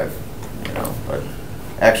 2025, but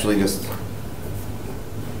actually just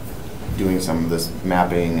doing some of this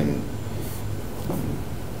mapping and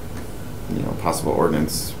possible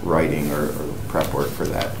ordinance writing or prep work for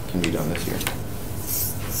that can be done this year.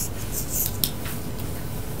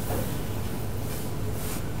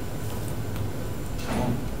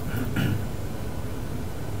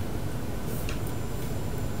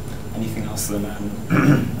 remarks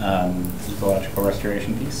then on ecological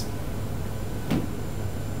restoration piece?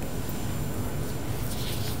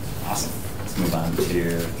 Awesome. Let's move on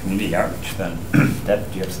to community outreach then.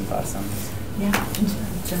 Deb, do you have some thoughts on this? Yeah,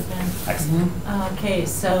 jump in. Excellent. Okay,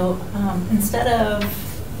 so instead of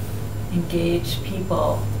engage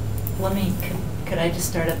people, could I just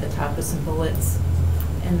start at the top with some bullets?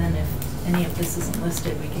 And then if any of this isn't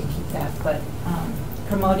listed, we can keep that. But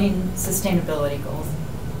promoting sustainability goals.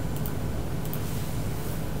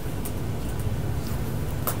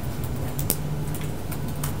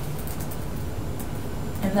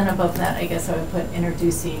 And then above that, I guess I would put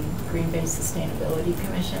introducing Green Bay Sustainability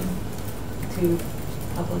Commission to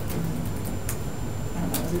public and, I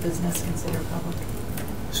don't know, is a business considered public?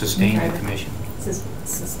 Sustain the Private. commission.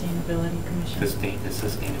 Sustainability Commission. Sustain the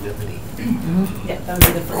sustainability. Yeah, that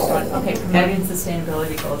would be the first one. Okay, promoting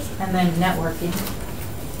sustainability goals. And then networking.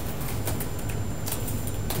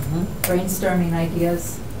 Brainstorming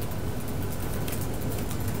ideas.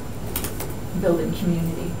 Building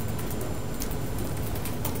community.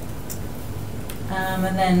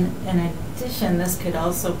 And then in addition, this could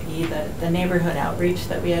also be the neighborhood outreach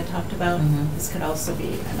that we had talked about. This could also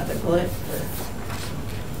be another bullet for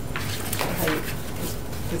how you,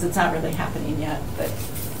 because it's not really happening yet, but.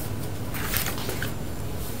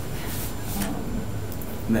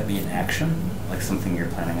 Would that be an action, like something you're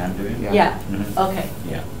planning on doing? Yeah, okay.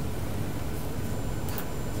 Yeah.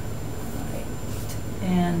 All right.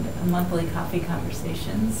 And monthly coffee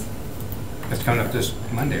conversations. That's coming up this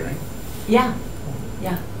Monday, right? Yeah,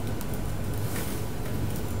 yeah.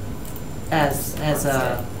 As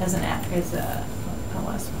a I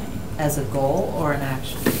lost my. as a goal or an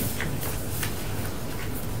action?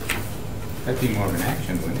 That'd be more of an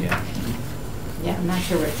action, wouldn't it? Yeah. Yeah, I'm not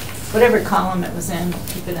sure whatever column it was in, we'll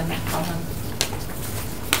keep it in that column.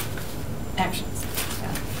 Actions,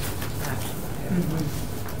 yeah.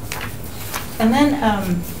 And then,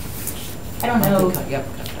 I don't know,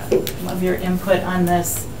 love your input on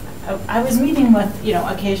this. I was meeting with,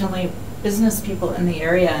 occasionally business people in the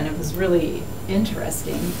area, and it was really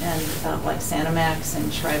interesting, and like Sanimax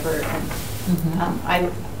and Schreiber, and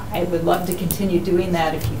I would love to continue doing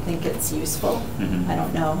that if you think it's useful. I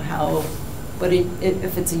don't know how, but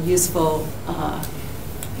if it's a useful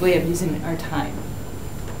way of using our time.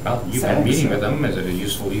 Well, you've been meeting with them. Is it a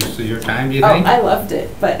useful use of your time, do you Oh, think? I loved it,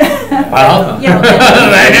 but Well,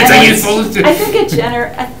 it's a useful. I think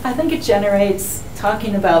it generates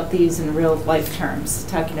talking about these in real life terms,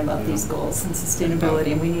 talking about these goals and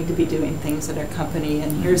sustainability, and we need to be doing things at our company,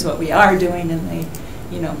 and here's what we are doing, and they,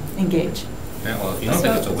 engage. Yeah, well, if you don't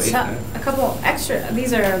think it's a waste, then. A couple extra,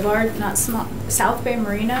 these are large, not small. South Bay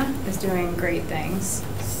Marina is doing great things.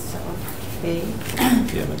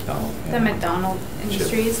 Yeah, McDonald. The McDonald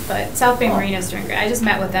Industries, but South Bay Marina is doing great. I just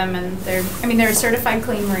met with them, and they're a certified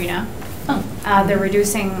clean marina. They're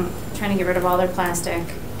trying to get rid of all their plastic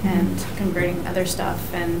and converting other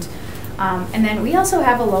stuff, and then we also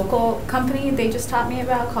have a local company they just taught me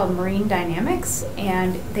about called Marine Dynamics,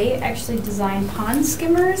 and they actually design pond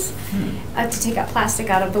skimmers to take out plastic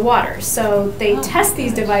out of the water. So they test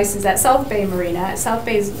these devices at South Bay Marina. South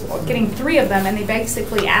Bay's getting 3 of them, and they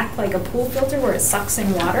basically act like a pool filter where it sucks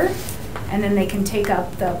in water, and then they can take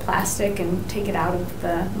up the plastic and take it out of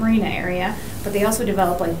the marina area. But they also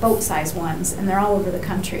develop like boat-sized ones, and they're all over the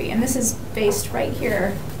country. And this is based right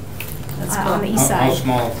here on the east side. How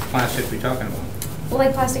small plastic are we talking about? Well,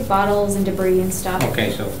 like plastic bottles and debris and stuff.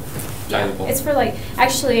 Okay, so sizable. It's for like,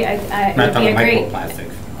 actually, it Not would be talking a great,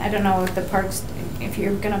 microplastic. I don't know if the parks, if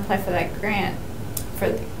you're gonna apply for that grant,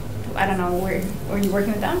 I don't know, were you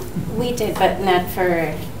working with them? We did, but not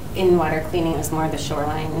for in-water cleaning, it was more the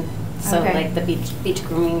shoreline. So Okay. like the beach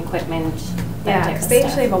grooming equipment, that Yeah, type because of they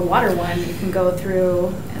stuff. actually have a water one you can go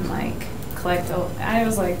through and like collect, I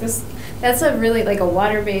was like, that's a really like a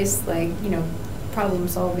water-based, like,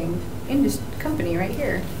 problem-solving company right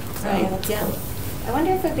here. So, Yeah. I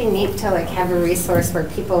wonder if it'd be neat to like have a resource where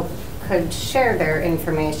people could share their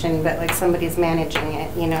information, but like somebody's managing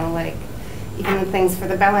it, like even things for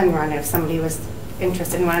the Bellin Run, if somebody was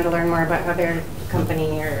interested and wanted to learn more about how their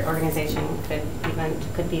company or organization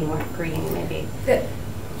could be more green, maybe.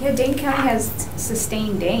 Yeah, Dane County has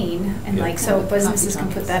Sustain Dane, and like, so businesses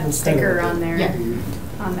can put that sticker on there. Yeah.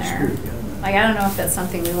 On there. Like, I don't know if that's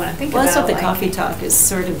something we want to think Well, about. that's what the like- coffee talk is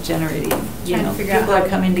sort of generating. Trying to figure out People how are to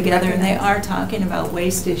coming together and they recognize. are talking about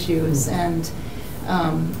waste issues, and,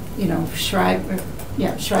 Schreiber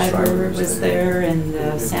was there, and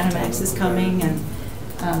Sanimax is coming, and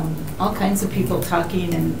all kinds of people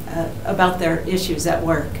talking and about their issues at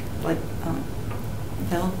work. Like,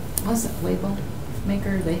 Bell, was it Label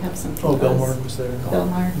Maker? They have some. Oh, Bellmark was there.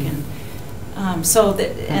 Bellmark, and So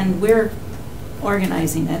that, and we're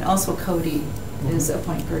organizing it. Also Cody is a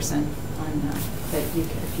point person on, that you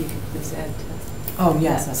could, if you could please add to. Oh,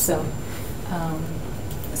 yes. that. So,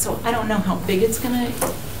 so I don't know how big it's gonna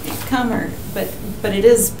come, or, but it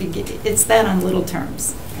is, it's that on little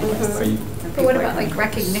terms, I guess. Are you- But what about like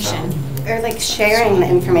recognition? Or like sharing the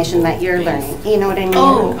information that you're learning, you know what I mean?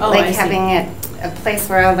 Oh, I Like see. having it, a place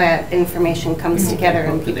where all that information comes together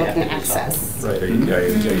and people can access. Right, are you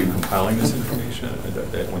compiling this information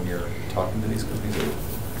when you're talking to these companies? or-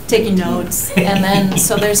 Taking notes, and then,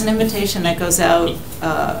 so there's an invitation that goes out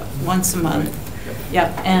once a month.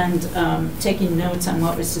 Yep, and taking notes on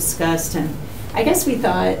what was discussed, and I guess we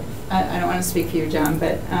thought, I don't want to speak for you, John,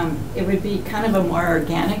 but it would be kind of a more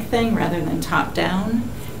organic thing rather than top-down,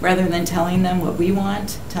 rather than telling them what we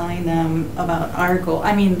want, telling them about our goal.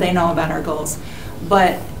 I mean, they know about our goals,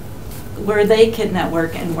 but where they can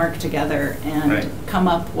network and work together and Right. come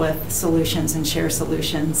up with solutions and share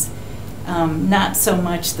solutions. Not so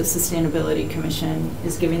much the Sustainability Commission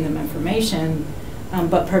is giving them information,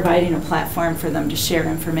 but providing a platform for them to share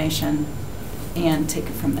information and take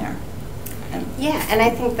it from there. And Yeah, and I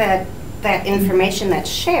think that that information that's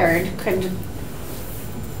shared could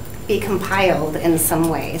be compiled in some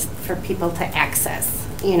ways for people to access,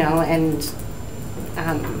 you know, and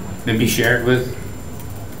Then be shared with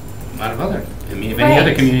a lot of other, I mean, if any other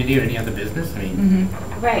Right. community or any other business, I mean,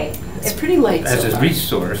 right. It's pretty light so as a far.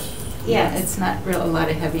 resource. Yeah, it's not real, a lot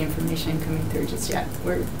of heavy information coming through just yet.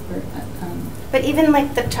 But even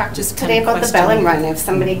like the talk Just today kind of about the Bell and question. Run, if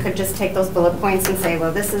somebody could just take those bullet points and say,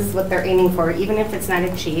 well, this is what they're aiming for, even if it's not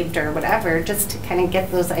achieved or whatever, just to kind of get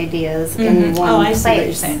those ideas in Mhm. one Oh, I place. see what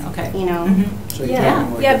you're saying, okay. You know? Mhm. So you're Yeah.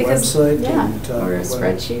 talking like Yeah, a because- website? yeah, and talk or a about-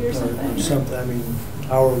 spreadsheet or something. Something, I mean,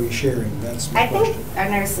 how are we sharing? That's my I think question.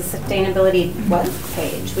 on our sustainability web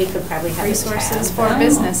page, we could probably have a Resources tab. for Oh.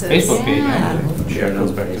 businesses. Facebook page, Yeah. Yeah, it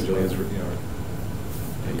goes back to Julia's, you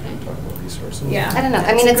can talk about resources. Yeah. I don't know, I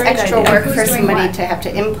That's mean, a it's great extra idea. work Who's for doing somebody what? to have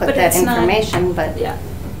to input But that it's not- information, but Yeah,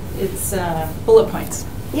 it's bullet points.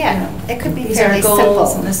 yeah, it could be These are our fairly goals,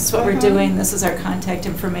 simple. and this is what we're Mhm. doing, this is our contact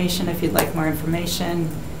information, if you'd like more information,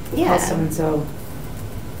 call Yeah. so-and-so.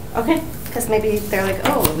 Okay. Because maybe they're like,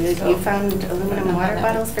 oh, you found aluminum water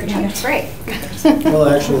bottles for cheap, great. Well,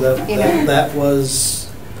 actually, You know? that was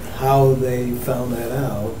how they found that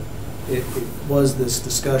out. It was this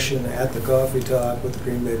discussion at the coffee talk with the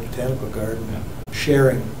Green Bay Botanical Garden,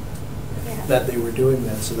 sharing Yeah. that they were doing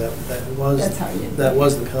that, so that was, That's how you- that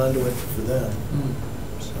was the conduit for them,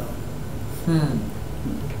 so.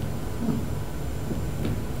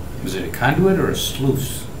 Was it a conduit or a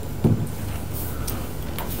sluice?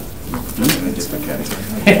 Just a catch.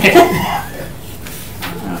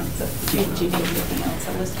 Do you need anything else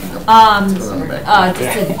on this one?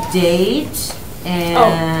 Just a date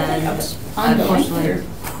and unfortunately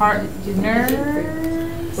partners.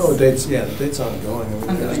 Well, the date's, yeah, the date's ongoing, I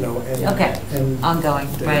mean, there's no end. Okay, end ongoing,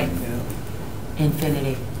 date, right, yeah.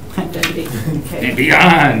 infinity. Identity, okay. And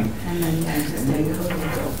beyond. And then, just take a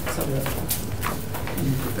photo. So-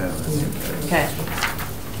 Put that on the Okay.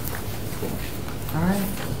 All right.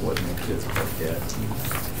 What my kids forget.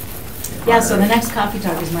 Yeah, so the next coffee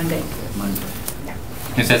talk is Monday.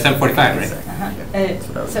 It's at 7:45, right? At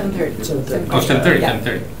 7:30. 7:30. Oh, 7:30, Yeah.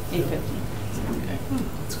 7:30. 8:50.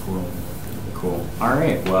 That's cool. Cool. All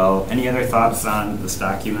right, well, any other thoughts on this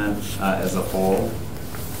document as a whole?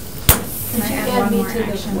 Can I add one more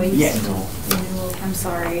action? Yeah. I'm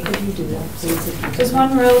sorry. Could you do that, please? Just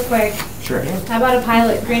one real quick, Sure. how about a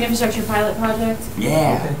pilot, green infrastructure pilot project?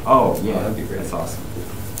 Yeah. Oh, yeah. that'd be great. That's awesome.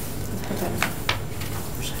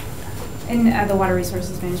 In the water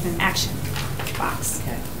resources management action box.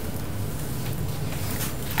 Okay.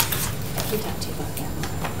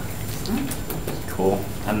 Cool.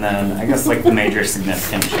 And then I guess like the major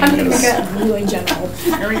significant I'm gonna changes make it really general.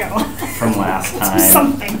 There we go. from last time.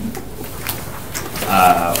 Something.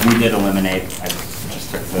 We did eliminate, I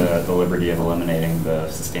just took the liberty of eliminating the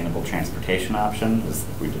sustainable transportation option, because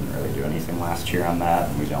we didn't really do anything last year on that,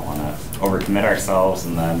 and we don't want to overcommit ourselves.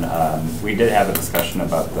 And then we did have a discussion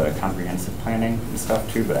about the comprehensive planning and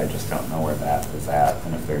stuff too, but I just don't know where that is at,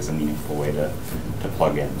 and if there's a meaningful way to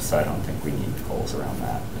plug in, so I don't think we need goals around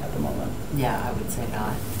that at the moment. Yeah, I would say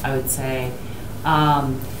not. I would say,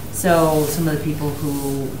 so some of the people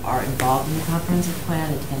who are involved in the comprehensive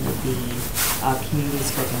plan attended the community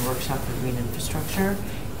scoping workshop for green infrastructure.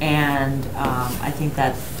 And I think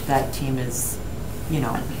that that team is,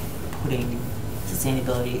 putting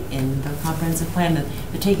sustainability in the comprehensive plan.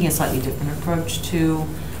 They're taking a slightly different approach to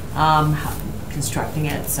constructing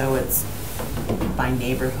it, so it's by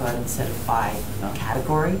neighborhood instead of by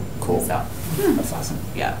category. Cool. So, That's awesome.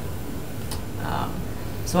 yeah.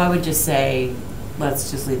 So I would just say, let's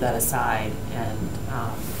just leave that aside, and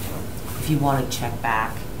if you want to check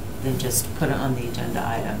back, then just put it on the agenda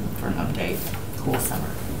item for an update. Cool summer.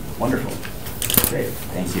 Wonderful. Great,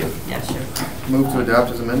 thank you. Yeah, sure. Move to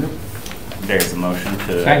adopt as amended? There's a motion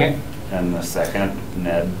to. Second. And the second,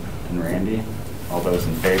 Ned and Randy. All those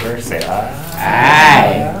in favor, say aye.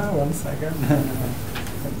 Aye. 1 second.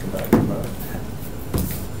 Think about your vote.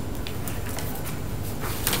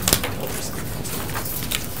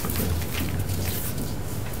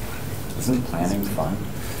 Isn't planning fun?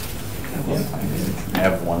 I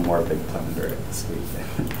have one more big calendar this week.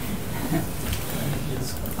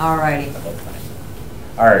 Alrighty.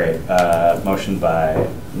 All right, motion by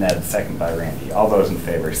Ned, second by Randy. All those in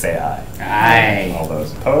favor say aye. Aye. All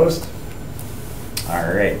those opposed? All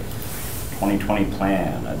right, 2020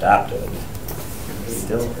 plan adopted.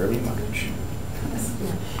 Still early March.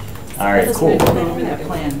 All right, cool. That was good to go over that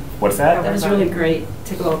plan. What's that? That was really great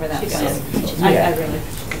to go over that plan. Yeah. I really,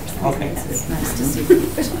 Okay. it's nice to see.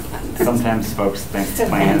 Sometimes folks think So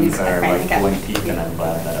plans then, are like okay. pulling teeth, and I'm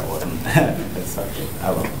glad that it wasn't. It's okay. I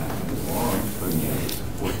love that.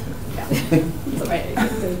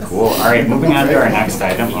 Cool. All right, moving on to our next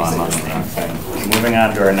item. Oh, I'm on the wrong thing. Moving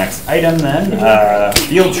on to our next item then,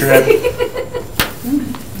 field trip.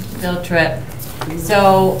 Field trip.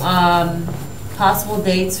 So, possible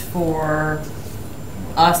dates for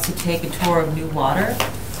us to take a tour of New Water.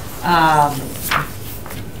 Of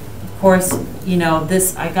course, you know,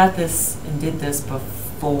 this, I got this and did this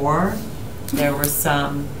before. There were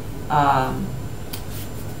some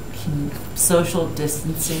social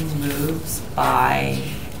distancing moves by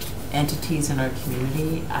entities in our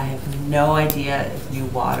community. I have no idea if New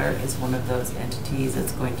Water is one of those entities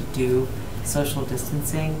that's going to do social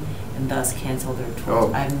distancing and thus cancel their tours.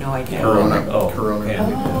 Oh. I have no idea. Corona. Oh, Corona.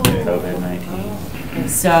 yeah. COVID-19.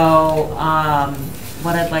 So,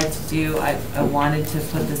 what I'd like to do, I wanted to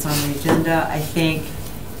put this on the agenda. I think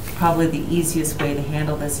probably the easiest way to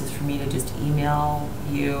handle this is for me to just email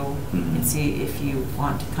you and see if you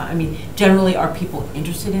want to come. I mean, generally, are people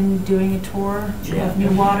interested in doing a tour of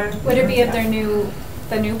New Water? Would it be at their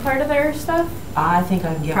the new part of their stuff? I think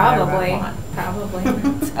I can get whatever I want. Probably.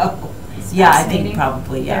 So, yeah, I think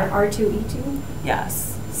probably, Their yeah. R2E2?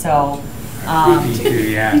 Yes. So,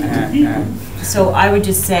 Yeah. so I would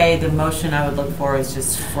just say the motion I would look for is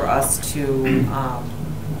just for us to,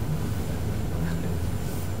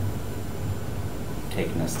 Take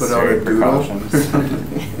Put out necessary a doodle. precautions.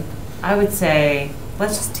 I would say,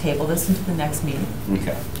 let's just table this into the next meeting.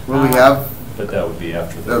 Okay. Well, we have, But that would be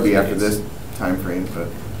after. that would be those after dates. this timeframe, but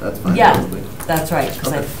that's fine. Yeah, probably. that's right,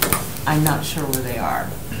 because Okay. I'm not sure where they are.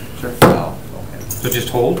 Sure. So, So just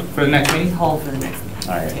hold for the next meeting? hold for the next meeting.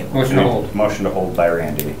 All right. Table. Motion to hold. Motion to hold by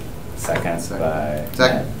Randy. Second Second. by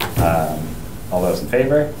Second. Ned. All those in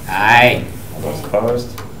favor? Aye. All those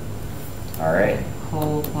opposed? All right.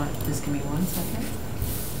 Hold one, just give me 1 second.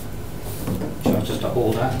 So it's just a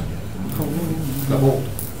hold on? The hold.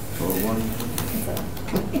 Well, one.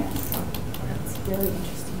 That's really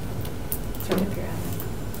interesting. It's right up your alley.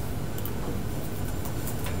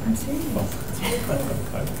 I'm serious.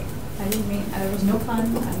 I didn't mean, there was no fun. I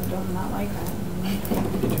do not like that.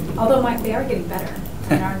 Although they are getting better.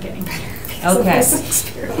 They are getting better. because of Okay. this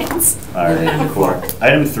experience. All Moving on right, to cool. 4.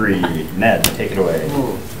 Item 3, Ned, take it away.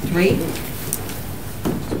 3?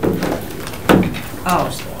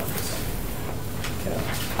 Oh.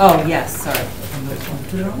 Oh, yes, sorry. I'm going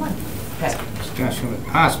to the wrong one. Okay. Discussion with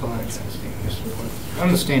possible access.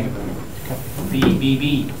 Understandable.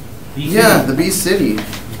 BBB. Yeah, the Bee City.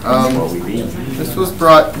 What we be. This was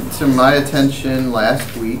brought to my attention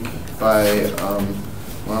last week by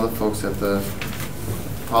one of the folks at the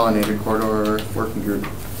Pollinator Corridor Working Group.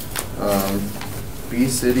 Bee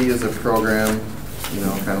City is a program, you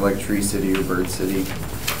know, kind of like Tree City or Bird City,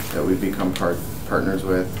 that we've become partners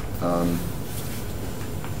with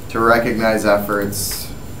to recognize efforts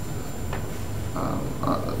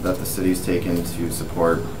that the city's taken to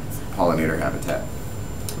support pollinator habitat.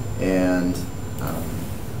 And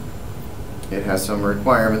it has some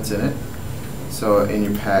requirements in it. So in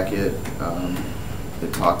your packet,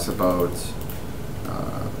 it talks about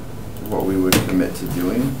what we would commit to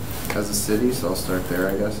doing as a city, so I'll start there,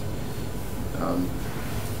 I guess.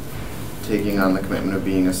 Taking on the commitment of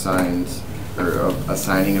being assigned, or of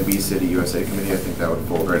assigning a Bee City USA committee. I think that would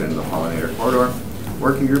fold right into the Pollinator Corridor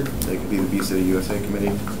Working Group. They could be the Bee City USA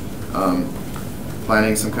committee.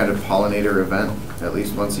 Planning some kind of pollinator event at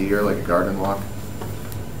least once a year, like a garden walk,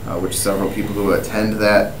 which several people who attend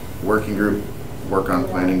that working group work on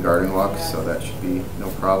planning garden walks, so that should be no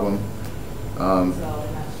problem.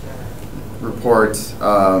 Report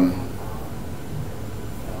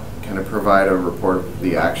kind of provide a report of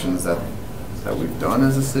the actions that we've done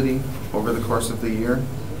as a city over the course of the year.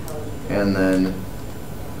 And then,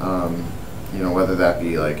 you know, whether that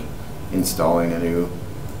be like installing a new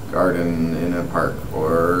garden in a park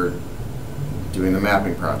or doing the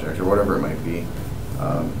mapping project or whatever it might be,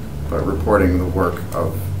 but reporting the work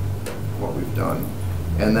of what we've done.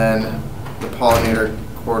 And then the Pollinator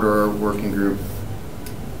Corridor Working Group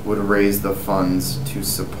would raise the funds to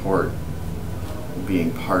support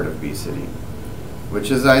being part of Bee City,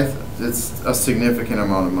 which is, it's a significant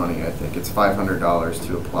amount of money. I think it's $500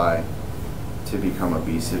 to apply to become a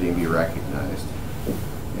Bee City and be recognized.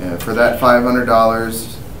 And for that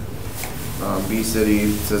 $500, Bee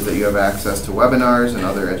City says that you have access to webinars and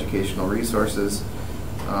other educational resources. Is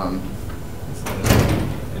that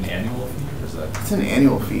an annual fee, or is that? It's an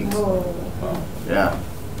annual fee. Whoa. Wow. Yeah.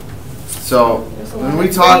 So There's a when lot we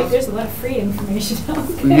of talk, there's a lot of free information out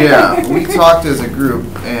there. yeah, we talked as a group,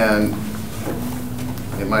 and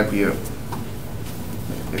it might be if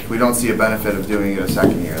we don't see a benefit of doing it a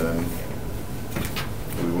second year, then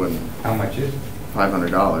we wouldn't. How much is it?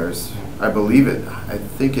 $500. I believe it. I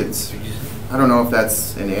think it's. I don't know if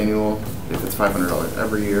that's an annual, if it's $500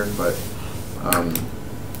 every year, but at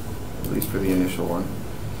least for the initial one.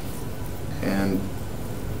 And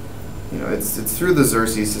you know, it's through the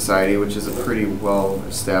Xerces Society, which is a pretty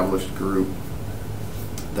well-established group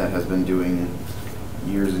that has been doing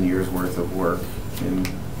years and years worth of work in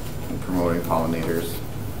promoting pollinators,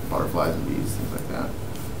 butterflies and bees, things like that.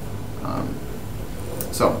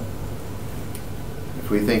 So, if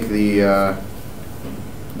we think the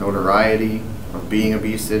notoriety of being a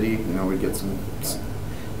Bee City, you know, we'd get some, it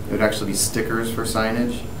would actually be stickers for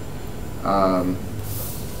signage.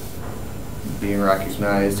 Being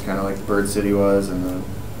recognized kind of like Bird City was and the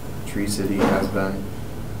Tree City has been.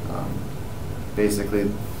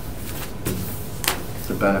 Basically,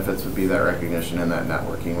 the benefits would be that recognition and that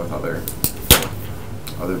networking with other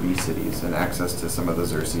Bee Cities and access to some of the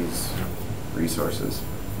Xerces resources.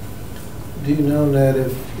 Do you know that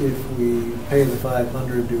if we pay the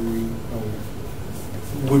 500,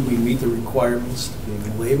 would we meet the requirements to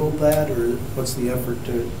be labeled that, or what's the effort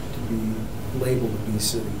to be labeled a Bee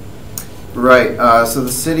City? Right. So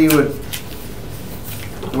the city would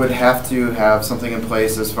have to have something in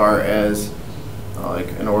place as far as like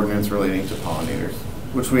an ordinance relating to pollinators,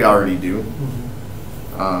 which we already do.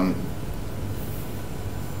 Mm-hmm.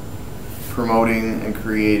 Promoting and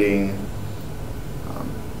creating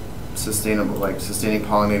sustaining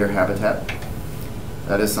pollinator habitat.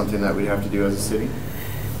 That is something that we'd have to do as a city.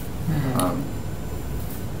 Mm-hmm. I'm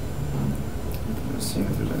just seeing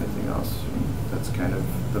if there's anything else. That's kind of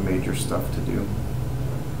the major stuff to do.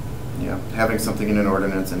 Yeah, having something in an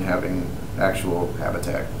ordinance and having actual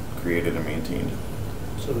habitat created and maintained.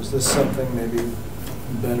 So is this something maybe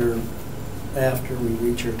better after we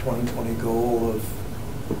reach our 2020 goal of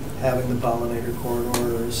having the pollinator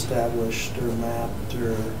corridor established or mapped,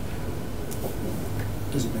 or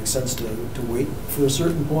does it make sense to wait for a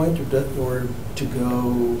certain point, or to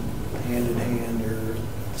go hand in hand or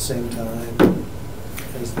at the same time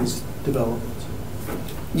as these developments?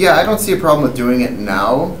 Yeah, I don't see a problem with doing it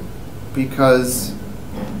now because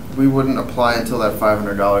we wouldn't apply until that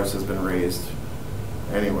 $500 has been raised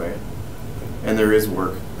anyway. And there is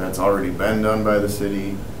work that's already been done by the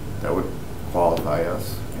city that would qualify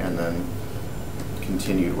us, and then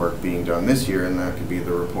continued work being done this year, and that could be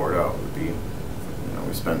the report out. Would be, you know,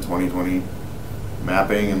 we spent 2020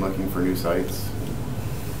 mapping and looking for new sites,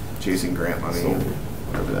 chasing grant money,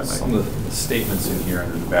 whatever that might be. Some of the statements in here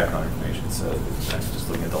under the background information said, just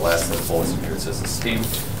looking at the last set of bullets in here, it says the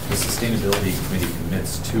Sustainability Committee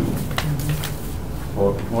commits to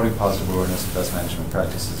promoting positive awareness of best management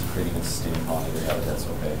practices and creating and sustaining pollinator habitats,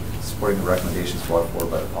 okay. Supporting the recommendations brought forward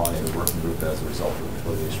by the Pollinator Working Group as a result of the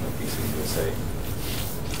affiliation with Bee City USA.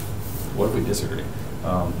 What if we disagree?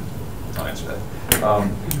 I'll answer that.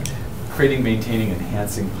 Creating, maintaining,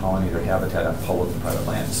 enhancing pollinator habitat on public and private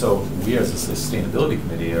land. So we as a sustainability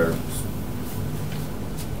committee are,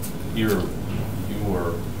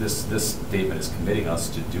 this statement is committing us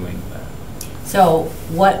to doing that. So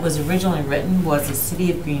what was originally written was the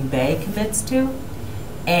City of Green Bay commits to,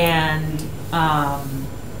 and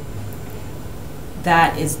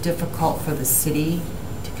that is difficult for the city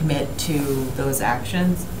to commit to those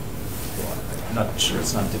actions. I'm not sure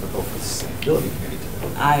it's not difficult for the Sustainability Committee to commit to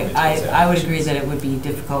those I would agree actions. that it would be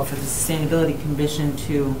difficult for the Sustainability Commission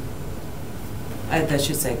to, I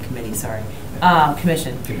should say committee, sorry,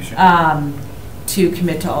 commission. To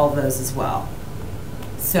commit to all of those as well.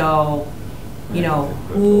 So, you know,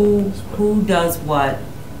 who does what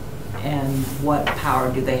and what power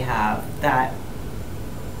do they have? That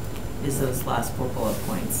is those last 4 bullet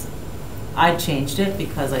points. I changed it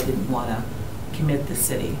because I didn't want to commit the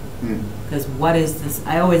city. Because what is this?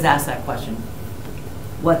 I always ask that question.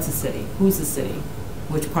 What's the city? Who's the city?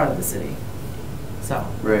 Which part of the city? So.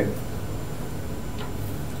 Right.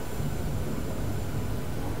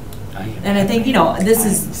 And I think, you know, this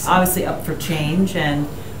is obviously up for change, and,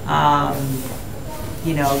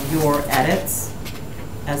 you know, your edits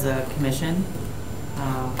as a commission.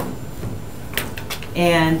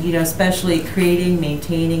 And, you know, especially creating,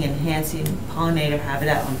 maintaining, enhancing pollinator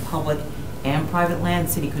habitat on public and private land.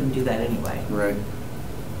 The city couldn't do that anyway. Right.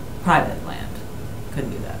 Private land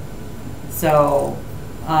couldn't do that. So,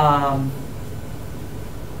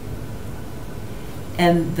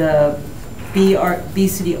 and the B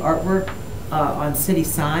City artwork on city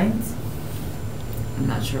signs, I'm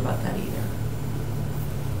not sure about that either.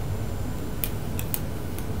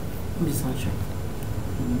 I'm just not sure.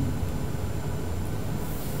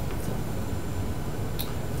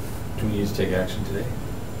 Do we need to take action today?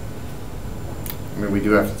 I mean, we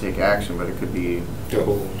do have to take action, but it could be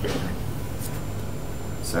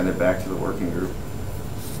send it back to the working group.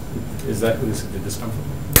 Is that who this, did this come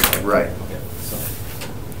from? Right. Okay, so.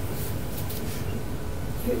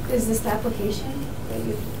 Is this the application that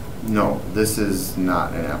you? No, this is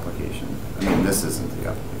not an application. I mean, this isn't the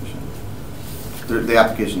application. The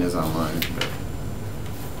application is online, but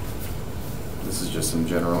this is just some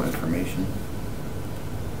general information.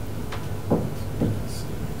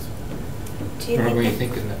 Do you What think were you that-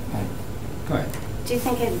 thinking that? Go ahead. Do you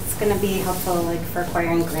think it's going to be helpful, like, for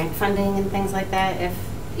acquiring grant funding and things like that, if,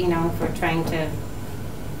 you know, if we're trying to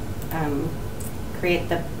create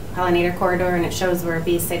the pollinator corridor and it shows we're a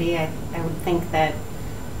bee city, I would think that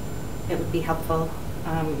it would be helpful,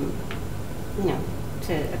 you know,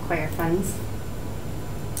 to acquire funds.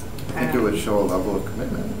 I think it would show a level of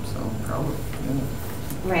commitment, so probably, yeah.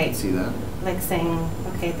 I Right. can see that. Like saying,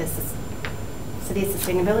 okay, this is, City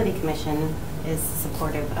Sustainability Commission is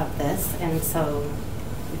supportive of this, and so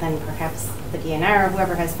then perhaps the DNR or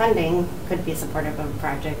whoever has funding could be supportive of a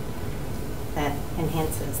project that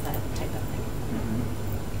enhances that type of thing.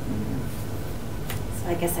 So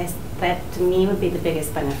I guess that to me would be the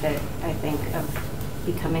biggest benefit, I think, of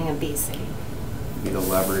becoming a bee city. Be to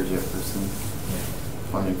leverage it for some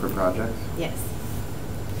funding for projects. Yes.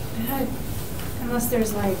 Unless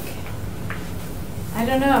there's like, I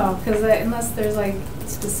don't know, because unless there's like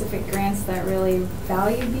specific grants that really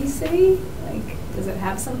value Bee City, like, does it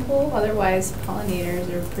have some pull? Otherwise, pollinators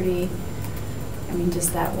are pretty, I mean,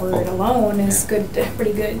 just that word alone is good,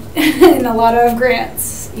 pretty good in a lot of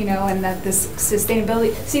grants, you know, and that this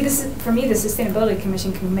sustainability, see, this is, for me, the Sustainability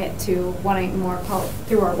Commission commit to wanting more,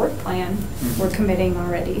 through our work plan, we're committing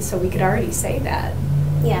already, so we could already say that.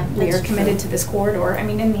 Yeah, We are that's committed true. to this corridor. I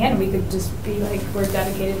mean, in the end, we could just be like, we're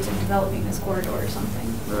dedicated to developing this corridor or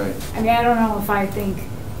something. Right. I mean, I don't know if I think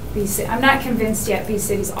Bee City, I'm not convinced yet Bee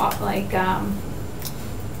City's like, The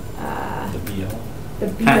BL? the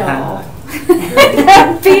be-all.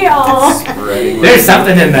 Be-all. Spreading There's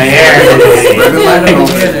something in the air. Spread it like an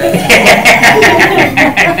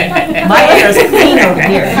My air is clean over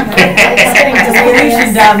here. It's getting There's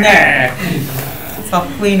pollution down there. It's all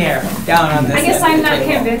clean air down on this. I guess end of I'm the not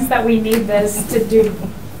table. convinced that we need this to do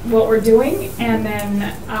what we're doing and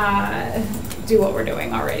then do what we're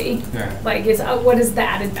doing already. Yeah. Like, what is the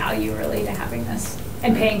added value really to having this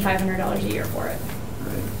and paying $500 a year for it?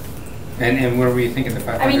 And where were you thinking the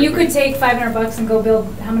 500? I mean, you could take $500 and go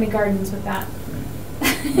build how many gardens with that?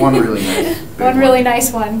 One really nice. big One really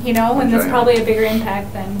nice one, you know, and that's Giant. probably a bigger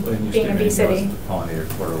impact than Well, then you being should a bee make city. those Pollinator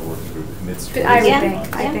corridor working group commits to. But I would Yeah.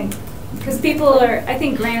 think, I Yeah. think, because people are, I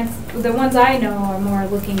think grants, the ones I know are more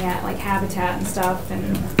looking at like habitat and stuff,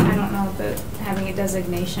 and I don't know that having a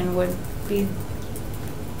designation would be,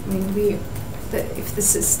 I mean, if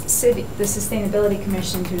this is city, the Sustainability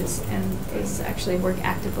Commission is actually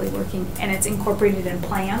actively working, and it's incorporated in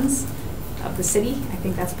plans of the city, I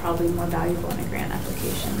think that's probably more valuable in a grant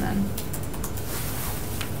application than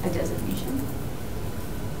a designation.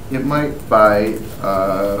 It might buy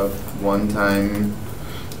one-time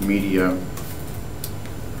media,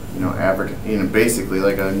 basically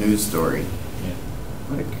like a news story.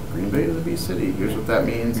 Like Green Bay is a bee city, here's what that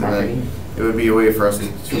means, and then it would be a way for us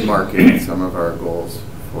to market some of our goals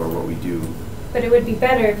for what we do. But it would be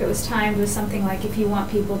better if it was timed with something like if you want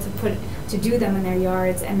people to do them in their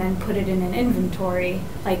yards and then put it in an inventory,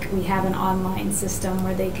 like we have an online system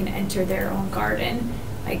where they can enter their own garden.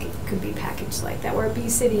 Like it could be packaged like that. We're a bee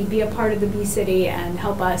city, be a part of the bee city and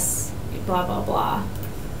help us, blah, blah, blah.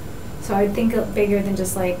 So I'd think bigger than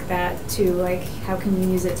just like that too, like how can you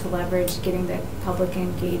use it to leverage getting the public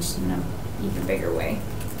engaged in an even bigger way?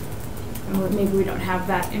 And maybe we don't have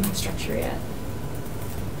that infrastructure yet.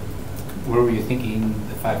 Where were you thinking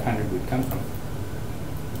the 500 would come from?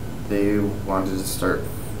 They wanted to start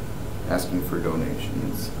asking for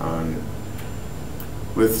donations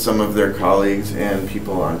with some of their colleagues and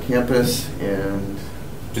people on campus and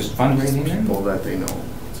just fundraising people that they know.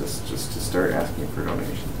 Just to start asking for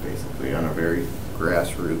donations, basically, on a very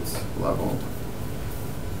grassroots level.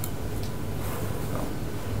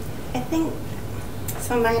 I think,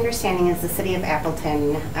 so my understanding is the city of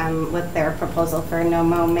Appleton, with their proposal for No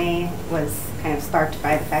Mow May, was kind of sparked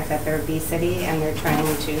by the fact that they're a bee city and they're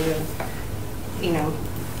trying to, you know,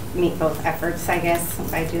 meet both efforts, I guess,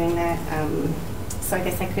 by doing that. So I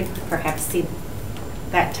guess I could perhaps see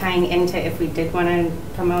that tying into if we did want to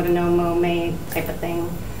promote a No Mow May type of thing.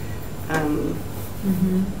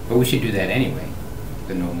 But we should do that anyway,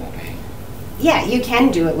 the No Mow May. Yeah, you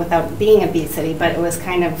can do it without being a bee city, but it was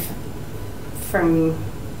kind of from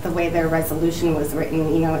the way their resolution was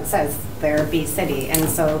written, you know, it says they're a bee city, and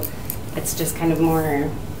so it's just kind of more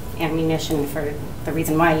ammunition for the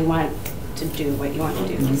reason why you want to do what you want to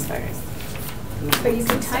do as far as. But you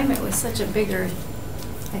could time it with such a bigger,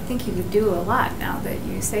 I think you could do a lot now that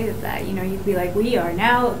you say that, you know, you'd be like,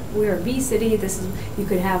 we're a bee city, you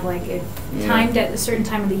could have like it timed at a certain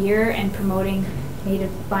time of the year and promoting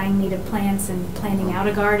buying native plants and planting out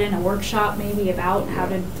a garden, a workshop maybe about how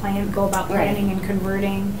to go about planting and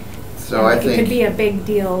converting. So I think it could be a big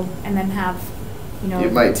deal and then have, you know.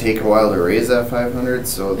 It might take a while to raise that 500,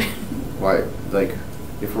 so why, like,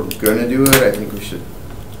 if we're gonna do it, I think we should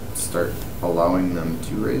start allowing them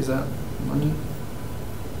to raise that money.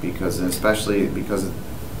 Because, especially because it's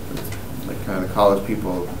like kind of college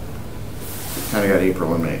people, we kind of got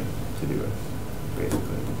April and May to do it,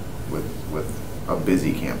 basically, with a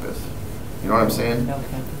busy campus. You know what I'm saying? No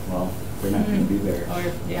campus. Well, they're not going to be there. Or,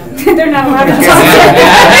 yeah. They're not allowed to talk.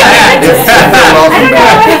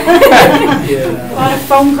 A lot of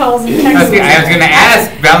phone calls and texts. I was going to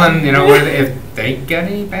ask Belen, you know, if they got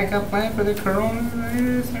any backup plan for the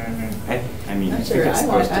coronavirus. I mean, Not I sure. think it's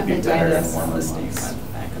supposed to be better in warmer listening months. on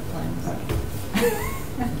backup plans.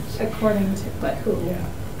 According to, but who? Yeah.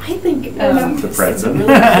 I think The it's a president.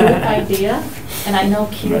 really good idea, and I know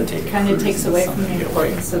I'm gonna take it kind of cruises takes away from someday, the get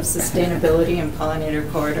importance away. of sustainability and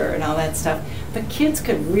pollinator corridor and all that stuff, but kids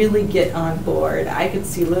could really get on board. I could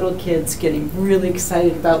see little kids getting really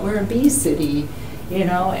excited about, we're a bee city, you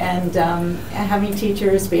know, and having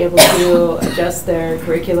teachers be able to adjust their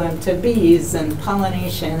curriculum to bees and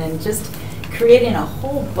pollination and just creating a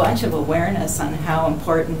whole bunch of awareness on how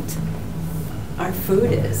important our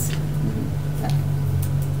food is.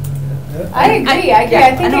 I agree. I I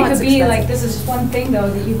think know it it's could be expensive. like, this is just one thing though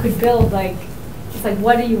that you could build, like, it's like,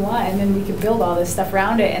 what do you want? And then we could build all this stuff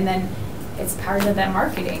around it, and then it's part of that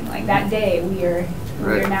marketing. Like that day, we are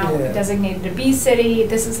now designated a bee city.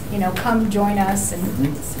 This is, you know, come join us.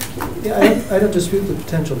 And Yeah, I don't dispute the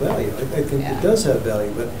potential value. I think it does have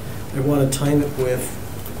value, but I want to time it with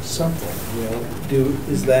something, you know.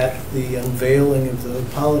 Is that the unveiling of the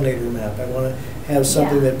pollinator map? I want to have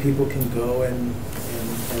something that people can go and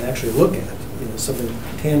actually look at, you know, something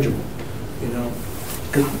tangible, you know.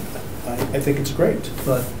 'Cause I think it's great,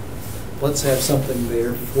 but let's have something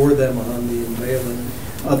there for them on the unveiling,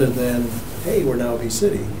 other than, hey, we're now a bee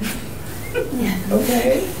city.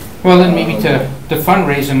 Okay. Well, then maybe to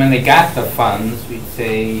fundraise them, when they got the funds, we'd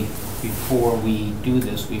say, before we do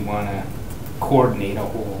this, we want to coordinate a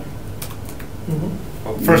whole.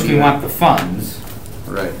 Well, first we want the funds.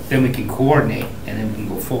 Right. Then we can coordinate, and then we can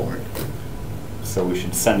go forward. So we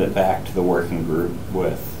should send it back to the working group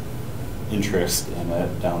with interest in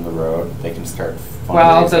it down the road. They can start fundraising.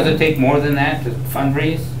 Well, does it take more than that to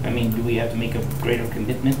fundraise? I mean, do we have to make a greater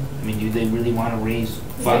commitment? I mean, do they really want to raise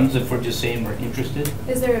funds if we're just saying we're interested?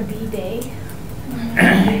 is there a bee day?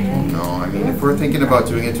 No, I mean, if we're thinking about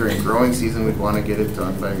doing it during growing season, we'd want to get it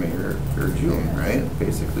done by May or June, right?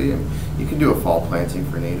 Basically, and you can do a fall planting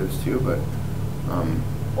for natives too, but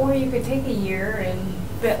Or you could take a year and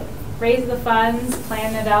raise the funds,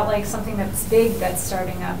 plan it out like something that's big that's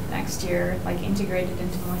starting up next year, like integrated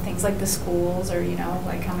into more things like the schools, or, you know,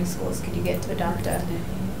 like how many schools could you get to adopt a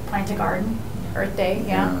plant a garden, Earth Day,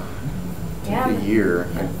 yeah. take a year.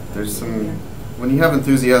 There's some, when you have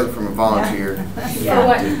enthusiasm from a volunteer. For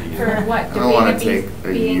what? For what? I don't want to take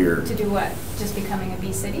a year To do what? Just becoming a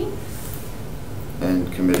bee city?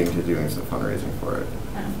 and committing to doing some fundraising for it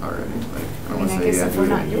Oh. already. Like, I I don't mean, want I to guess say, yeah, if do we're it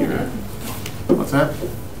not in a doing year. it. What's that?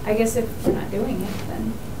 I guess if we're not doing it,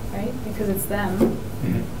 then, right? Because it's them.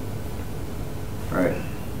 Right.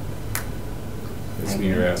 So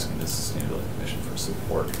you're asking the Sustainability Commission for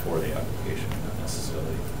support for the application, not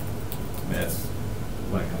necessarily. I mean, that's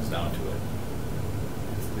when it comes down to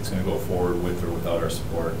it. It's gonna go forward with or without our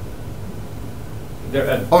support.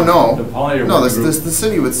 Oh, no. The pollinator No, working group- the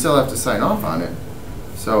city would still have to sign off on it.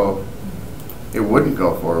 So it wouldn't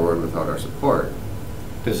go forward without our support.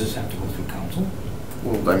 Does this have to go through council?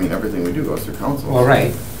 Well, I mean, everything we do goes through council. Well,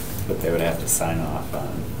 right. But they would have to sign off on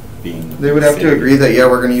being. They would have to city. agree that, yeah,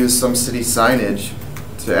 we're gonna use some city signage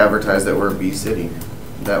to advertise that we're a bee city.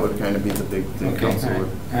 That would kind of be the big thing Okay, council would.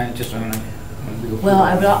 all right, just wanna. Well,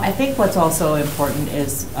 I think what's also important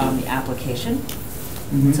is the application.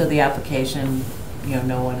 Mm-hmm. So the application,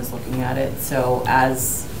 no one is looking at it. So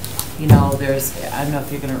as, I don't know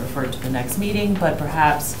if you're going to refer to the next meeting, but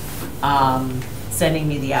perhaps sending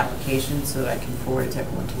me the application so that I can forward it to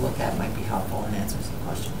everyone to look at might be helpful and answer some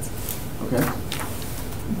questions. Okay.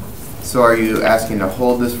 So are you asking to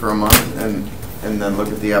hold this for a month and then look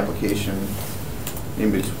at the application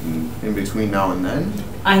in between now and then?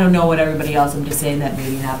 I don't know what everybody else, I'm just saying that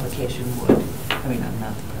maybe an application would. I mean, I'm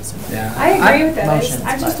not the person. Yeah. I agree with that. Motions,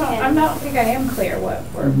 I just but- don't, I don't think I am clear what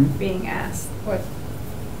we're Mhm. being asked, what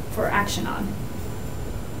for action on.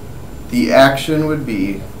 The action would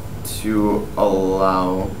be to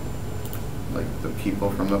allow, like, the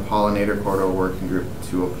people from the Pollinator Corridor Working Group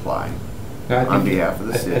to apply No, I on think- behalf of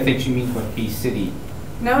the I city. think she means what Bee City.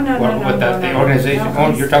 No, no, no, no, What no, the no. organization, No,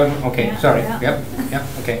 oh, please. you're talking, okay, Yeah, sorry, yeah. yep,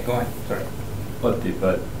 okay, go on, sorry.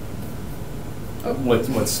 But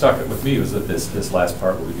what stuck with me was that this last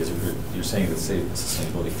part, where because you're saying that, say, the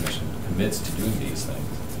Sustainability Commission commits to doing these things.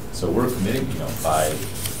 So we're committing, by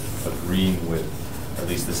agreeing with at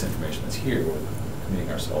least this information that's here, we're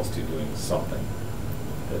committing ourselves to doing something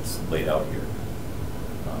that's laid out here.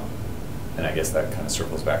 And I guess that kind of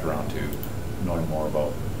circles back around to knowing more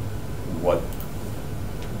about what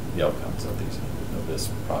the outcomes of this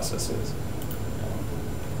process is.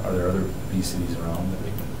 Are there other bee cities around that we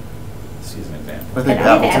can see as an example? I think And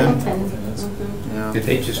Appleton. is. Mhm. Yeah. Did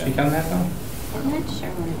they just speak on that though? I'm not sure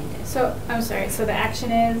when I did. So, I'm sorry, so the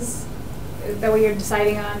action is, that what you're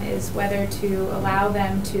deciding on is whether to allow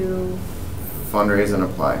them to, Fundraise and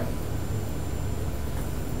apply.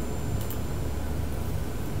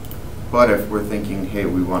 But if we're thinking, hey,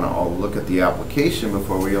 we want to all look at the application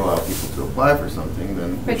before we allow people to apply for something,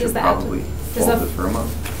 then we But does should the probably does hold the- it for a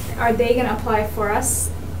month. are they gonna apply for us?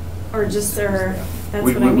 Or just their, that's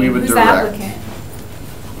We- what I we mean, would who's the direct. applicant?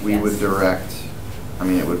 We Yes. would direct, I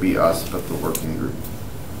mean, it would be us, but the working group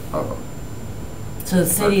of So the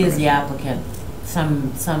city is the applicant,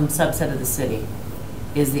 some subset of the city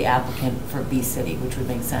is the applicant for Bee City, which would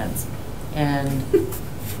make sense. And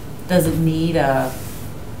does it need a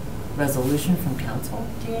resolution from council,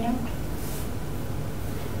 do you know?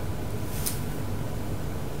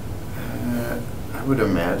 I would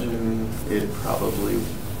imagine it probably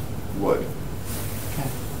would. Okay.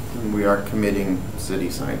 And we are committing city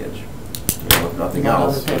signage, if nothing Not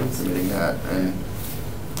else, other we're things. committing that.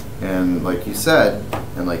 And like you said,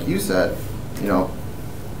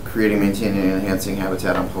 creating, maintaining, and enhancing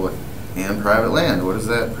habitat on public and private land. What is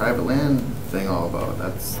that private land thing all about?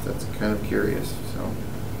 That's kind of curious, so.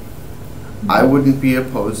 I wouldn't be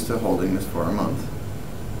opposed to holding this for a month.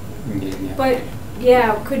 But,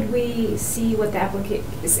 yeah, could we see what the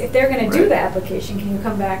if they're gonna do Right. the application, can you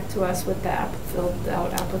come back to us with the filled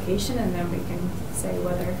out application and then we can say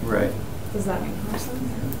whether, Right. does that make more sense?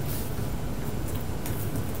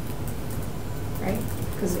 Right?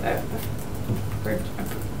 Because,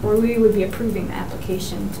 or we would be approving the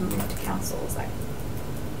application to move to council, is that?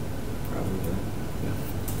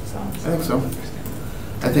 So. I think so.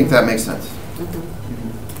 I think that makes sense. Mhm.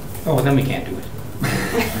 Oh, well, then we can't do it.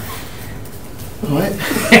 What? I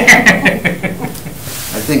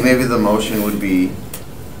think maybe the motion would be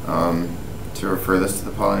to refer this to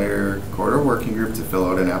the Pollinator Corridor Working Group to fill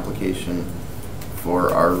out an application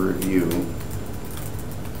for our review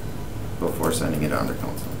before sending it on to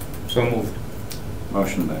council. So moved.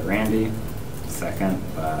 Motion by Randy, second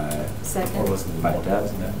by. Second. Or was it by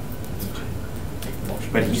Deb?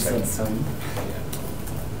 But he said so.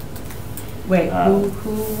 Wait, Uh,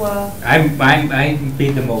 I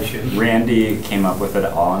made the motion. Randy came up with it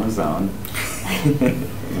all on his own.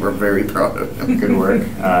 We're very proud of him. Good work.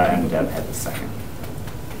 And Deb had the second.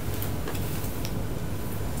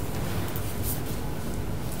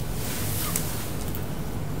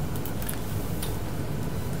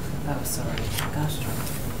 oh, sorry, gosh darn it.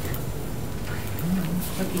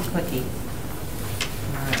 Clicky.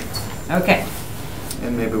 All right, okay.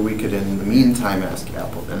 And maybe we could, in the meantime, ask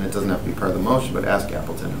Appleton, and it doesn't have to be part of the motion, but ask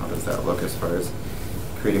Appleton, how does that look as far as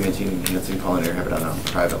creating, maintaining, enhancing pollinator habitat on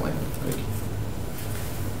private land? Like,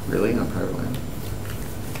 really, on private land?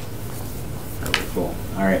 Cool.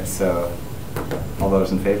 All right, so All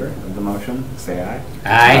those in favor of the motion, say aye.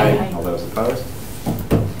 Aye. All those opposed?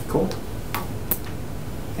 Cool.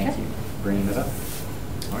 Thank you for bringing it up.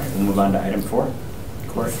 All right, we'll move on to item 4.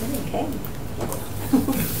 Cory. Okay.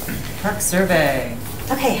 Park survey.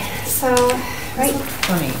 Okay, so, right.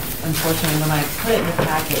 Funny, unfortunately, when I put it in the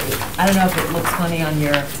packet, I don't know if it looks funny on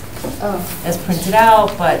your, as printed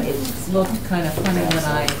out, but it looked kind of funny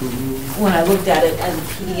when I looked at it as a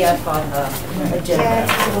PDF on the agenda.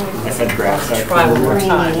 Yeah, I said graphs are Try one cool. more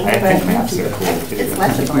time. I think maps are cool too. it's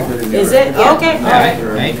legible. Is it? Yeah. Okay, all Right,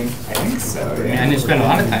 right. right. I think so, I yeah. didn't spend a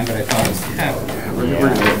lot of time, but I thought it was, yeah. We're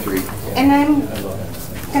doing 3. And I'm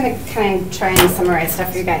gonna kind of try and summarize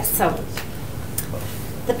stuff for you guys. So,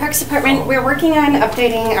 the Parks Department, we're working on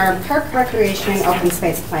updating our park recreation and open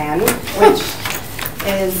space plan, which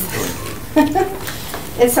is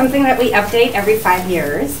something that we update every 5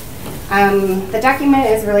 years. The document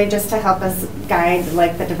is really just to help us guide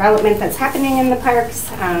like the development that's happening in the parks,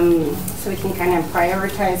 so we can kind of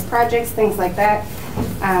prioritize projects, things like that,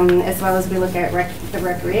 as well as we look at the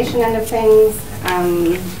recreation end of things.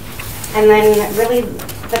 And then really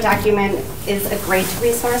the document is a great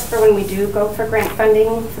resource for when we do go for grant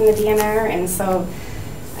funding from the DNR. And so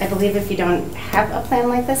I believe if you don't have a plan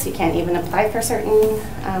like this, you can't even apply for certain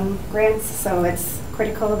grants. So it's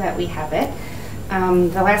critical that we have it.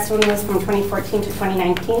 The last one was from 2014 to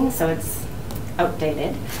 2019, so it's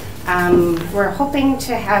outdated. We're hoping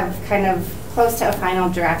to have kind of close to a final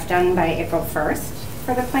draft done by April 1st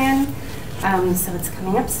for the plan. So it's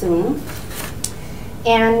coming up soon.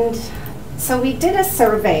 And so we did a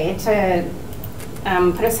survey to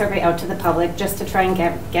put a survey out to the public just to try and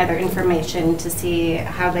gather information to see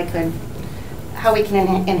how we can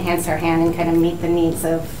enhance our hand and kind of meet the needs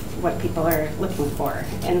of what people are looking for.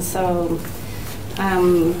 And so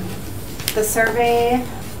the survey,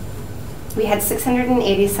 we had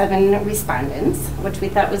 687 respondents, which we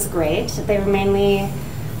thought was great. They were mainly,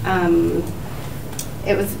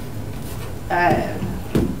 it was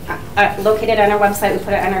located on our website. We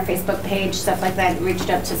put it on our Facebook page, stuff like that. Reached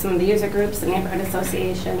out to some of the user groups, the neighborhood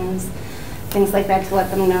associations, things like that to let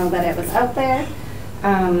them know that it was out there.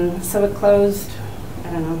 So it closed,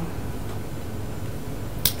 I don't know,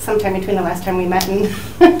 sometime between the last time we met and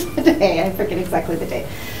today. I forget exactly the date.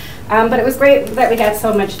 But it was great that we got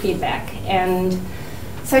so much feedback. And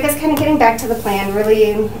so I guess kind of getting back to the plan,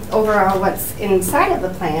 really overall what's inside of the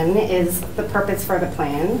plan is the purpose for the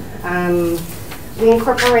plan. We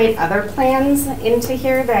incorporate other plans into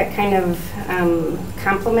here that kind of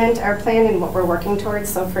complement our plan and what we're working towards.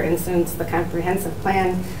 So for instance, the comprehensive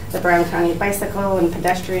plan, the Brown County bicycle and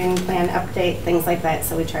pedestrian plan update, things like that.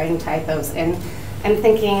 So we try and tie those in. And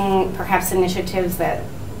thinking perhaps initiatives that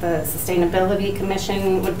the Sustainability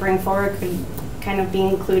Commission would bring forward could kind of be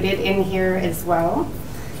included in here as well.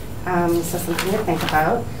 So something to think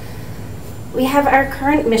about. We have our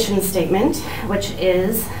current mission statement, which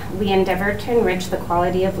is, we endeavor to enrich the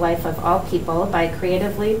quality of life of all people by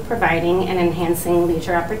creatively providing and enhancing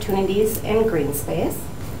leisure opportunities and green space.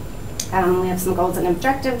 We have some goals and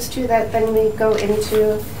objectives too that then we go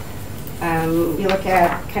into. We look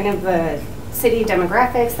at kind of the city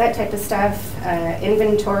demographics, that type of stuff,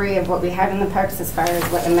 inventory of what we have in the parks as far as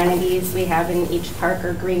what amenities we have in each park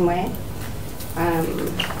or greenway.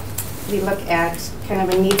 We look at kind of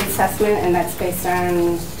a needs assessment, and that's based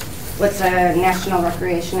on what the National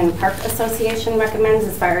Recreation and Park Association recommends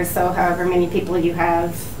as far as so however many people you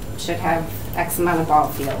have should have X amount of ball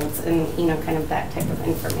fields and, you know, kind of that type of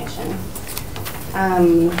information.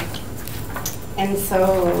 And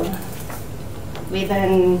so we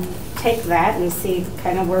then take that and see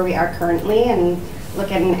kind of where we are currently and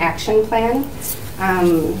look at an action plan.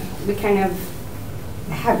 We kind of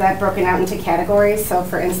have that broken out into categories. So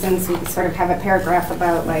for instance, we sort of have a paragraph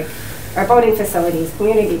about like our boating facilities,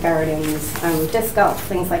 community gardens, disc golf,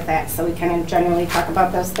 things like that. So we kind of generally talk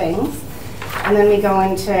about those things. And then we go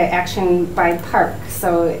into action by park.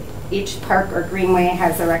 So each park or greenway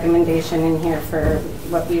has a recommendation in here for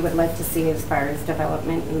what we would like to see as far as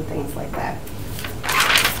development and things like that.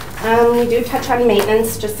 We do touch on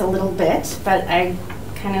maintenance just a little bit, but I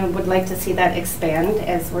kind of would like to see that expand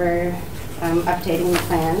as we're updating the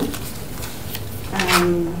plan.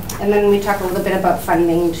 And then we talk a little bit about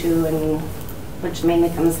funding too, and which mainly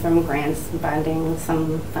comes from grants, bonding,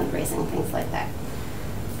 some fundraising, things like that.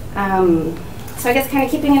 So I guess kind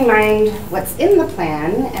of keeping in mind what's in the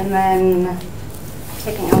plan and then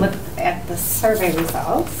taking a look at the survey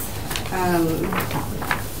results.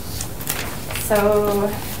 So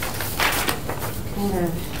kind of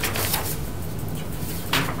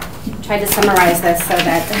try to summarize this so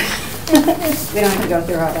that we don't have to go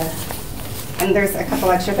through all the And there's a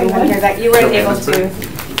couple extra things on here that you weren't able to,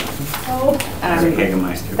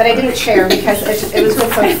 that I didn't share because it was so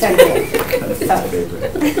extensive. So.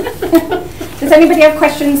 Does anybody have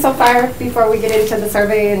questions so far before we get into the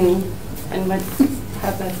survey and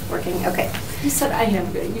how that's working? Okay. You said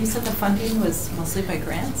the funding was mostly by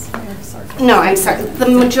grants? No, I'm sorry. The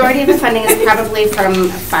majority of the funding is probably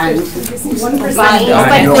from fund money,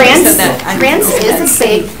 but grants is a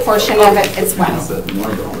big portion of it as well.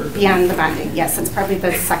 Beyond the bonding, yes, it's probably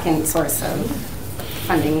the second source of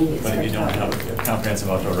funding we use. But if you don't have a comprehensive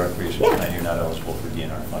outdoor recreation plan, you're not eligible for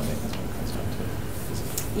DNR funding. That's what it comes down to.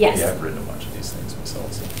 Yes. Yeah, I've written a bunch of these things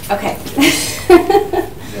myself. So. Okay.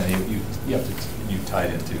 Yeah, you have to tie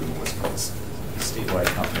it into what's called statewide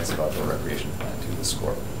comprehensive outdoor recreation plan to the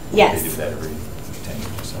SCORP. Yes. They do that every 10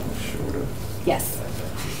 years or so. Sure. Yes.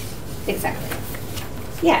 Exactly.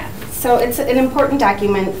 Yeah. So it's an important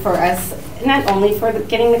document for us, not only for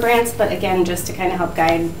getting the grants, but again, just to kind of help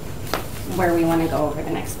guide where we want to go over the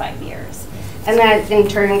next 5 years. And that in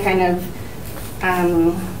turn kind of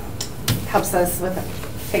helps us with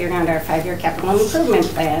figuring out our 5-year capital improvement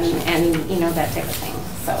plan and, you know, that type of thing.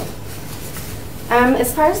 So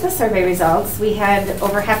as far as the survey results, we had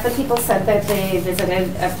over half the people said that they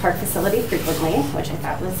visited a park facility frequently, which I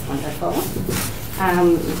thought was wonderful.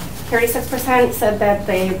 36% said that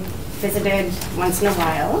they visited once in a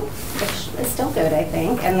while, which is still good, I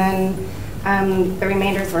think. And then the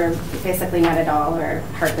remainders were basically not at all or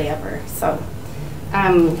hardly ever. So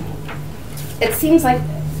it seems like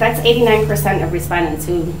that's 89% of respondents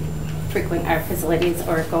who frequent our facilities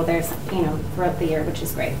or go there, you know, throughout the year, which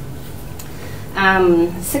is great.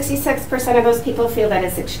 66% of those people feel that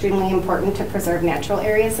it's extremely important to preserve natural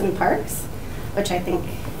areas and parks, which I think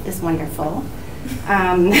is wonderful.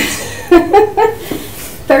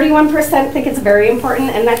 31% think it's very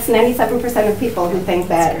important, and that's 97% of people who think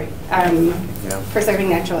that preserving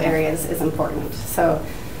natural areas is important. So,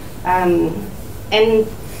 and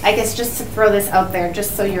I guess just to throw this out there,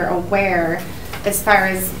 just so you're aware, as far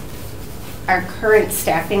as our current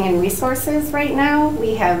staffing and resources right now,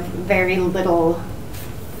 we have very little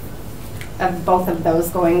of both of those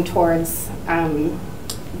going towards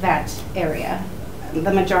that area.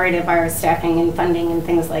 The majority of our staffing and funding and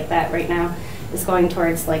things like that right now is going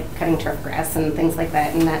towards like cutting turf grass and things like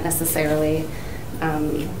that, and not necessarily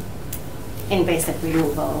invasive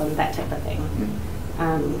removal and that type of thing.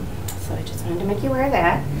 So I just wanted to make you aware of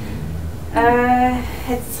that.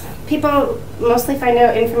 People mostly find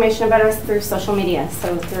out information about us through social media,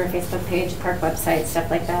 so through our Facebook page, park website, stuff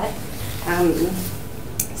like that.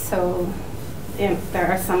 So there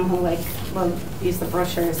are some who will use the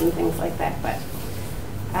brochures and things like that, but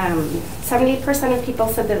 70% of people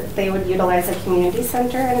said that they would utilize a community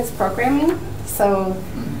center and its programming. So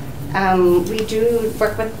we do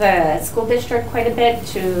work with the school district quite a bit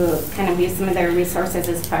to kind of use some of their resources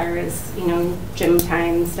as far as, you know, gym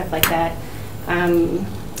time, stuff like that.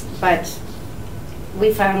 But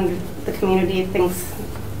we found the community thinks,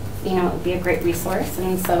 you know, it would be a great resource,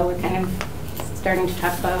 and so we're kind of starting to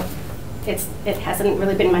talk about it hasn't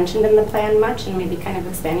really been mentioned in the plan much, and maybe kind of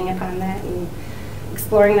expanding upon that and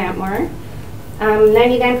exploring that more.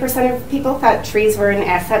 99% of people thought trees were an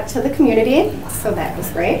asset to the community, so that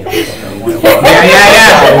was great. Yeah. I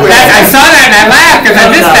saw that and I laughed because I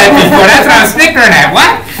missed that before. That's what I was snickering at.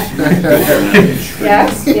 What?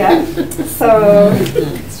 Yeah. So,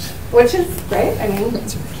 which is great. I mean,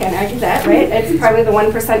 can't argue that, right? It's probably the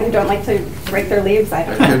 1% who don't like to break their leaves. I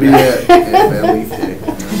don't know. That could be it. Bad leaf day.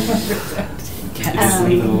 Just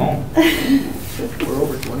leave it alone. We're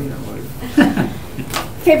over 20 now, buddy.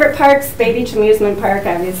 Favorite parks, Bay Beach Amusement Park.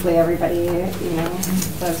 Obviously, everybody, you know,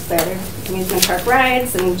 loves their amusement park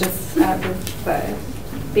rides, and just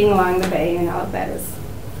being along the bay and all of that is,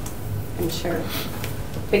 I'm sure, a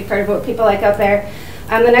big part of what people like out there.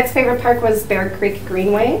 The next favorite park was Bear Creek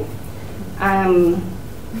Greenway.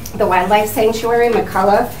 The Wildlife Sanctuary,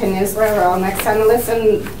 McCullough, Peninsula are all next on the list,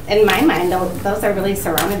 and in my mind, those are really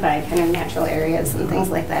surrounded by kind of natural areas and things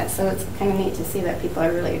like that, so it's kind of neat to see that people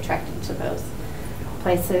are really attracted to those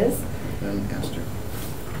places. And Astor.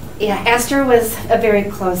 Yeah, Astor was a very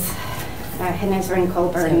close, Peninsula and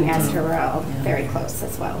Colburn and Astor were all very close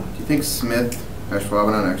as well. Do you think Smith,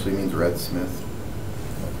 Ashwaubenon, actually means Red Smith?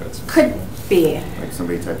 Could be. Like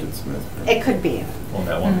somebody typed in Smith. It could be. Well,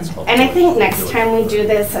 that one is called. And I think next time we do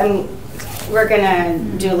this, we're gonna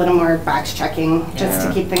do a little more box checking just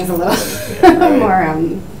to keep things a little more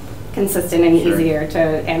consistent and easier to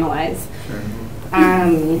analyze.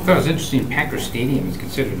 I thought it was interesting Packer Stadium is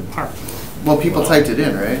considered a park. Well, people typed it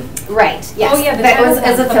in, right? Right, yes. Oh, yeah, the That was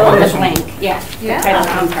title as a of fill in the the blank, yeah. The Yeah. title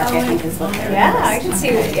on park, I think is what they're. Yeah, I can see,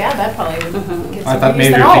 yeah, that probably would Mhm. get I some thought views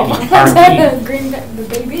maybe then. you're Oh, thinking RV. Green, the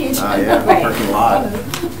Bay Beach. Yeah, Right. parking lot.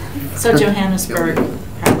 So Johannesburg,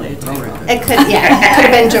 probably. a typo. It could, yeah, it could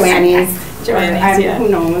have been Joanne's. or, Joanne's, yeah. Who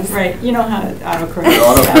knows? Right, you know how to autocorrect.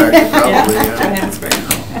 Autocorrect, probably, yeah. Johannesburg.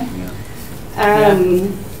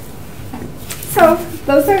 So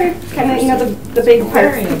those are kind of, the big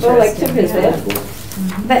parks Very people like to interesting, visit.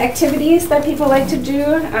 The activities that people like to do,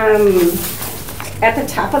 at the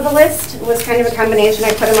top of the list was kind of a combination.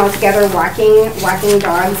 I put them all together, walking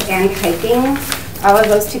dogs and hiking. All of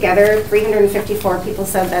those together, 354 people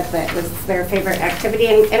said that that was their favorite activity.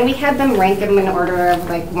 And we had them rank them in order of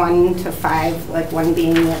like 1 to 5, like 1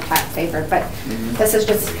 being their top favorite. But this is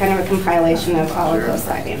just kind of a compilation of all of those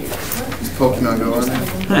 5 answers. Is Pokemon Go on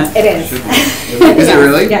there? It is. Is it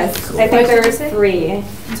really? Yes. I think there's 3.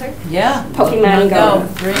 I'm sorry? Yeah. Pokemon Go.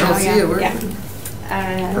 Great. I don't see it, where?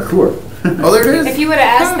 Yeah. Parkour. Oh, there it is. If you would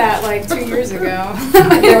have asked that like 2 years ago.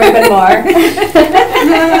 There would have been more.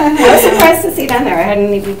 I was surprised to see it on there. I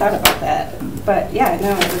hadn't even thought about that. But yeah,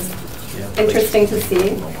 no, it was interesting to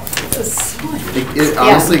see. It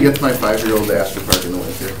honestly gets my 5-year-old to Astor Park in the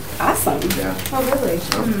winter. Awesome. Yeah. Oh, really?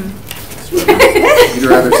 You'd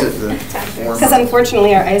rather sit in the warm. Because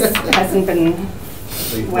unfortunately our ice hasn't been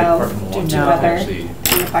Lake well Park and due to Milwaukee weather actually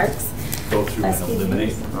in the parks. go through Last and few eliminate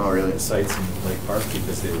years. Oh, really? sites in Lake Park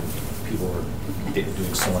because people were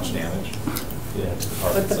doing so much damage. Yeah, to the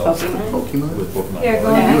park With the itself. Pokemon? Pokemon? With Pokemon. Yeah,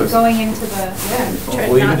 Go. Yeah. going into the,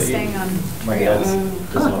 Well, not even- staying on. My dad does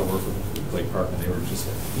Mm. a lot of work with Lake Park, and they were just,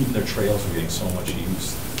 even their trails were getting so much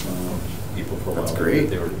use. People for a while. That's great.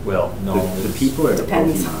 They were, well, no. The it's- people or the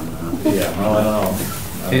Depends. Pokemon? Yeah, well, I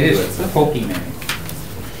don't know. It is the Pokemon.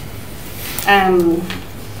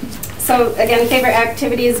 So again, favorite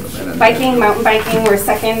activities, biking, mountain biking were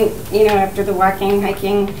second, after the walking,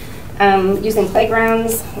 hiking. Using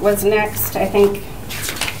playgrounds was next. I think,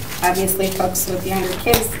 obviously, folks with younger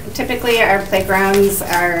kids. Typically, our playgrounds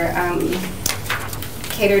are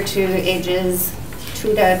catered to ages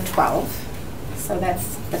 2 to 12. So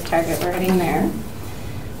that's the target we're hitting there.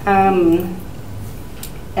 And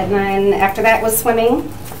then after that was swimming,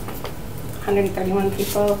 131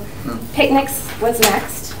 people. Picnics was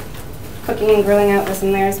next. Cooking and grilling out was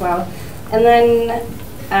in there as well. And then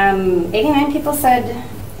 89 people said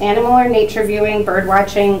animal or nature viewing, bird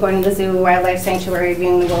watching, going to the zoo, wildlife sanctuary,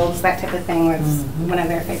 viewing the wolves, that type of thing was one of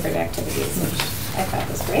their favorite activities, which I thought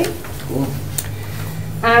was great. Cool.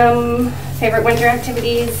 Favorite winter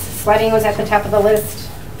activities, sledding was at the top of the list.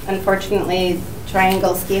 Unfortunately,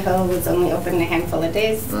 Triangle Ski Hill was only open a handful of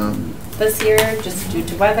days this year, just due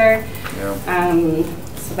to weather. Yeah.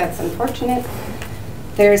 So that's unfortunate.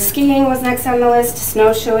 There's skiing was next on the list,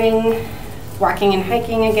 snowshoeing, walking and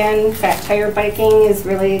hiking again. Fat tire biking is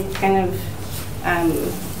really kind of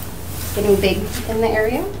getting big in the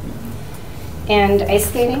area. And ice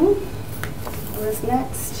skating was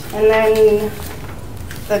next. And then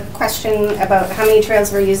the question about how many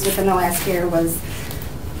trails were used within the last year was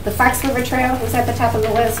the Fox River Trail was at the top of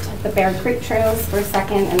the list, the Bear Creek Trails were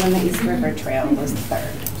second, and then the East River Trail was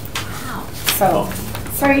third. So,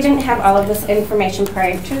 sorry you didn't have all of this information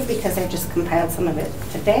prior to, because I just compiled some of it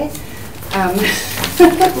today.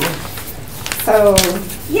 So,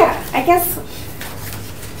 yeah, I guess,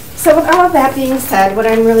 so with all of that being said, what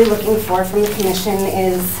I'm really looking for from the commission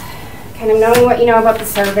is kind of knowing what you know about the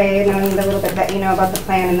survey, knowing the little bit that you know about the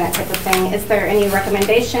plan and that type of thing. Is there any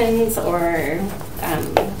recommendations or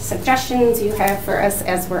suggestions you have for us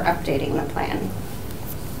as we're updating the plan?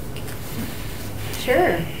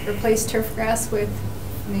 Sure, replace turf grass with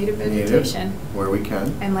native vegetation Where we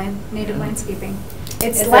can. and native landscaping.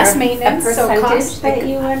 It's Is less there maintenance, a so percentage cost. that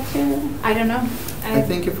you want to? I don't know. I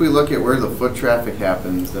think if we look at where the foot traffic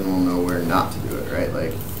happens, then we'll know where not to do it, right?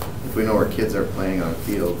 Like, if we know where kids are playing on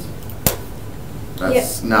fields,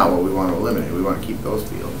 that's not what we want to eliminate. We want to keep those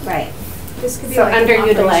fields. Right. This could be So like an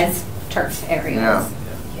underutilized turf areas. Yeah.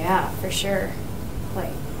 Yeah, for sure.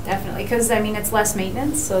 Like, definitely. Because, I mean, it's less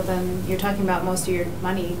maintenance, so then you're talking about most of your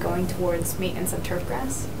money going towards maintenance of turf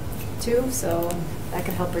grass, too. So that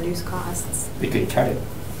could help reduce costs. We could cut it.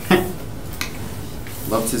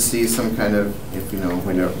 Love to see some kind of, if I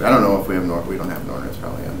don't know if we have, we don't have an ordinance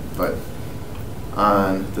probably on, but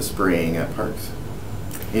on the spraying at parks.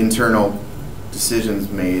 Internal decisions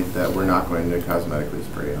made that we're not going to cosmetically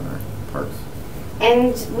spray on our parks.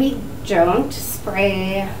 And we don't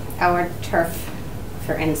spray our turf,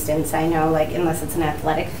 for instance. I know, like, unless it's an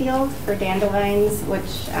athletic field for dandelions,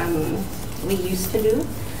 which we used to do.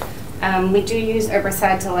 We do use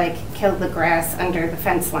herbicide to like kill the grass under the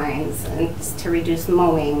fence lines and to reduce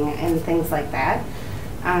mowing and things like that.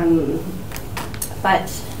 But,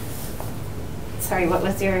 sorry, what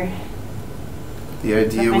was your The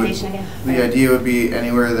idea would, recommendation again? the idea would be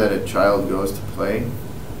anywhere that a child goes to play,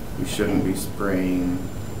 we shouldn't be spraying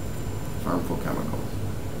harmful chemicals.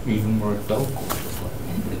 Even more adult.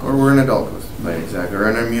 Or we're an adult goes to play, exactly, or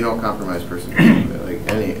an immunocompromised person, like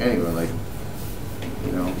anyone, like,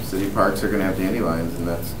 you know, city parks are gonna have dandelions and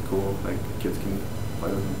that's cool, like kids can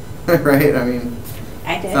play with them, right? I mean,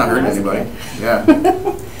 I did. it's not hurting when I was a anybody, kid.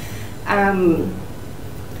 yeah.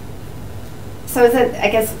 So is it, I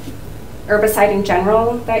guess, herbicide in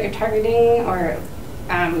general that you're targeting, or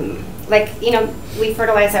like, you know, we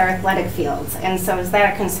fertilize our athletic fields, and so is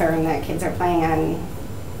that a concern that kids are playing on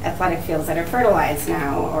athletic fields that are fertilized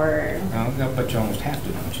now, or? No, but you almost have to,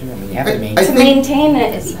 don't you? I mean, you have to I maintain. To maintain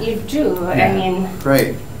it, you do, I Yeah. mean.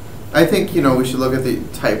 Right. I think, you know, we should look at the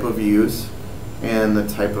type of use and the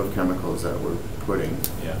type of chemicals that we're putting.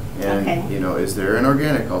 Yeah. And, Okay. you know, is there an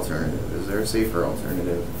organic alternative? Is there a safer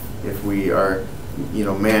alternative? If we are, you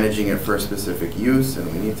know, managing it for a specific use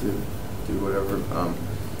and we need to do whatever, Yeah,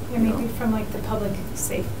 you know. maybe from like the public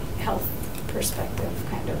safe health perspective,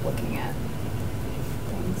 kind of looking at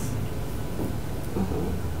things.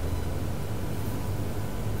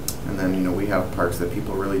 And then, you know, we have parks that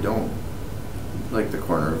people really don't, like the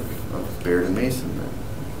corner of Baird and Mason, that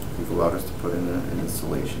we've allowed us to put in an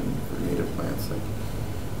installation for native plants, like,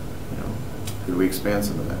 you know, could we expand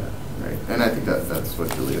some of that, right? And I think that's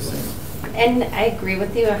what Julia's saying. And I agree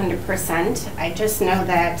with you 100%. I just know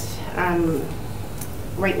that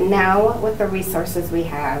right now, with the resources we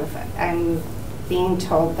have, I'm being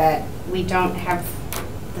told that we don't have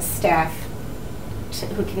the staff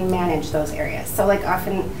who can manage those areas. So like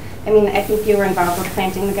often, I mean, I think you were involved with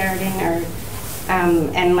planting the garden, or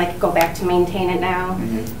and like go back to maintain it now.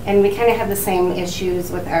 And we kind of have the same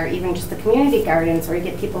issues with our, even just the community gardens, where you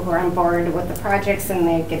get people who are on board with the projects and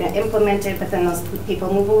they get it implemented, but then those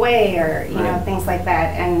people move away, or, you know, things like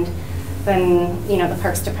that. And then, you know, the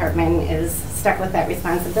Parks Department is stuck with that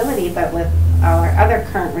responsibility, but with our other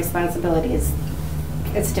current responsibilities,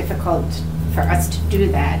 it's difficult for us to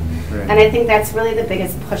do that. Right. And I think that's really the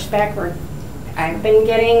biggest pushback I've been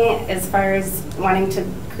getting as far as wanting to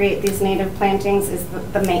create these native plantings, is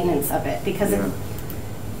the maintenance of it, because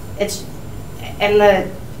it's and the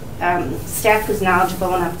staff who's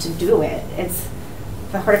knowledgeable enough to do it. It's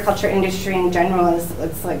the horticulture industry in general is,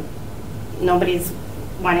 it's like nobody's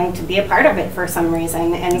wanting to be a part of it for some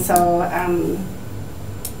reason, and so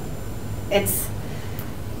it's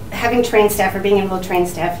having trained staff, or being able to train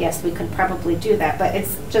staff. Yes, we could probably do that, but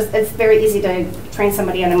it's very easy to train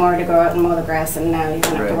somebody on a mower to go out and mow the grass, and now you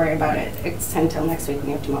don't have to worry about it. It's until next week when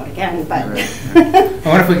you have to mow it again. But I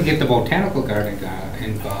wonder if we could get the botanical garden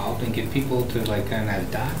involved and get people to like kind of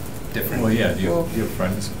adopt different. Well, yeah, do you have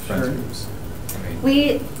friends groups? I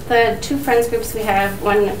mean, the two friends groups we have,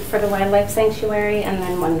 one for the wildlife sanctuary and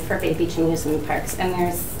then one for Bay Beach Amusement Parks, and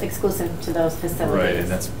there's exclusive to those facilities. right, and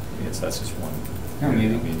that's just one. Yeah,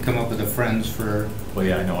 maybe come up with a friends for. Well,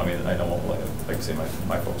 yeah, I know. I mean, I know. Like I say,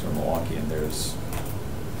 my folks are in Milwaukee, and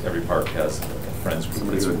every park has a friends group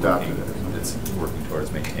Somebody who adopted it. that's working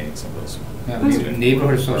towards maintaining some of those. Yeah, maybe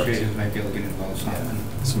neighborhood associations might be able to get involved somehow.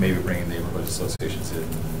 Yeah. So maybe bringing neighborhood associations in.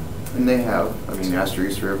 And they have, I mean, Astor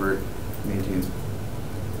East River maintains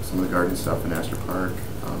some of the garden stuff in Astor Park.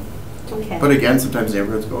 Okay. But again, sometimes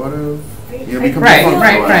neighborhoods go out of, you know, become Right, defunct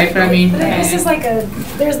right, for a right, while, but I so. mean. But this is like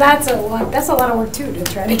that's a lot of work too, to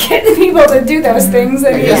try to get people to do those things.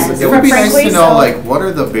 I guess it would be nice to frankly, know, so- like, what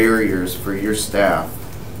are the barriers for your staff?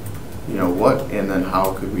 You know, what, and then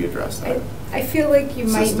how could we address that? I feel like you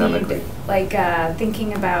might Systemically. need, like,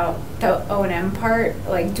 thinking about the O&M part,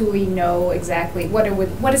 like, do we know exactly,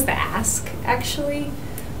 what is the ask, actually?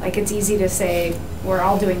 Like, it's easy to say, we're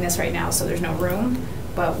all doing this right now, so there's no room,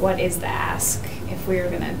 but what is the ask if we were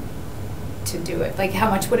gonna to do it? Like, how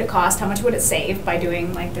much would it cost, how much would it save by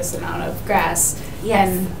doing, like, this amount of grass? Yes.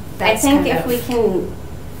 And I that's think kind if of- we can,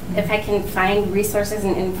 if I can find resources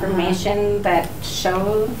and information that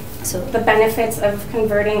show the benefits of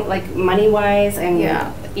converting, like money-wise, and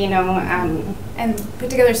you know, and put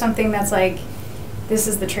together something that's like, this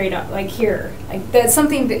is the trade-off, like here, like that's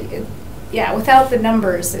something that, yeah, without the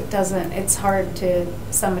numbers, it's hard to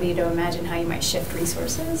somebody to imagine how you might shift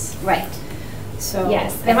resources. Right. So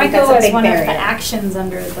Yes, I that might think that's go a as big one of barrier. the actions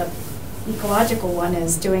under the ecological one,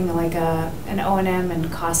 is doing like an O&M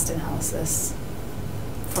and cost analysis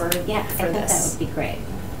for yeah, I for think that this. would be great.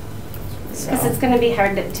 So- Because it's going to be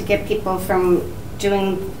hard to get people from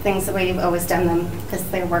doing things the way you've always done them, because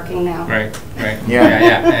they're working now. Right, right.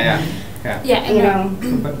 Yeah. Yeah, and You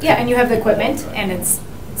know, yeah, and you have the equipment, and it's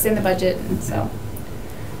in the budget, and so.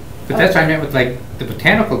 But that's what I meant with like the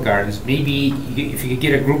botanical gardens, maybe if you could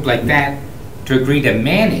get a group like that to agree to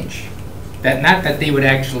manage, that, not that they would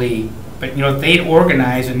actually, but you know, if they'd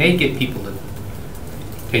organize and they'd get people to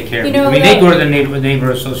take care of it. I mean, they go to the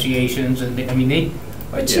neighbor associations and I mean, they.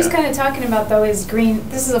 What she's kind of talking about though is green,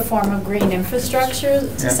 this is a form of green infrastructure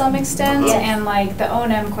to some extent, and like the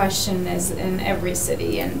O&M question is in every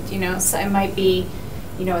city, and you know, so it might be,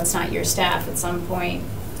 you know, it's not your staff at some point,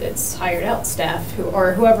 it's hired out staff who,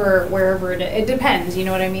 or whoever, wherever it depends, you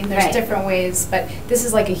know what I mean? There's different ways, but this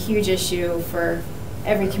is like a huge issue for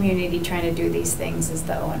every community trying to do these things is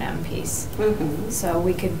the O&M piece. So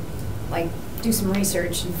we could like do some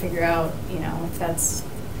research and figure out, you know, if that's,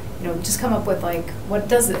 you know, just come up with like, what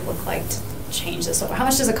does it look like to change this over? How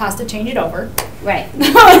much does it cost to change it over? Right.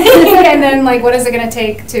 And then like, what is it gonna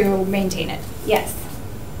take to maintain it? Yes.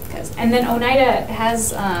 And then Oneida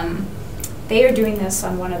has, they are doing this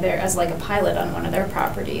on one of their, as like a pilot on one of their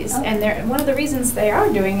properties. Oh. And one of the reasons they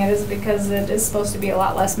are doing it is because it is supposed to be a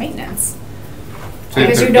lot less maintenance. So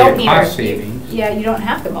Because it's you don't a need cost savings. yeah, you don't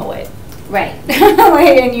have to mow it. Right.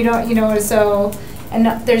 And you don't, you know, so, and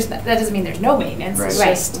that doesn't mean there's no maintenance, it's Right.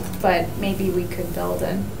 just, but maybe we could build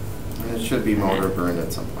in. And it should be mowed or burned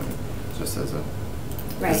at some point, just as a,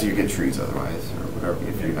 because you get trees otherwise, or whatever,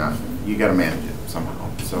 if you're not, you gotta manage it somehow.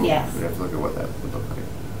 So Yes. we'd have to look at what that would look like.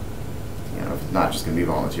 You know, it's not just gonna be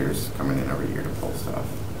volunteers coming in every year to pull stuff.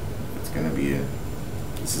 It's gonna be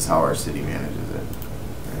this is how our city manages it,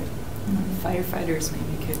 right? Firefighters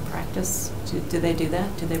maybe could practice. Do they do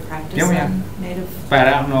that? Do they practice Yeah. on native But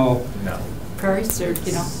I don't know, No. prairies, or,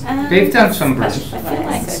 you know? they've done some burns. I feel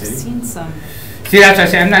like I've seen some. See, that's what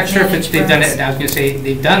I say, I'm not sure if Managed they've done burns. it, I was gonna say,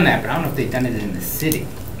 they've done that, but I don't know if they've done it in the city.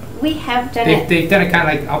 We have done it. They've done it kinda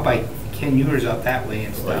like out by Ken Ewers out that way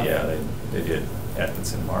and Well, stuff. yeah, they did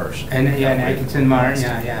Atkinson Marsh. And, yeah, and Atkinson Marsh,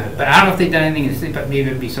 yeah. But I don't know if they've done anything in the city, but maybe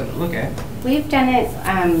it'd be something to look at. We've done it,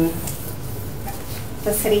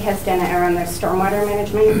 the city has done it around their stormwater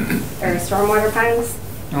management, or stormwater ponds.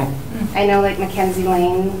 Oh, I know like Mackenzie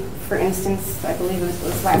Lane, for instance, I believe it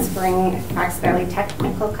was last spring, Fox Valley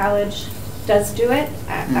Technical College does do it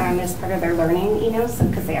as part of their learning, you know, so,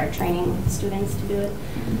 because they are training students to do it.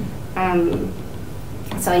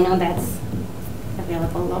 So I know that's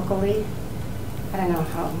available locally. I don't know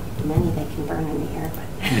how many they can burn in the year,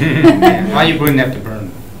 but. well, you wouldn't have to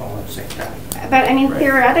burn all at the same time. But I mean,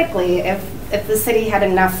 theoretically, if the city had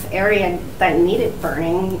enough area that needed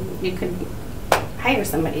burning, you could hire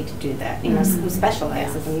somebody to do that, you know, who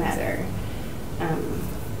specializes in that, or,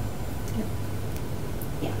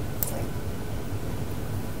 yeah.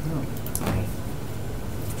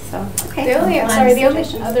 So, okay. The only, so sorry, the only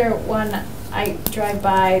suggestions. other one, I drive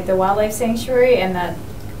by the wildlife sanctuary and that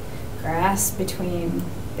grass between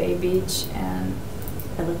Bay Beach and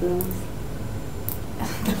The lagoons.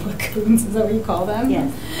 the lagoons, is that what you call them?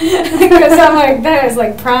 Yes. Because I'm like, that is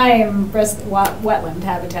like prime wetland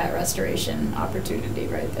habitat restoration opportunity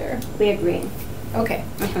right there. We agree. Okay,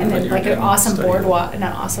 Mhm. and But then you're like an doing awesome study.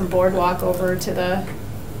 boardwalk, over to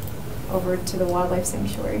the wildlife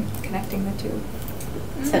sanctuary, connecting the two.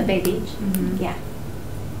 So Bay Beach? Mhm. Yeah.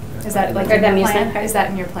 Is that like Or in the your amusement plan? park? Is that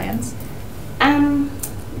in your plans?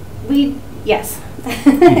 Yes.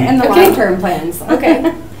 In the Okay. long-term plans.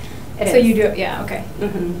 Okay. It So is. you do, yeah, okay.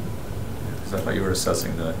 Mhm. Because I thought you were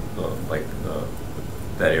assessing that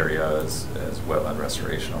area as wetland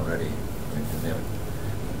restoration already. And they have-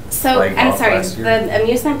 So, Like I'm off sorry, last year? the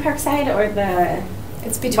amusement park side or the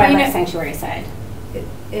It's between wildlife it, sanctuary side?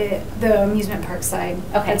 the amusement park side.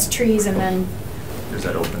 Okay. It's trees and then There's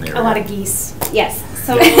that open area. a lot of geese. Yes,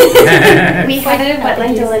 so we had a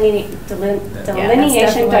wetland Yeah, delineation that's done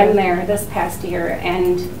definitely- there this past year,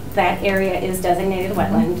 and that area is designated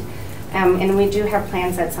wetland. And we do have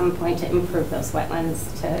plans at some point to improve those wetlands,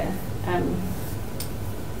 to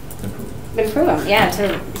improve them, yeah,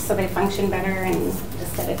 so they function better, and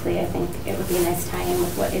aesthetically, I think it would be a nice tie-in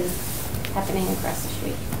with what is happening across the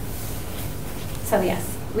street. So yes,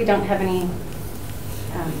 we don't have any,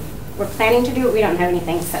 we're planning to do it, we don't have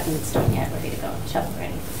anything set in stone yet, ready to go, shovel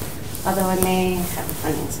ready. Although I may have a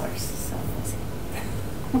funding source, so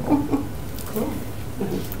we'll see. Cool.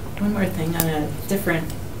 Mhm. One more thing on a different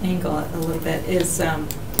angle a little bit is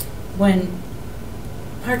when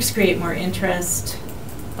parks create more interest,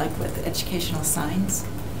 like with educational signs,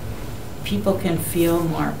 people can feel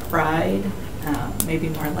more pride, maybe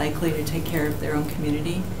more likely to take care of their own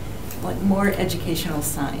community. Like more educational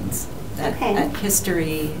signs, that Okay.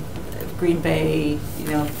 history, Green Bay, you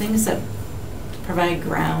know, things that provide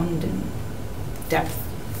ground and depth.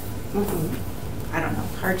 Mhm. I don't know,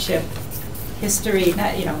 hardship, history,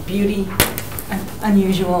 not, beauty,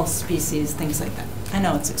 unusual species, things like that. I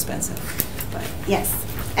know it's expensive, but Yes,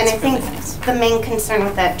 and I It's think really nice. the main concern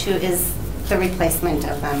with that too is the replacement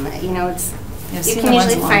of them. It's, I've you seen can the ones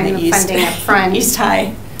usually along find the the east- funding up front. East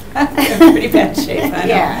High. They're in pretty bad shape, I know.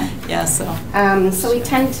 Yeah. Yeah, so. So we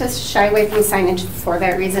tend to shy away from signage for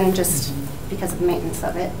that reason, just because of the maintenance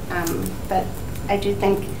of it. But I do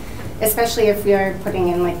think, especially if we are putting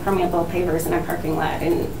in like permeable pavers in our parking lot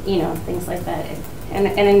and, things like that, and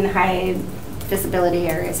in high visibility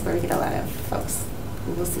areas where we get a lot of folks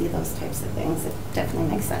who will see those types of things, it definitely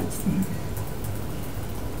makes sense.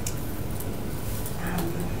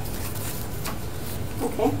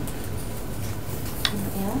 Okay.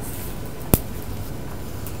 Anybody else?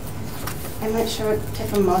 I'm not sure what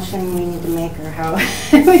type of motion we need to make or how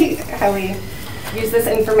we use this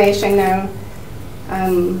information now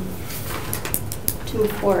to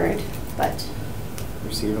move forward, but.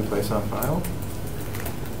 Receive and place on file?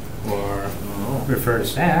 Or, oh. Refer to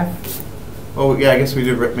staff. Oh, yeah, I guess we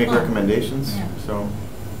did make recommendations, Yeah. so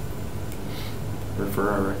refer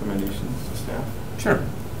our recommendations to staff. Sure.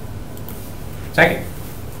 Second.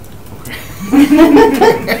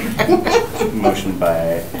 Motion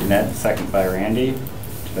by Ned, second by Randy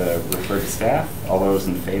to refer to staff. All those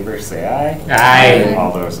in favor say aye. Aye.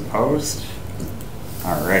 All those opposed?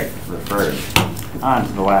 All right, referred. On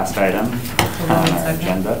to the last item on our second.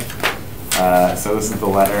 agenda. So this is the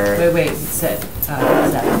letter. Wait, set,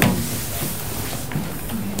 that.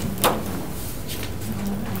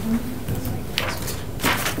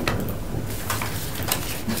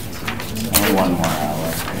 Only one more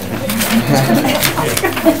hour.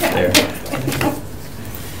 There.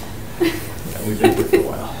 Yeah, we've been here for a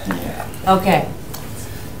while. Yeah. Okay.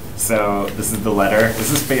 So this is the letter.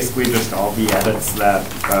 This is basically just all the edits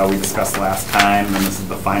that we discussed last time, and this is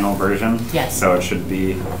the final version. Yes. So it should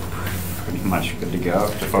be pretty much good to go.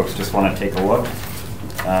 If folks just want to take a look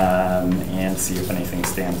and see if anything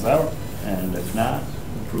stands out, and if not,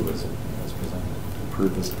 Approve as presented.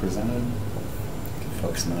 approve as presented. Give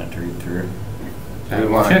folks a minute to read through. Do we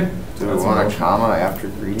want Motion? a comma after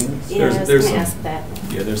greetings? Yeah, I was There's gonna some- ask that.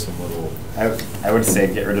 Yeah, there's some little, I would say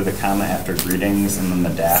get rid of the comma after greetings and then the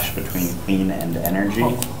dash between clean and energy.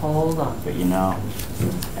 Hold on. But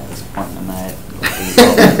at this point in the night,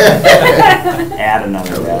 add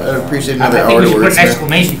another dash. I appreciate I another think hour we to should put work an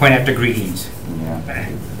exclamation point after greetings. Yeah.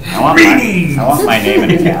 I want my name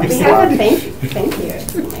in caps We lock. have a thank you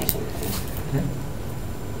exclamation point.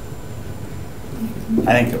 I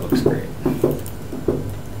think it looks great.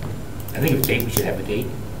 I think it's date, we should have a date.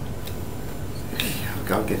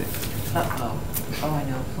 I'll get it. Uh-oh. Oh, I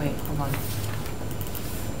know. Wait, hold on.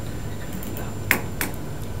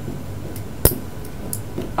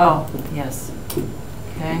 Oh, yes.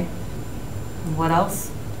 Okay. And what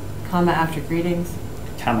else? Comma after greetings?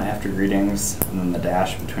 Comma after greetings and then the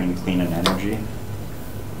dash between clean and energy.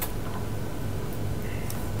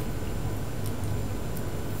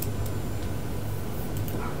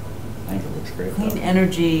 I think it looks great. Clean though.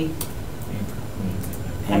 energy,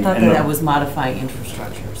 I And- thought and that the- that was modifying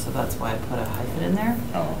infrastructure, so that's why I put a hyphen in there.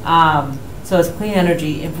 Oh. So it's clean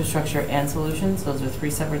energy, infrastructure, and solutions, those are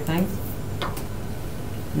three separate things?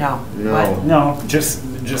 No. No. What? No, just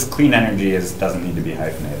clean energy doesn't need to be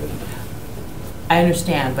hyphenated. I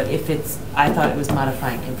understand, but if it's, I thought it was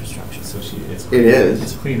modifying infrastructure. so it's. It is.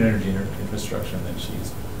 It's clean energy and infrastructure, and then she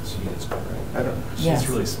is correct. I don't. Yes. She's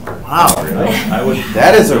really smart. Wow. I would.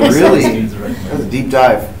 That is a Yes, really, this needs a that's a recommendation. deep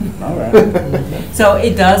dive. All right. So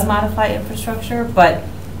it does modify infrastructure, but,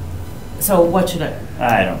 so what should I,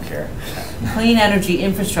 I don't care. clean energy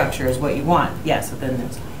infrastructure is what you want, yes, so then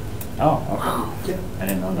there's, Oh, okay. I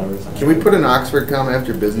didn't know that was. Can we put an Oxford comma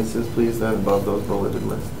after businesses, please, then above those bulleted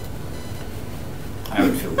lists? I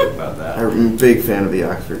would feel good about that. I'm a big fan of the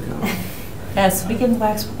Oxford comma. yes, we can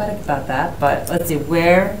wax poetic about that, but let's see,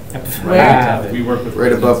 where, We work with.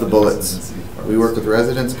 Right above the residents, bullets. businesses, and city We work with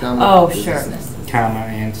departments. residents, comma. oh, sure. businesses. Comma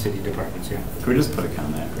and city departments, yeah. Can we just put a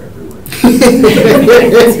comma after every word?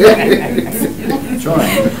 Join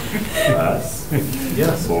us.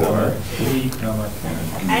 Yes. For- We, comma,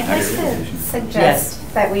 can. I'd like to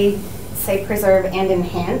suggest that we say preserve and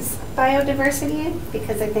enhance biodiversity,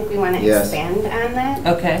 because I think we want to Yes. expand on that.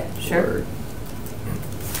 Okay, sure, Word.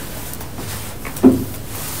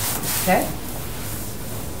 okay.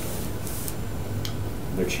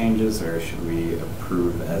 Other changes, or should we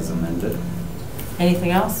approve as amended?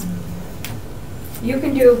 Anything else? You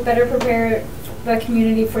can do better prepare the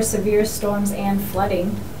community for severe storms and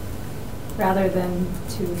flooding. rather than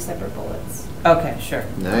 2 separate bullets. Okay, sure.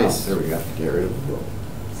 Nice. There we go. Get rid of the book.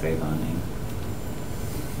 Save on name.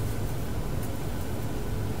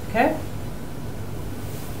 Okay.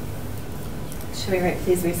 Should we write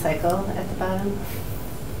please recycle at the bottom?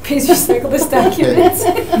 Please recycle this document.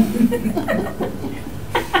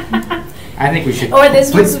 I think we should. Or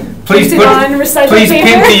this was printed on recycled Please paper.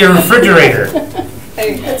 pin to your refrigerator.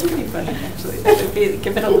 Hey, that's pretty funny, actually. That would be,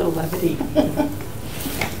 give it a little levity.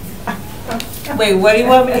 Wait, what do you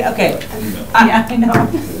want me, okay. Yeah, I know.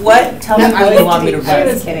 What, tell me what you want me to I write.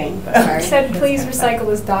 was kidding, but I sorry. said, please recycle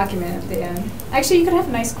this document at the end. Actually, you could have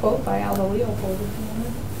a nice quote by Aldo Leopold if you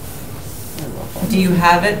wanted. Do you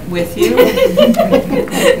have it with you?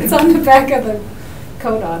 It's on the back of the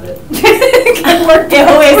code audit.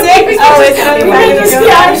 Oh, is it? Oh, it's on the back of the code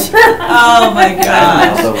Yeah, audit? sure. Oh, my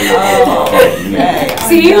gosh. Oh, Okay.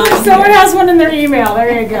 See, I'm not someone here. has one in their email.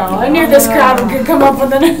 There you go. I knew this crowd could come up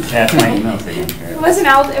with an. That's my email signature. It wasn't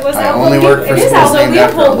Aldo. It was I Aldo. only work for It is schools Aldo named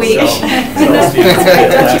after Leopold week. myself.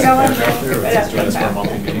 Don't you know what? Join us for our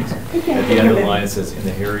monthly meetings. At the end of the line, it says, in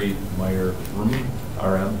the Harry Meyer room,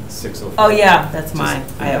 RM 604. Oh, yeah, that's mine.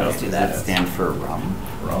 I always do Does that that. stand for rum?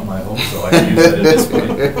 Rum, I hope so. I can use that at this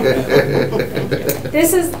point.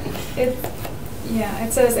 This is, it, yeah,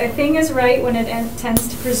 it says, a thing is right when it tends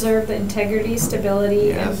to preserve the integrity,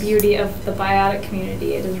 stability, and Yes. beauty of the biotic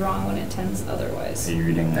community. It is wrong when it tends otherwise. Are you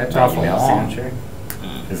reading That's my awful email long. signature?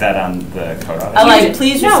 Is that on the code audit? I like,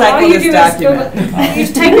 please No, all recycle you this do is document. you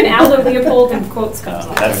type in Aldo Leopold and quotes comes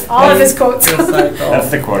up. That's- All of his quotes. That's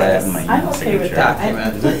the quote I have in my email I'm okay with signature.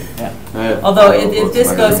 Document. Yeah. Although if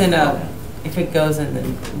this goes in a, if it goes in the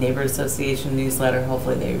neighborhood association newsletter,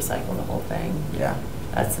 hopefully they recycle the whole thing. Yeah.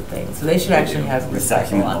 That's the thing. So they should actually have This recycle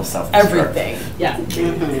document will on self-destruct. everything. Yeah. So,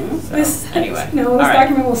 This, Anyway, no, all this right.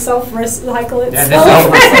 document will self-recycle Yeah,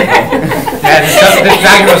 itself. this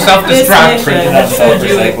document will self-destruct. This Print it mission out. should you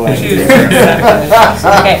Self-recycling. choose.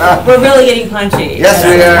 Okay, we're really getting punchy. Yes,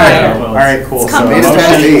 we That's are. fine. All right, cool. So It's motion-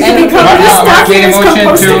 10:08. And because Mark, this Mark made a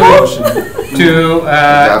document's motion to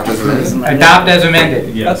Adopt as amended. adopt as amended.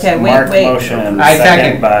 Yes. Okay, Mark wait. motion, I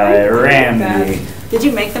second second. by Randy. Did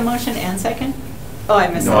you make the motion and second? Oh, I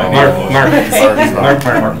missed No, I that. made Mark,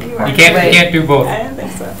 Mark, Mark. You can't do both. I didn't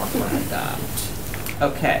think so. Adopt.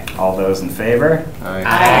 Okay. All those in favor? Aye.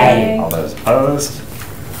 Aye. All those opposed?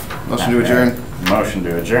 Motion to adjourn. Motion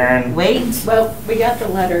to adjourn. Wait, Well, we got the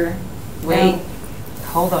letter. wait,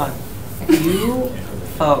 hold on. You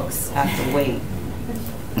folks have to wait.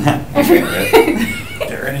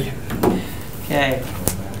 Get ready. Okay.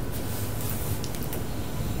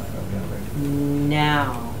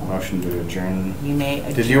 Now, Motion to adjourn. you may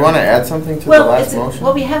adjourn. Did you want to add something to the Well, last motion?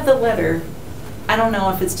 well, we have the letter. I don't know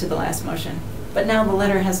if it's to the last motion, but now the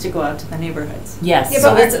letter has to go out to the neighborhoods. Yes. Yeah,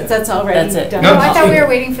 So but that's already That's it. done. No, I thought we were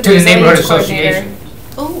waiting for the To the neighborhood resilience coordinator. association.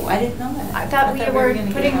 Oh, I didn't know that. I thought we were gonna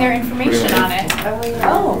get putting it their out. information on it.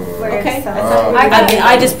 Oh, Where okay. it's, Oh. I mean,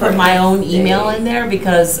 I just put my own email in there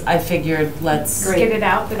because I figured let's, Great. Get it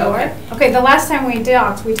out the door. Okay. Okay, the last time we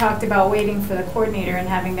talked about waiting for the coordinator and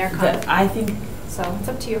having their come. but I think So it's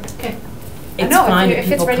up to you. Okay. it's No, if fine you- if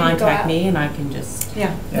if it's people ready to go contact out. me and I can just,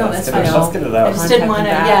 Yeah, Yeah, no, let's that's get it- fine. Let's get it I out. just didn't want to,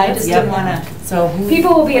 Contact yeah, I them just back. didn't want to. so who?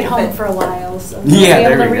 People will be at home for a while, so they'll Yeah, be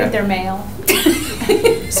there able to we go. read their mail.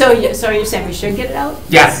 So you're saying we should get it out?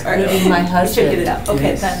 Yes. Or- Including my We should husband. get it out. Okay,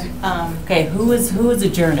 Yes. then, Okay, who is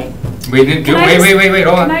adjourning? We didn't do, Can I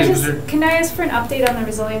wait, just- hold on. Can I ask for an update on the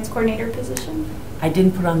resilience coordinator position? I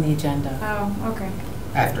didn't put on the agenda. Oh, okay.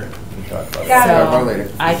 After. We talked about Got it. it. Talk about it later.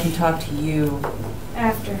 I can talk to you,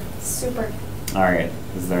 After. Super. All right,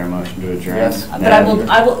 is there a motion to adjourn? Yes. but I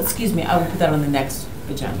will, excuse me, I will put that on the next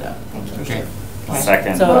agenda. Okay. Okay.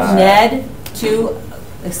 Second. So Ned to,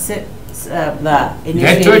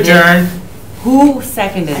 Get to adjourn. Who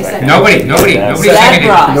seconded I it? seconded. Nobody seconded.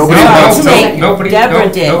 Deborah. Nobody No, wants no, to. nobody, Deborah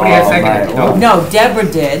no, did. nobody has Oh, seconded. my. No. No, Deborah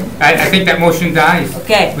did. I think that motion dies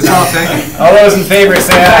Okay, without a second. All those in favor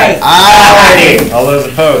say aye. Aye. All those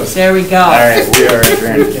opposed? there we go. All right, we are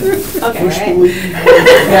adjourned. okay.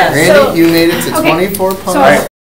 Yes. Randy, you made it to Okay. 24 So- punts.